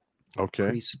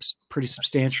 Okay. Pretty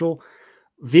substantial.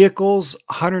 Vehicles,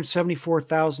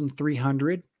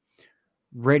 174,300.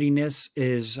 Readiness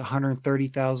is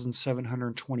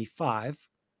 130,725.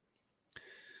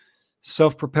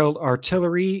 Self-propelled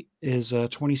artillery is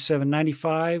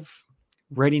 2,795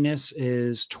 Readiness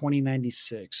is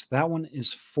 2096. That one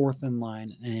is fourth in line.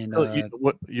 And So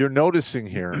what you're noticing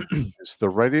here is the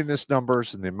readiness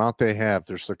numbers and the amount they have.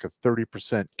 There's like a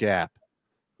 30% gap.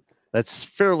 That's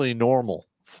fairly normal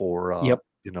for Yep.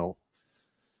 you know,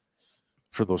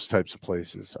 for those types of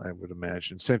places, I would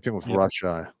imagine. Same thing with Yep.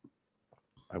 Russia,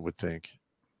 I would think.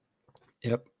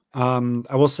 Yep.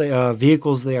 I will say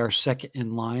vehicles, they are second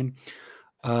in line.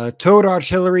 Towed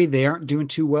artillery, they aren't doing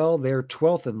too well. They're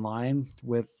 12th in line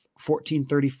with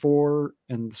 1434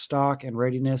 in stock, and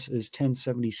readiness is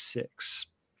 1076.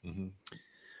 Mm-hmm.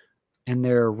 And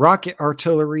their rocket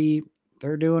artillery,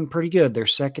 they're doing pretty good. They're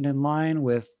second in line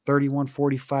with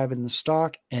 3145 in the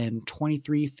stock and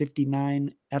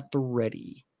 2359 at the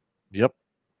ready. Yep.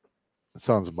 That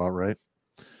sounds about right.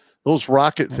 Those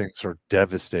rocket things are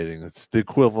devastating. It's the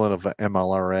equivalent of an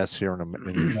MLRS here in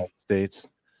the United States.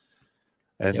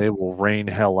 And Yep. they will rain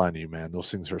hell on you, man.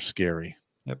 Those things are scary.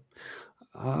 Yep.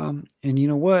 And you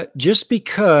know what? Just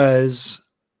because,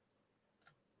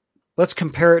 let's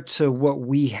compare it to what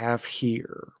we have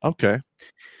here. Okay.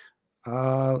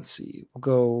 Let's see. We'll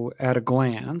go at a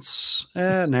glance.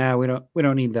 Nah, we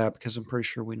don't need that because I'm pretty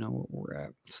sure we know what we're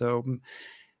at. So,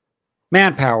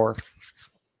 manpower.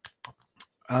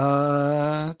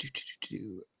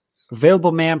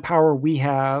 Available manpower, we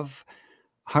have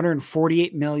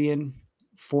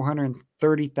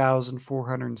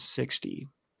 148,430,460.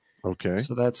 Okay.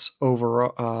 So that's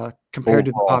over compared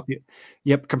to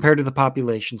the compared to the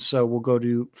population. So we'll go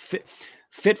to fit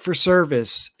for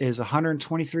service is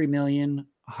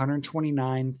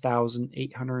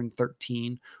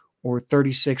 123,129,813, or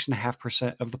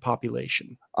 36.5% of the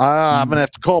population. I'm gonna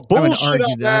have to call I would bullshit argue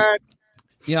on that.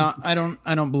 Yeah, I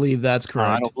don't believe that's correct.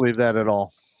 I don't believe that at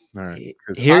all. All right.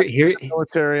 'Cause Here,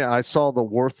 military, I saw the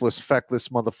worthless, feckless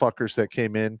motherfuckers that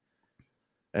came in,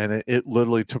 and it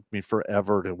literally took me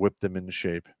forever to whip them into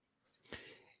shape.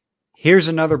 here's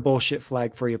another bullshit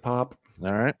flag for you, Pop.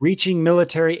 All right. Reaching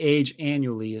military age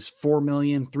annually is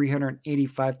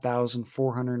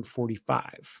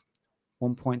 4,385,445,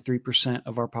 1.3%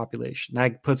 of our population.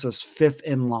 That puts us fifth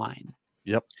in line.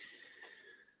 Yep.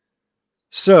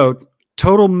 So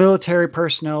total military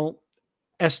personnel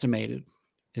estimated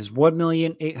is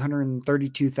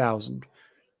 1,832,000.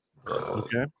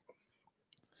 Okay.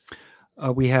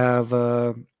 We have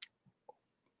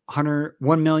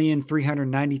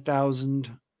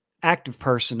 1,390,000 active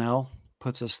personnel,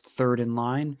 puts us third in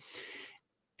line,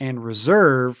 and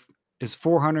reserve is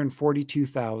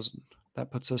 442,000.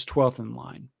 That puts us 12th in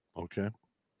line. Okay.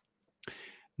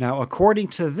 Now, according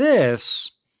to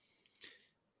this,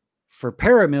 for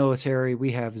paramilitary,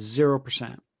 we have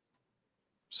 0%.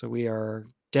 So we are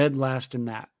dead last in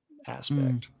that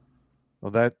aspect.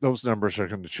 Well, those numbers are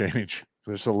going to change.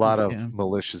 There's a lot of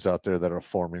militias out there that are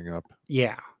forming up.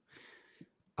 Yeah.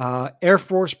 Air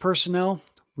Force personnel,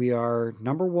 we are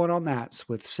number one on that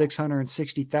with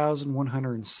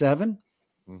 660,107.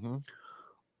 Mm-hmm.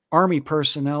 Army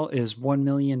personnel is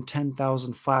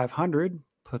 1,010,500,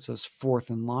 puts us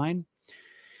fourth in line.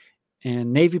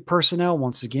 And Navy personnel,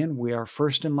 once again, we are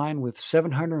first in line with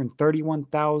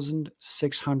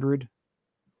 731,600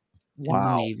 in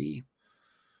the Navy.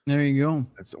 There you go.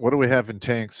 What do we have in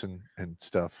tanks and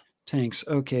stuff? Tanks.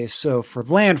 Okay, so for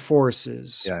land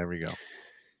forces. Yeah, here we go.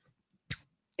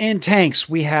 In tanks,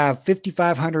 we have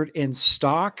 5,500 in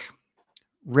stock.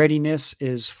 Readiness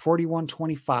is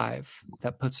 4,125.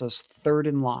 That puts us third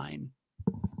in line.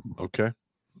 Okay.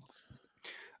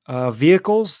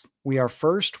 Vehicles, we are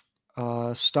first.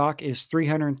 Stock is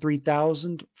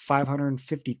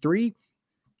 303,553.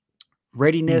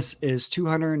 Readiness is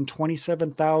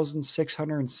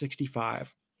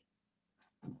 227,665.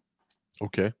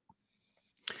 Okay.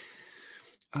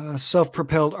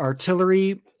 Self-propelled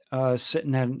artillery,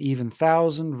 sitting at an even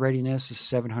 1,000. Readiness is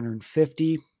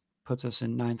 750. Puts us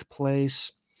in 9th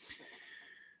place.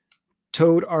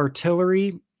 Towed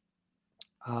artillery,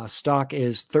 stock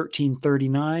is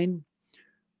 1,339.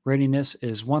 Readiness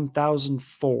is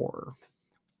 1,004.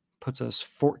 Puts us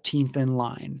 14th in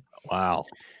line. Wow.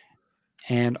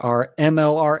 And our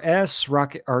MLRS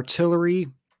rocket artillery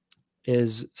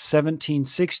is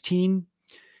 1716.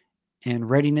 And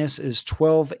readiness is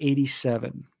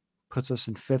 1287. Puts us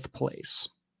in 5th place.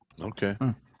 Okay.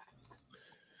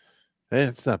 Hey,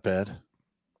 it's not bad.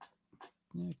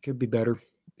 It could be better.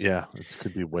 Yeah, it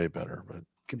could be way better, but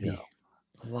Could be a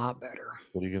lot better.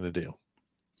 what are you going to do?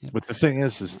 Yep. But the thing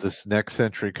is this next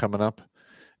century coming up,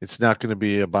 it's not going to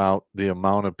be about the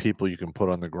amount of people you can put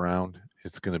on the ground.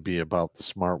 It's going to be about the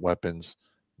smart weapons,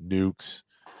 nukes,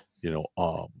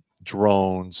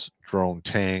 drones, drone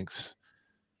tanks,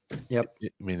 Yep.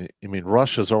 I mean,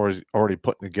 Russia's already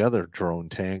putting together drone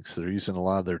tanks. They're using a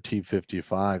lot of their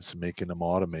T-55s and making them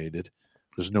automated.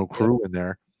 There's no crew in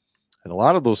there, and a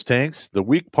lot of those tanks, the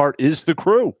weak part is the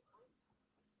crew.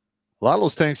 A lot of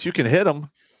those tanks, you can hit them,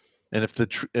 and if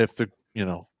the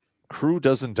crew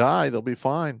doesn't die, they'll be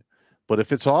fine. But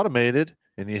if it's automated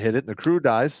and you hit it and the crew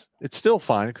dies, it's still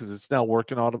fine because it's now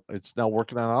working on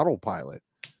autopilot.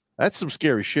 That's some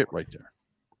scary shit right there.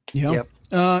 Yeah.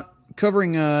 Yep.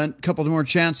 Covering a couple more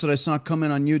chats that I saw come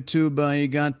in on YouTube. You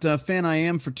got Fan I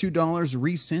Am for $2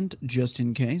 resent just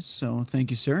in case. So thank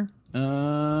you, sir.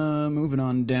 Moving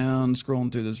on down,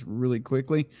 scrolling through this really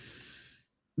quickly.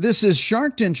 This is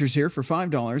Shark Dentures here for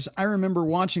 $5. I remember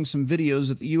watching some videos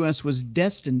that the U.S. was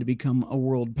destined to become a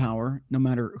world power, no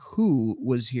matter who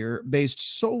was here,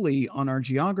 based solely on our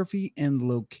geography and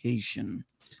location.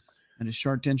 That is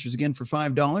Shark Dentures again for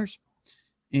 $5.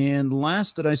 And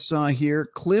last that I saw here,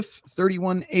 Cliff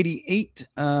 3188,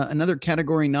 another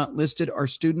category not listed are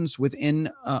students within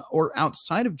or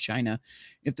outside of China.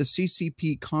 If the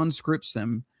CCP conscripts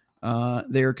them,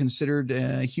 they are considered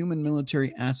human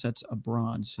military assets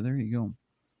abroad. So there you go.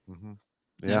 Mm-hmm.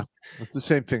 Yeah, it's the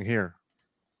same thing here.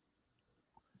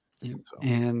 Yep. So.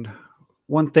 And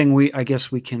one thing I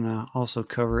guess we can also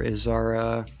cover is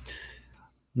our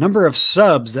number of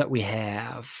subs that we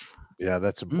have. Yeah,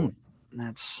 that's important.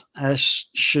 That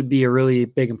should be a really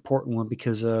big important one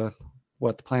because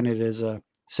what the planet is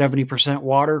 70%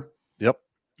 water. Yep.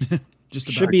 Just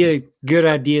should be a good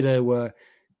idea to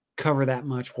cover that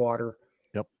much water.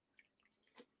 Yep.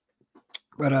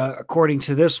 But according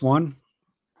to this one,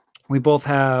 we both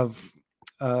have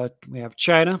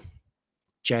China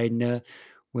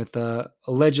with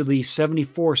allegedly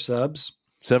 74 subs.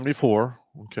 74.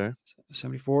 Okay.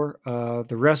 74. The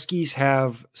Ruskies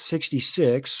have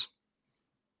 66.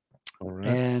 All right.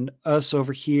 And us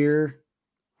over here,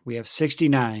 we have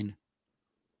 69.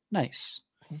 Nice.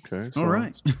 Okay. So all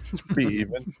right. It's pretty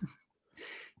even.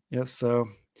 Yep. So,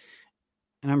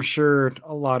 and I'm sure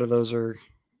a lot of those are.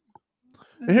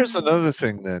 And here's another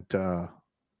thing that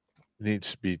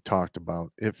needs to be talked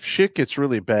about. If shit gets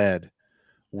really bad,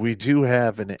 we do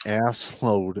have an ass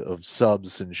load of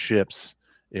subs and ships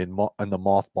in the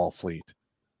mothball fleet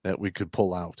that we could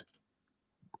pull out.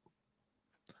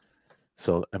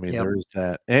 So, I mean, there is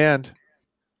that. And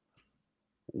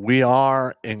we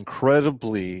are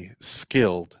incredibly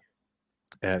skilled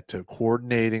at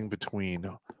coordinating between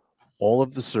all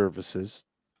of the services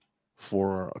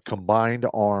for combined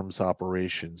arms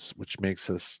operations, which makes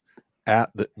us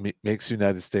makes the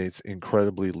United States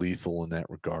incredibly lethal in that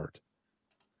regard.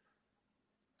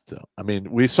 So, I mean,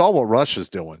 we saw what Russia's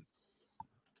doing.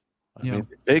 I mean,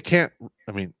 they can't.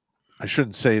 I mean, I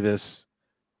shouldn't say this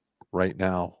right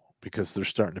now because they're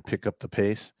starting to pick up the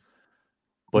pace.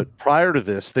 But prior to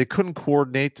this, they couldn't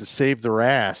coordinate to save their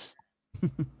ass.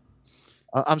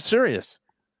 I'm serious.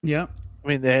 Yeah. I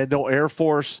mean, they had no Air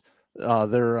Force.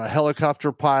 Their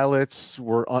helicopter pilots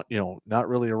were, not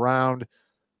really around.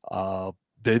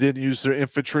 They didn't use their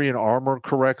infantry and armor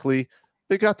correctly.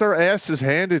 They got their asses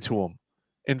handed to them.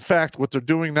 In fact, what they're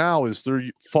doing now is they're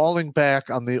falling back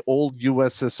on the old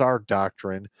USSR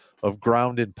doctrine of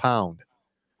ground and pound.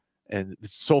 And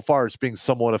so far, it's being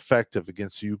somewhat effective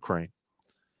against Ukraine.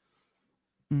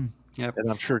 Yep. And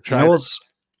I'm sure China's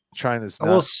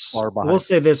not far behind. I will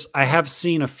say this. I have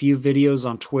seen a few videos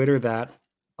on Twitter that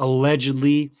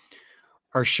allegedly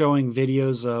are showing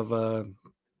videos of,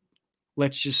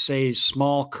 let's just say,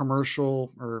 small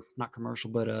commercial, or not commercial,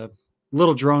 but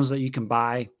little drones that you can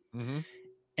buy. Mm-hmm.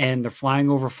 And they're flying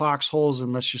over foxholes,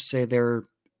 and let's just say they're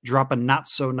dropping not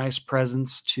so nice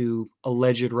presents to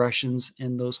alleged Russians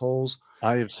in those holes.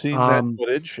 I have seen that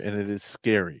footage, and it is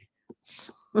scary.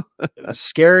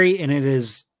 Scary, and it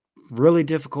is really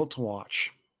difficult to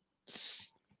watch.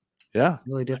 Yeah.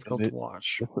 Really difficult to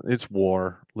watch. It's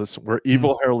war. Listen, we're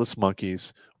evil hairless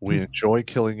monkeys. We enjoy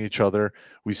killing each other.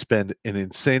 We spend an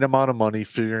insane amount of money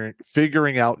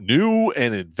figuring out new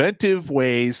and inventive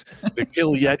ways to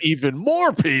kill yet even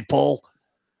more people.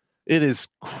 It is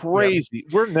crazy.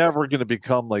 Yep. We're never going to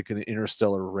become like an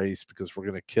interstellar race because we're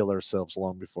going to kill ourselves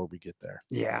long before we get there.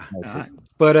 Yeah.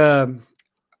 But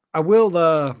I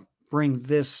will bring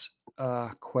this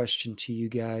question to you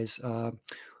guys.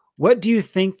 What do you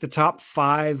think the top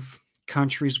 5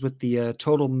 countries with the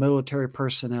total military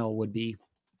personnel would be?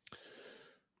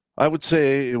 I would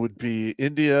say it would be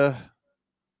India,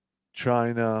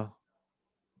 China,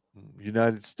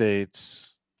 United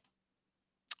States,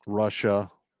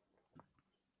 Russia,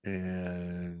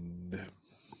 and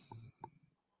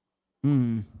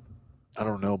I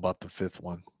don't know about the 5th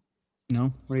one.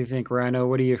 No. What do you think, Rhino?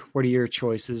 What are your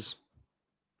choices?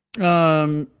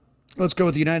 Let's go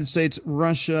with the United States,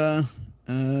 Russia.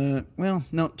 Well,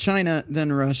 no, China,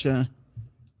 then Russia.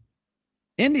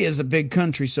 India is a big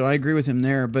country, so I agree with him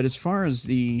there. But as far as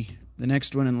the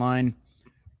next one in line,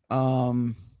 I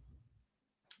mean,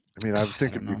 I would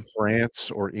think I don't it'd be know. France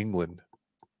or England.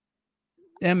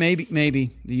 Yeah,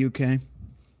 maybe the UK.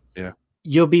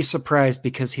 You'll be surprised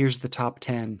because here's the top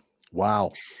 10.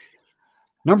 Wow.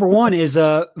 Number 1 is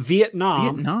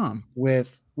Vietnam, Vietnam.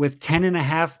 with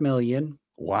 10.5 million.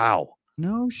 Wow.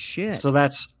 No shit. So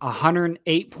that's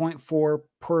 108.4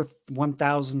 per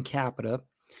 1,000 capita.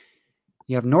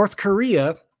 You have North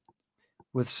Korea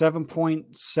with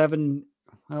 7.7,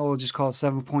 well, we'll just call it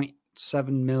 7.7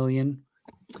 million.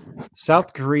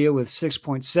 South Korea with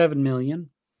 6.7 million.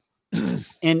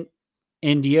 And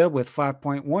India with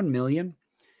 5.1 million.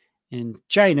 And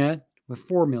China with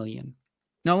 4 million.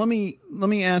 Now let me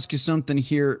ask you something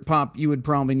here, Pop. You would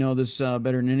probably know this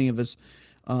better than any of us.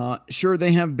 Sure,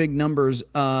 they have big numbers,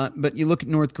 but you look at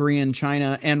North Korea and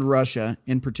China and Russia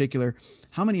in particular.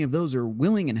 How many of those are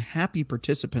willing and happy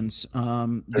participants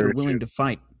that Very are willing few. to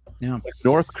fight? Yeah. Like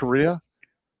North Korea,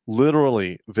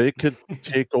 literally, they could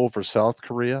take over South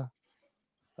Korea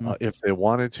if they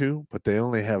wanted to, but they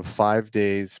only have 5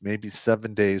 days, maybe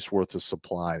 7 days worth of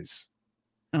supplies.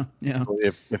 Yeah. So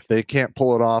if they can't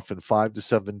pull it off in 5 to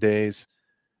 7 days,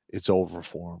 it's over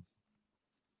for them.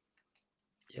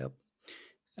 Yep.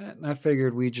 And I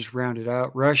figured we just round it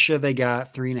out. Russia, they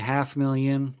got 3.5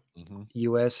 million. Mhm.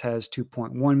 US has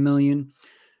 2.1 million.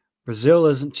 Brazil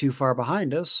isn't too far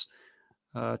behind us.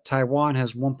 Taiwan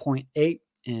has 1.8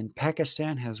 and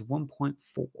Pakistan has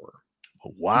 1.4.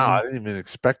 Wow, I didn't even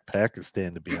expect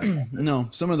Pakistan to be on that. No,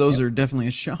 some of those are definitely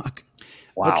a shock.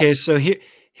 Wow. Okay, so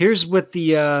here's with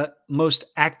the most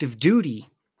active duty.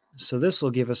 So this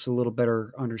will give us a little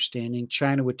better understanding.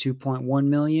 China with 2.1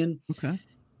 million. Okay.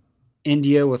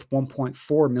 India with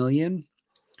 1.4 million.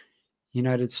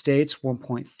 United States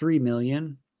 1.3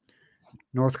 million.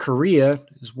 North Korea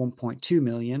is 1.2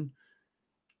 million.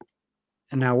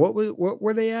 And now what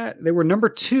were they at? They were number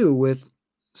 2 with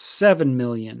 7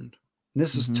 million.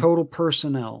 This is total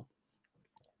personnel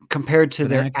compared to But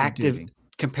their active duty.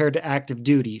 compared to active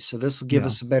duty. So this will give Yeah.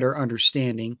 us a better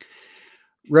understanding.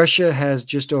 Russia has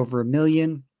just over 1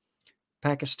 million.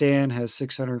 Pakistan has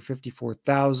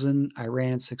 654,000.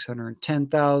 Iran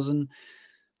 610,000.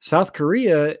 South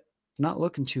Korea not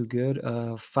looking too good.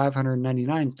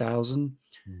 599,000.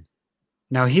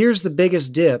 Now here's the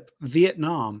biggest dip.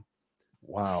 Vietnam,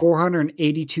 Wow.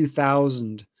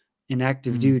 482,000 in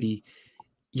active duty.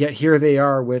 Yet here they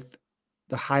are with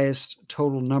the highest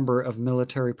total number of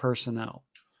military personnel.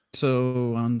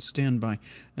 So on standby.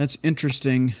 That's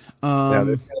interesting. Yeah,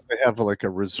 they have like a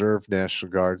reserve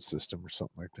National Guard system or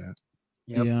something like that.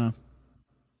 Yep. Yeah.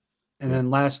 And then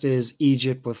last is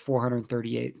Egypt with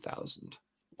 438,000.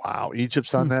 Wow,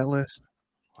 Egypt's on that list?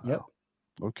 Wow. Yep.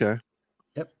 Okay.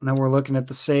 Yep. And then we're looking at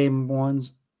the same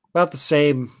ones, about the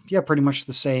same, pretty much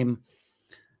the same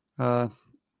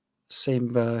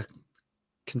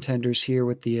contenders here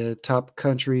with the top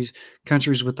countries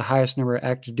with the highest number of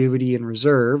active duty and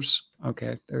reserves.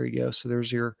 Okay, there you go. So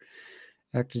there's your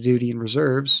active duty and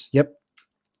reserves. Yep,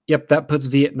 that puts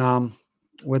Vietnam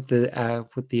with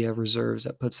the reserves.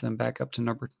 That puts them back up to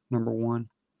number 1.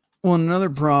 Well, another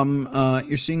problem,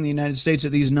 you're seeing the United States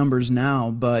at these numbers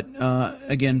now, but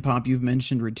again, Pop, you've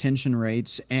mentioned retention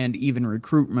rates and even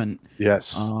recruitment.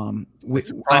 Yes. I'm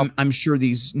sure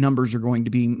these numbers are going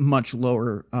to be much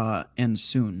lower and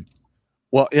soon.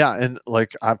 Well, yeah, and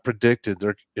like I predicted,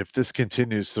 if this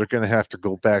continues, they're going to have to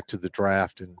go back to the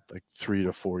draft in like 3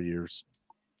 to 4 years.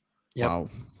 Yep. Wow.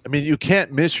 I mean, you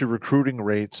can't miss your recruiting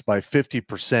rates by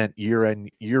 50% year in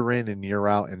and year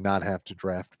out and not have to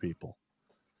draft people.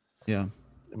 Yeah.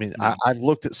 I mean, I've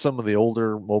looked at some of the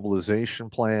older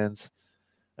mobilization plans,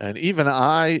 and even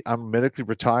I'm medically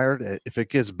retired. If it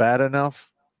gets bad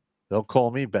enough, they'll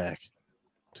call me back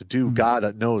to do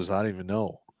God knows, I don't even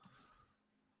know.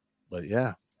 But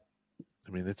yeah,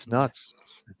 I mean, it's nuts.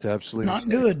 It's absolutely not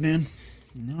insane. good, man.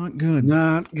 Not good.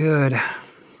 Not good.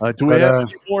 Do we have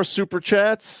any more super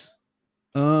chats?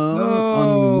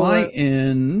 On my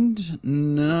end,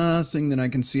 nothing that I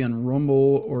can see on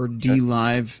Rumble or D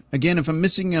Live. Again, if I'm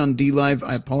missing on D Live,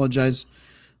 I apologize.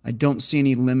 I don't see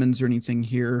any lemons or anything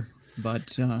here,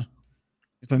 but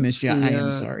if I miss you, I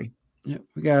am sorry. Yeah,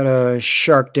 we got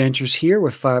Shark Dentures here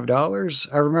with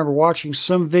 $5. I remember watching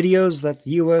some videos that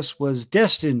the U.S. was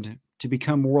destined to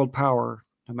become world power,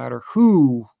 no matter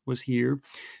who was here,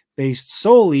 based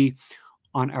solely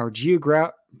on our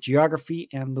geography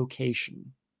and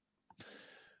location.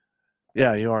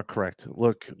 Yeah, you are correct.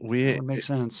 Look, That makes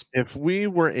sense. If we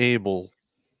were able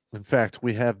In fact,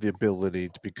 we have the ability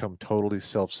to become totally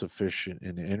self-sufficient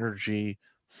in energy,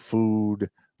 food,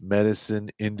 medicine,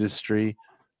 industry.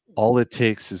 All it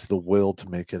takes is the will to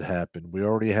make it happen. We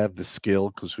already have the skill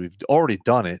because we've already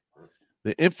done it.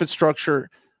 The infrastructure,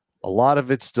 a lot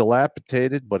of it's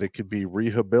dilapidated, but it could be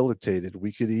rehabilitated.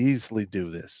 We could easily do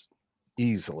this.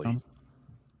 Easily.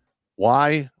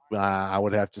 Why? I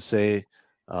would have to say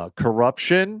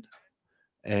corruption,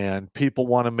 and people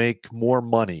want to make more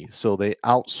money. So they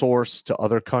outsource to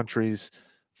other countries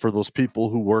for those people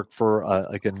who work for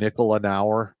like a nickel an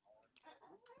hour,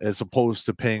 as opposed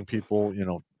to paying people,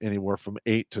 anywhere from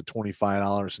 $8 to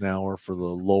 $25 an hour for the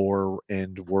lower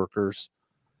end workers.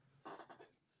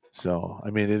 So,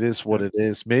 I mean, it is what it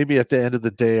is. Maybe at the end of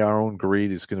the day, our own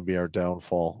greed is going to be our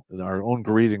downfall, our own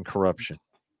greed and corruption.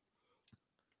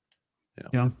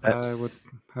 Yeah. I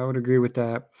would agree with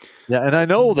that. Yeah, and I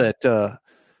know that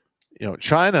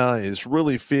China is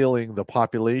really feeling the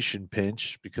population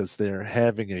pinch because they're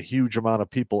having a huge amount of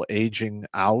people aging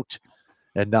out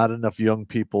and not enough young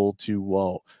people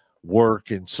to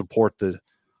work and support the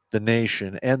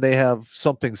nation. And they have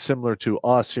something similar to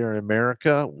us here in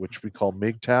America, which we call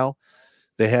MGTOW.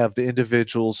 They have the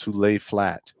individuals who lay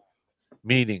flat,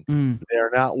 meaning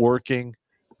they're not working.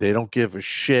 They don't give a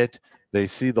shit. They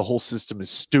see the whole system is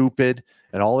stupid,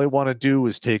 and all they want to do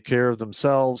is take care of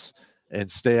themselves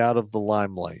and stay out of the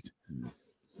limelight.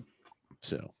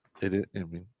 So and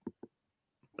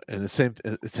the same,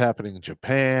 it's happening in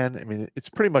Japan. I mean, it's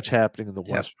pretty much happening in the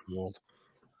Western world.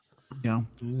 Yeah.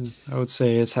 I would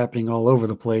say it's happening all over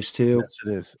the place too. Yes,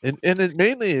 it is. And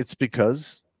mainly it's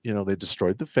because, they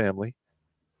destroyed the family.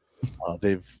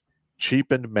 They've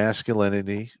cheapened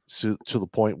masculinity to the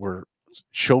point where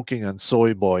choking on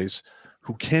soy boys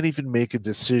who can't even make a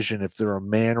decision if they're a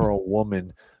man or a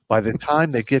woman by the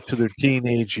time they get to their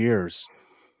teenage years.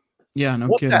 Yeah, no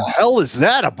what kidding. What the hell is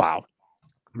that about?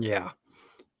 Yeah.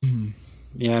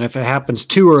 Yeah, and if it happens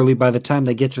too early, by the time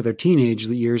they get to their teenage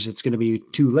years, it's going to be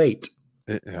too late.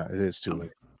 It is too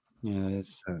late. Yeah,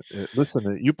 it's.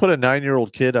 Listen, you put a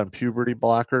 9-year-old kid on puberty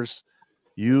blockers,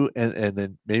 and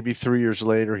then maybe 3 years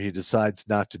later he decides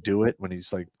not to do it when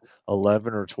he's like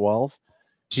 11 or 12.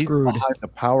 Screwed. He's behind the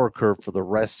power curve for the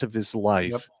rest of his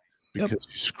life because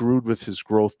he's screwed with his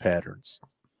growth patterns.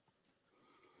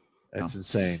 That's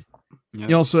insane. Yep.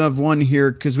 You also have one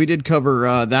here because we did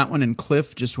cover that one, and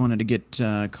Cliff just wanted to get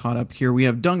caught up here. We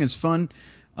have Dung is Fun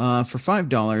for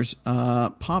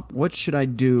 $5. Pop, what should I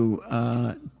do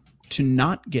to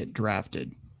not get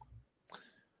drafted?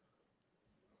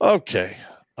 Okay,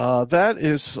 that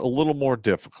is a little more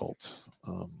difficult.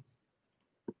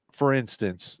 For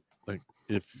instance, like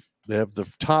if they have the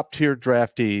top tier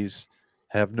draftees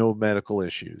have no medical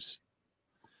issues,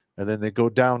 and then they go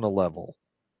down a level.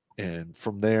 And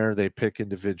from there, they pick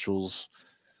individuals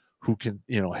who can,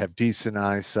 have decent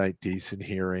eyesight, decent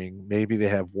hearing. Maybe they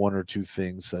have one or two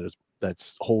things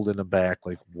that's holding them back,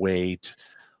 like weight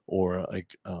or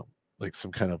like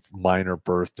some kind of minor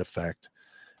birth defect.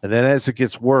 And then as it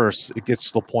gets worse, it gets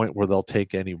to the point where they'll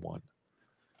take anyone.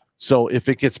 So if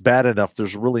it gets bad enough,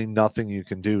 there's really nothing you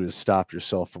can do to stop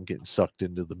yourself from getting sucked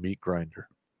into the meat grinder.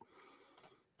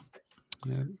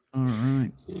 Yeah. All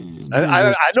right.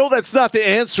 I know that's not the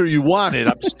answer you wanted.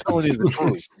 I'm just telling you the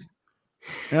truth.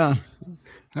 Yeah.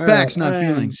 All Facts, right, not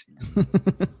feelings.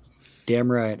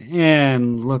 Damn right.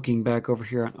 And looking back over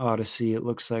here on Odyssey, it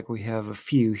looks like we have a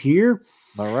few here.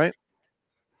 All right.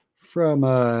 From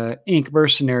Ink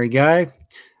Mercenary Guy.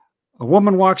 A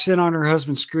woman walks in on her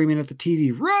husband screaming at the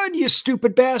TV, "Run, you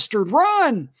stupid bastard,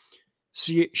 run!"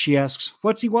 So she asks,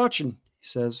 "What's he watching?" He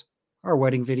says, "Our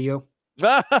wedding video."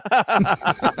 I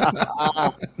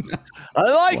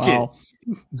like Wow.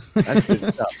 it. That's good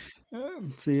stuff.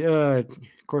 Let's see. Of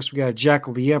course, we got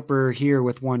Jackal the Emperor here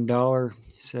with $1.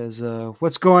 He says,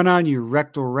 "What's going on, you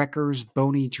rectal wreckers,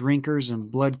 bony drinkers, and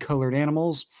blood-colored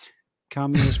animals?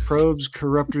 Communist probes,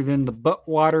 corrupter than the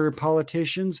butt-water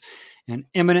politicians, and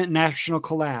imminent national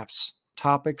collapse.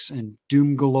 Topics and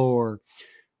doom galore.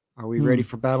 Are we ready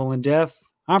for battle and death?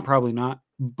 I'm probably not,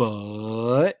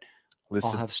 but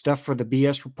Listen. I'll have stuff for the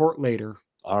BS report later."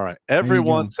 All right.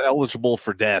 Everyone's eligible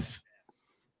for death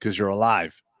because you're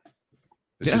alive.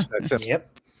 It's just that simple.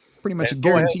 Yep. Pretty much a And go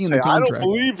ahead guarantee and in the say, I don't contract.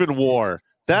 believe in war.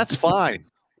 That's fine.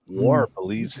 War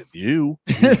believes in you.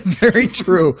 Very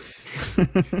true.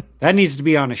 That needs to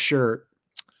be on a shirt.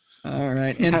 All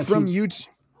right. And That from needs-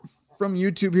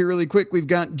 YouTube here really quick, we've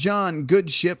got John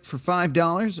Goodship for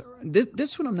 $5.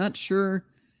 This one I'm not sure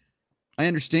I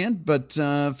understand, but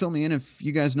fill me in if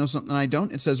you guys know something I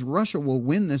don't. It says Russia will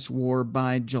win this war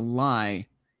by July.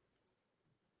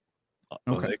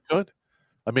 Well, Okay. they could.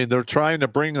 I mean, they're trying to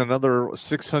bring another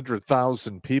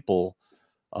 600,000 people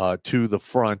to the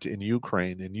front in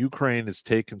Ukraine, and Ukraine has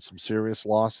taken some serious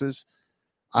losses.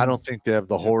 I don't think they have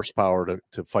the horsepower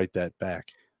to fight that back.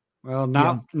 Well,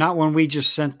 not when we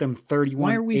just sent them 31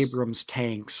 Why are we Abrams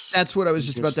tanks. That's what I was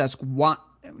just about to ask. Why?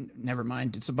 Never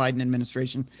mind. It's a Biden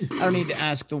administration. I don't need to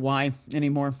ask the why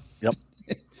anymore. Yep.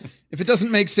 If it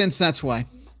doesn't make sense, that's why.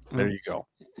 There you go.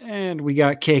 And we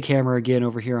got Cake Hammer again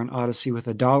over here on Odyssey with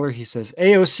 $1. He says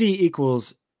AOC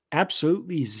equals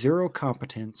absolutely zero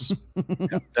competence.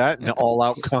 That and all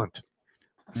out cunt.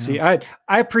 See, I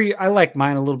like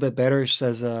mine a little bit better. It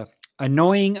says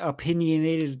annoying,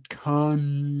 opinionated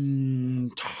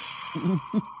cunt.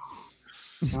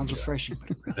 Sounds refreshing.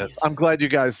 I'm glad you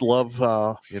guys love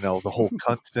the whole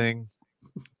cunt thing.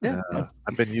 Yeah.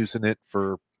 I've been using it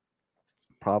for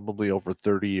probably over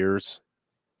 30 years.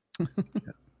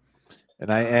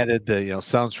 And I added the,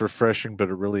 sounds refreshing, but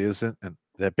it really isn't. And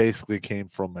that basically came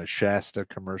from a Shasta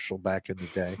commercial back in the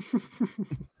day.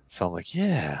 So I'm like,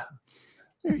 yeah,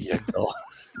 there you go.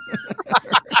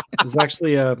 I was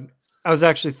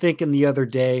actually thinking the other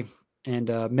day, and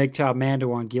MGTOW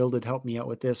Mando on Gilded helped me out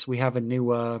with this. We have a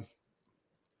new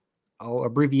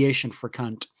abbreviation for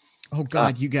cunt. Oh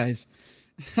God, you guys.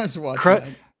 I was watching that.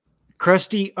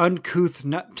 Crusty, uncouth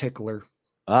nut tickler.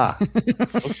 Ah,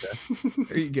 okay.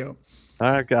 There you go.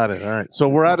 All right, got it. All right. So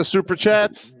we're out of super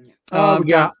chats. We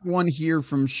got one here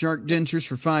from Shark Dentures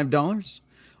for $5.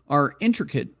 Our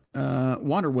intricate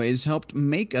waterways helped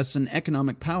make us an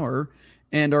economic power,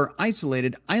 and our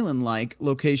isolated island-like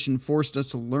location forced us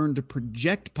to learn to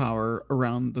project power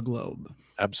around the globe.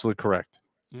 Absolutely correct.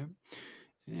 Yeah.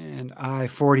 And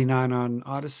I-49 on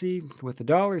Odyssey with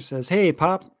 $1 says, hey,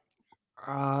 Pop,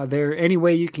 there any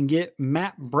way you can get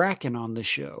Matt Bracken on the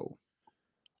show?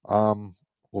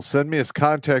 Well, send me his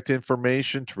contact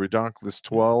information to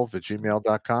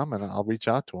redonkulas12@gmail.com, and I'll reach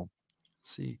out to him.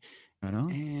 Let's see. Right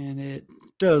on. And it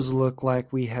does look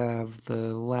like we have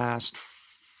the last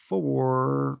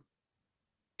 4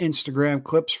 Instagram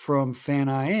clips from Fan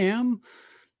I Am.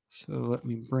 So let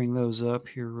me bring those up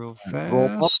here real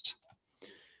fast.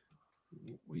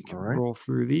 We can roll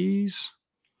through these.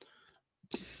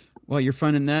 While you're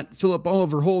finding that, Philip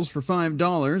Oliver Holes for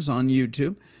 $5 on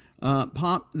YouTube.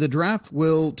 Pop, the draft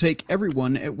will take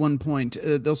everyone at one point.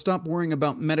 They'll stop worrying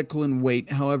about medical and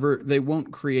weight. However, they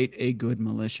won't create a good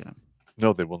militia.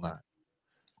 No, they will not.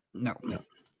 No.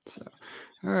 So,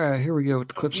 all right, here we go with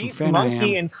the clips from Each Fan I Am.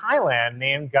 monkey in Thailand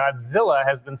named Godzilla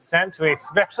has been sent to a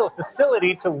special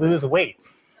facility to lose weight.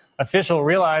 Officials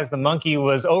realized the monkey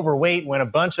was overweight when a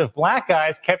bunch of black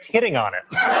guys kept hitting on it.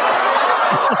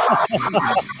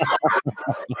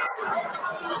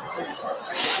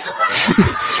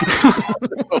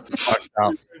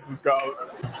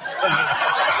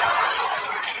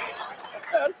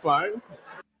 That's fine.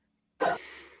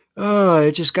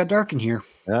 It just got dark in here.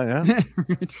 Yeah.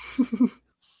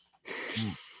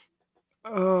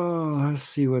 Oh, let's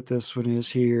see what this one is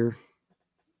here.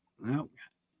 Well,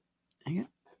 hang it.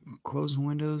 Close the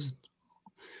windows.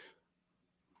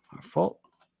 My fault.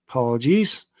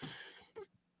 Apologies.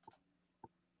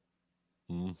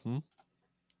 Mm-hmm.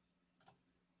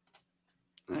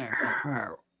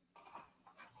 There.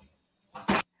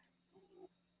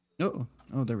 Oh,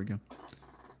 there we go.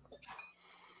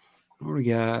 What do we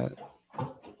got?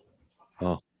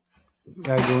 Oh.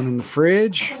 Guy going in the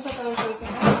fridge.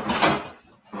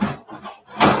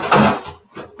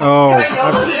 Oh,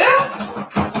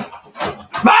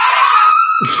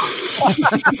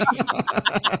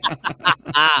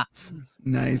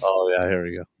 Nice. Oh, yeah, here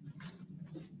we go.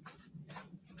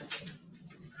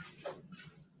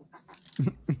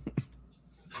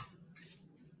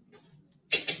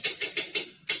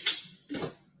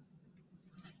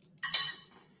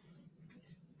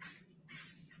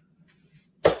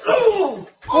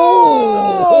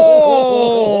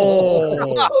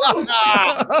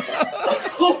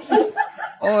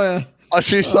 Oh yeah. Oh,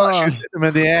 she saw hit him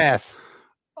in the ass.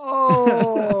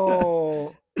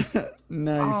 Oh,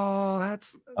 nice. Oh,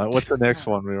 that's What's the next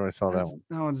one? We already saw that one.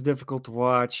 That one's difficult to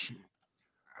watch.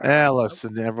 Yeah,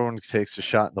 listen, everyone takes a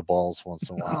shot in the balls once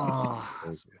in a while.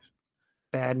 Oh,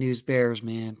 bad news bears,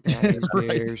 man. Bad news Right.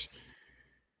 bears.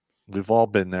 We've all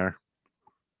been there.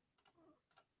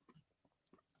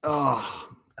 Oh,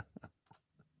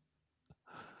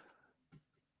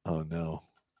 Oh, no.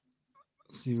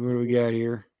 let's see what do we got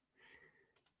here.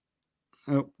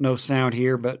 Oh, no sound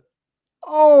here, but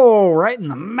right in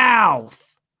the mouth.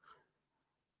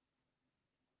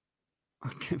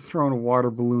 I'm throwing a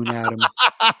water balloon at him.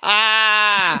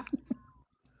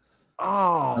 Oh,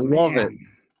 I love man.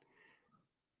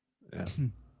 it.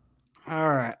 Yeah. All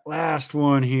right, last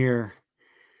one here.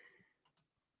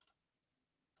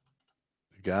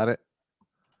 You got it?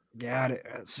 Got it.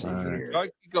 Let's see All right. here.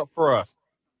 Joke you got for us?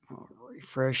 I'll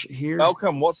refresh it here.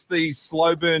 Malcolm, what's the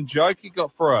slow burn joke you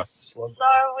got for us? So when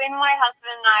my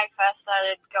husband and I first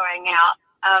started going out,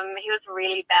 he was a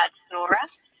really bad snorer.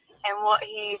 And what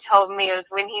he told me was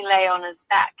when he lay on his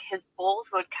back, his balls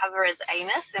would cover his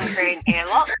anus and create an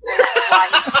airlock. And that's why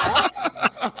he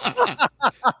snored.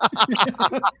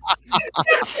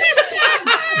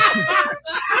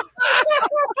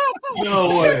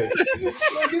 No way.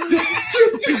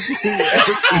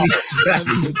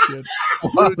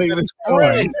 While he was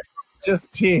going,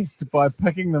 just test by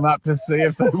picking them up to see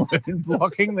if they weren't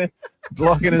blocking his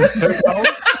tooth hole.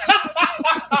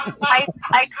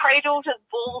 I cradled his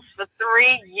balls for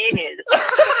 3 years before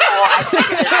I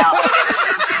figured it out.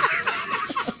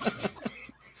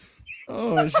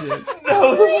 Oh shit!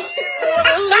 What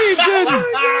a legend!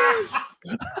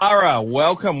 Ara,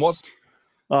 welcome. What's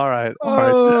All right. All right.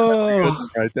 That's a good one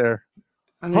right there.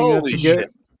 I think that's a good.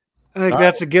 I think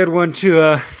that's a good one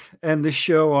to end the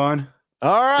show on.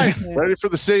 All right. Ready for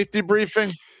the safety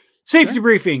briefing? Safety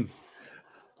briefing.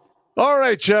 All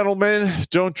right, gentlemen.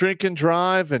 Don't drink and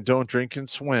drive, and don't drink and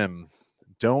swim.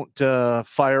 Don't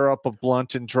fire up a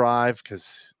blunt and drive,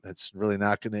 because that's really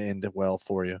not going to end it well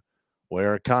for you.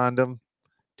 Wear a condom.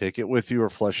 Take it with you or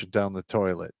flush it down the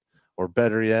toilet. Or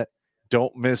better yet,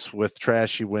 don't mess with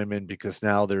trashy women, because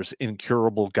now there's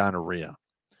incurable gonorrhea.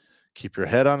 Keep your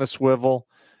head on a swivel.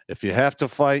 If you have to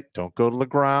fight, don't go to the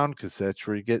ground, because that's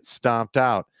where you get stomped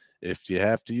out. If you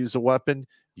have to use a weapon,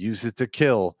 use it to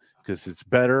kill, because it's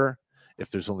better if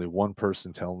there's only one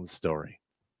person telling the story.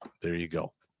 There you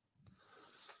go.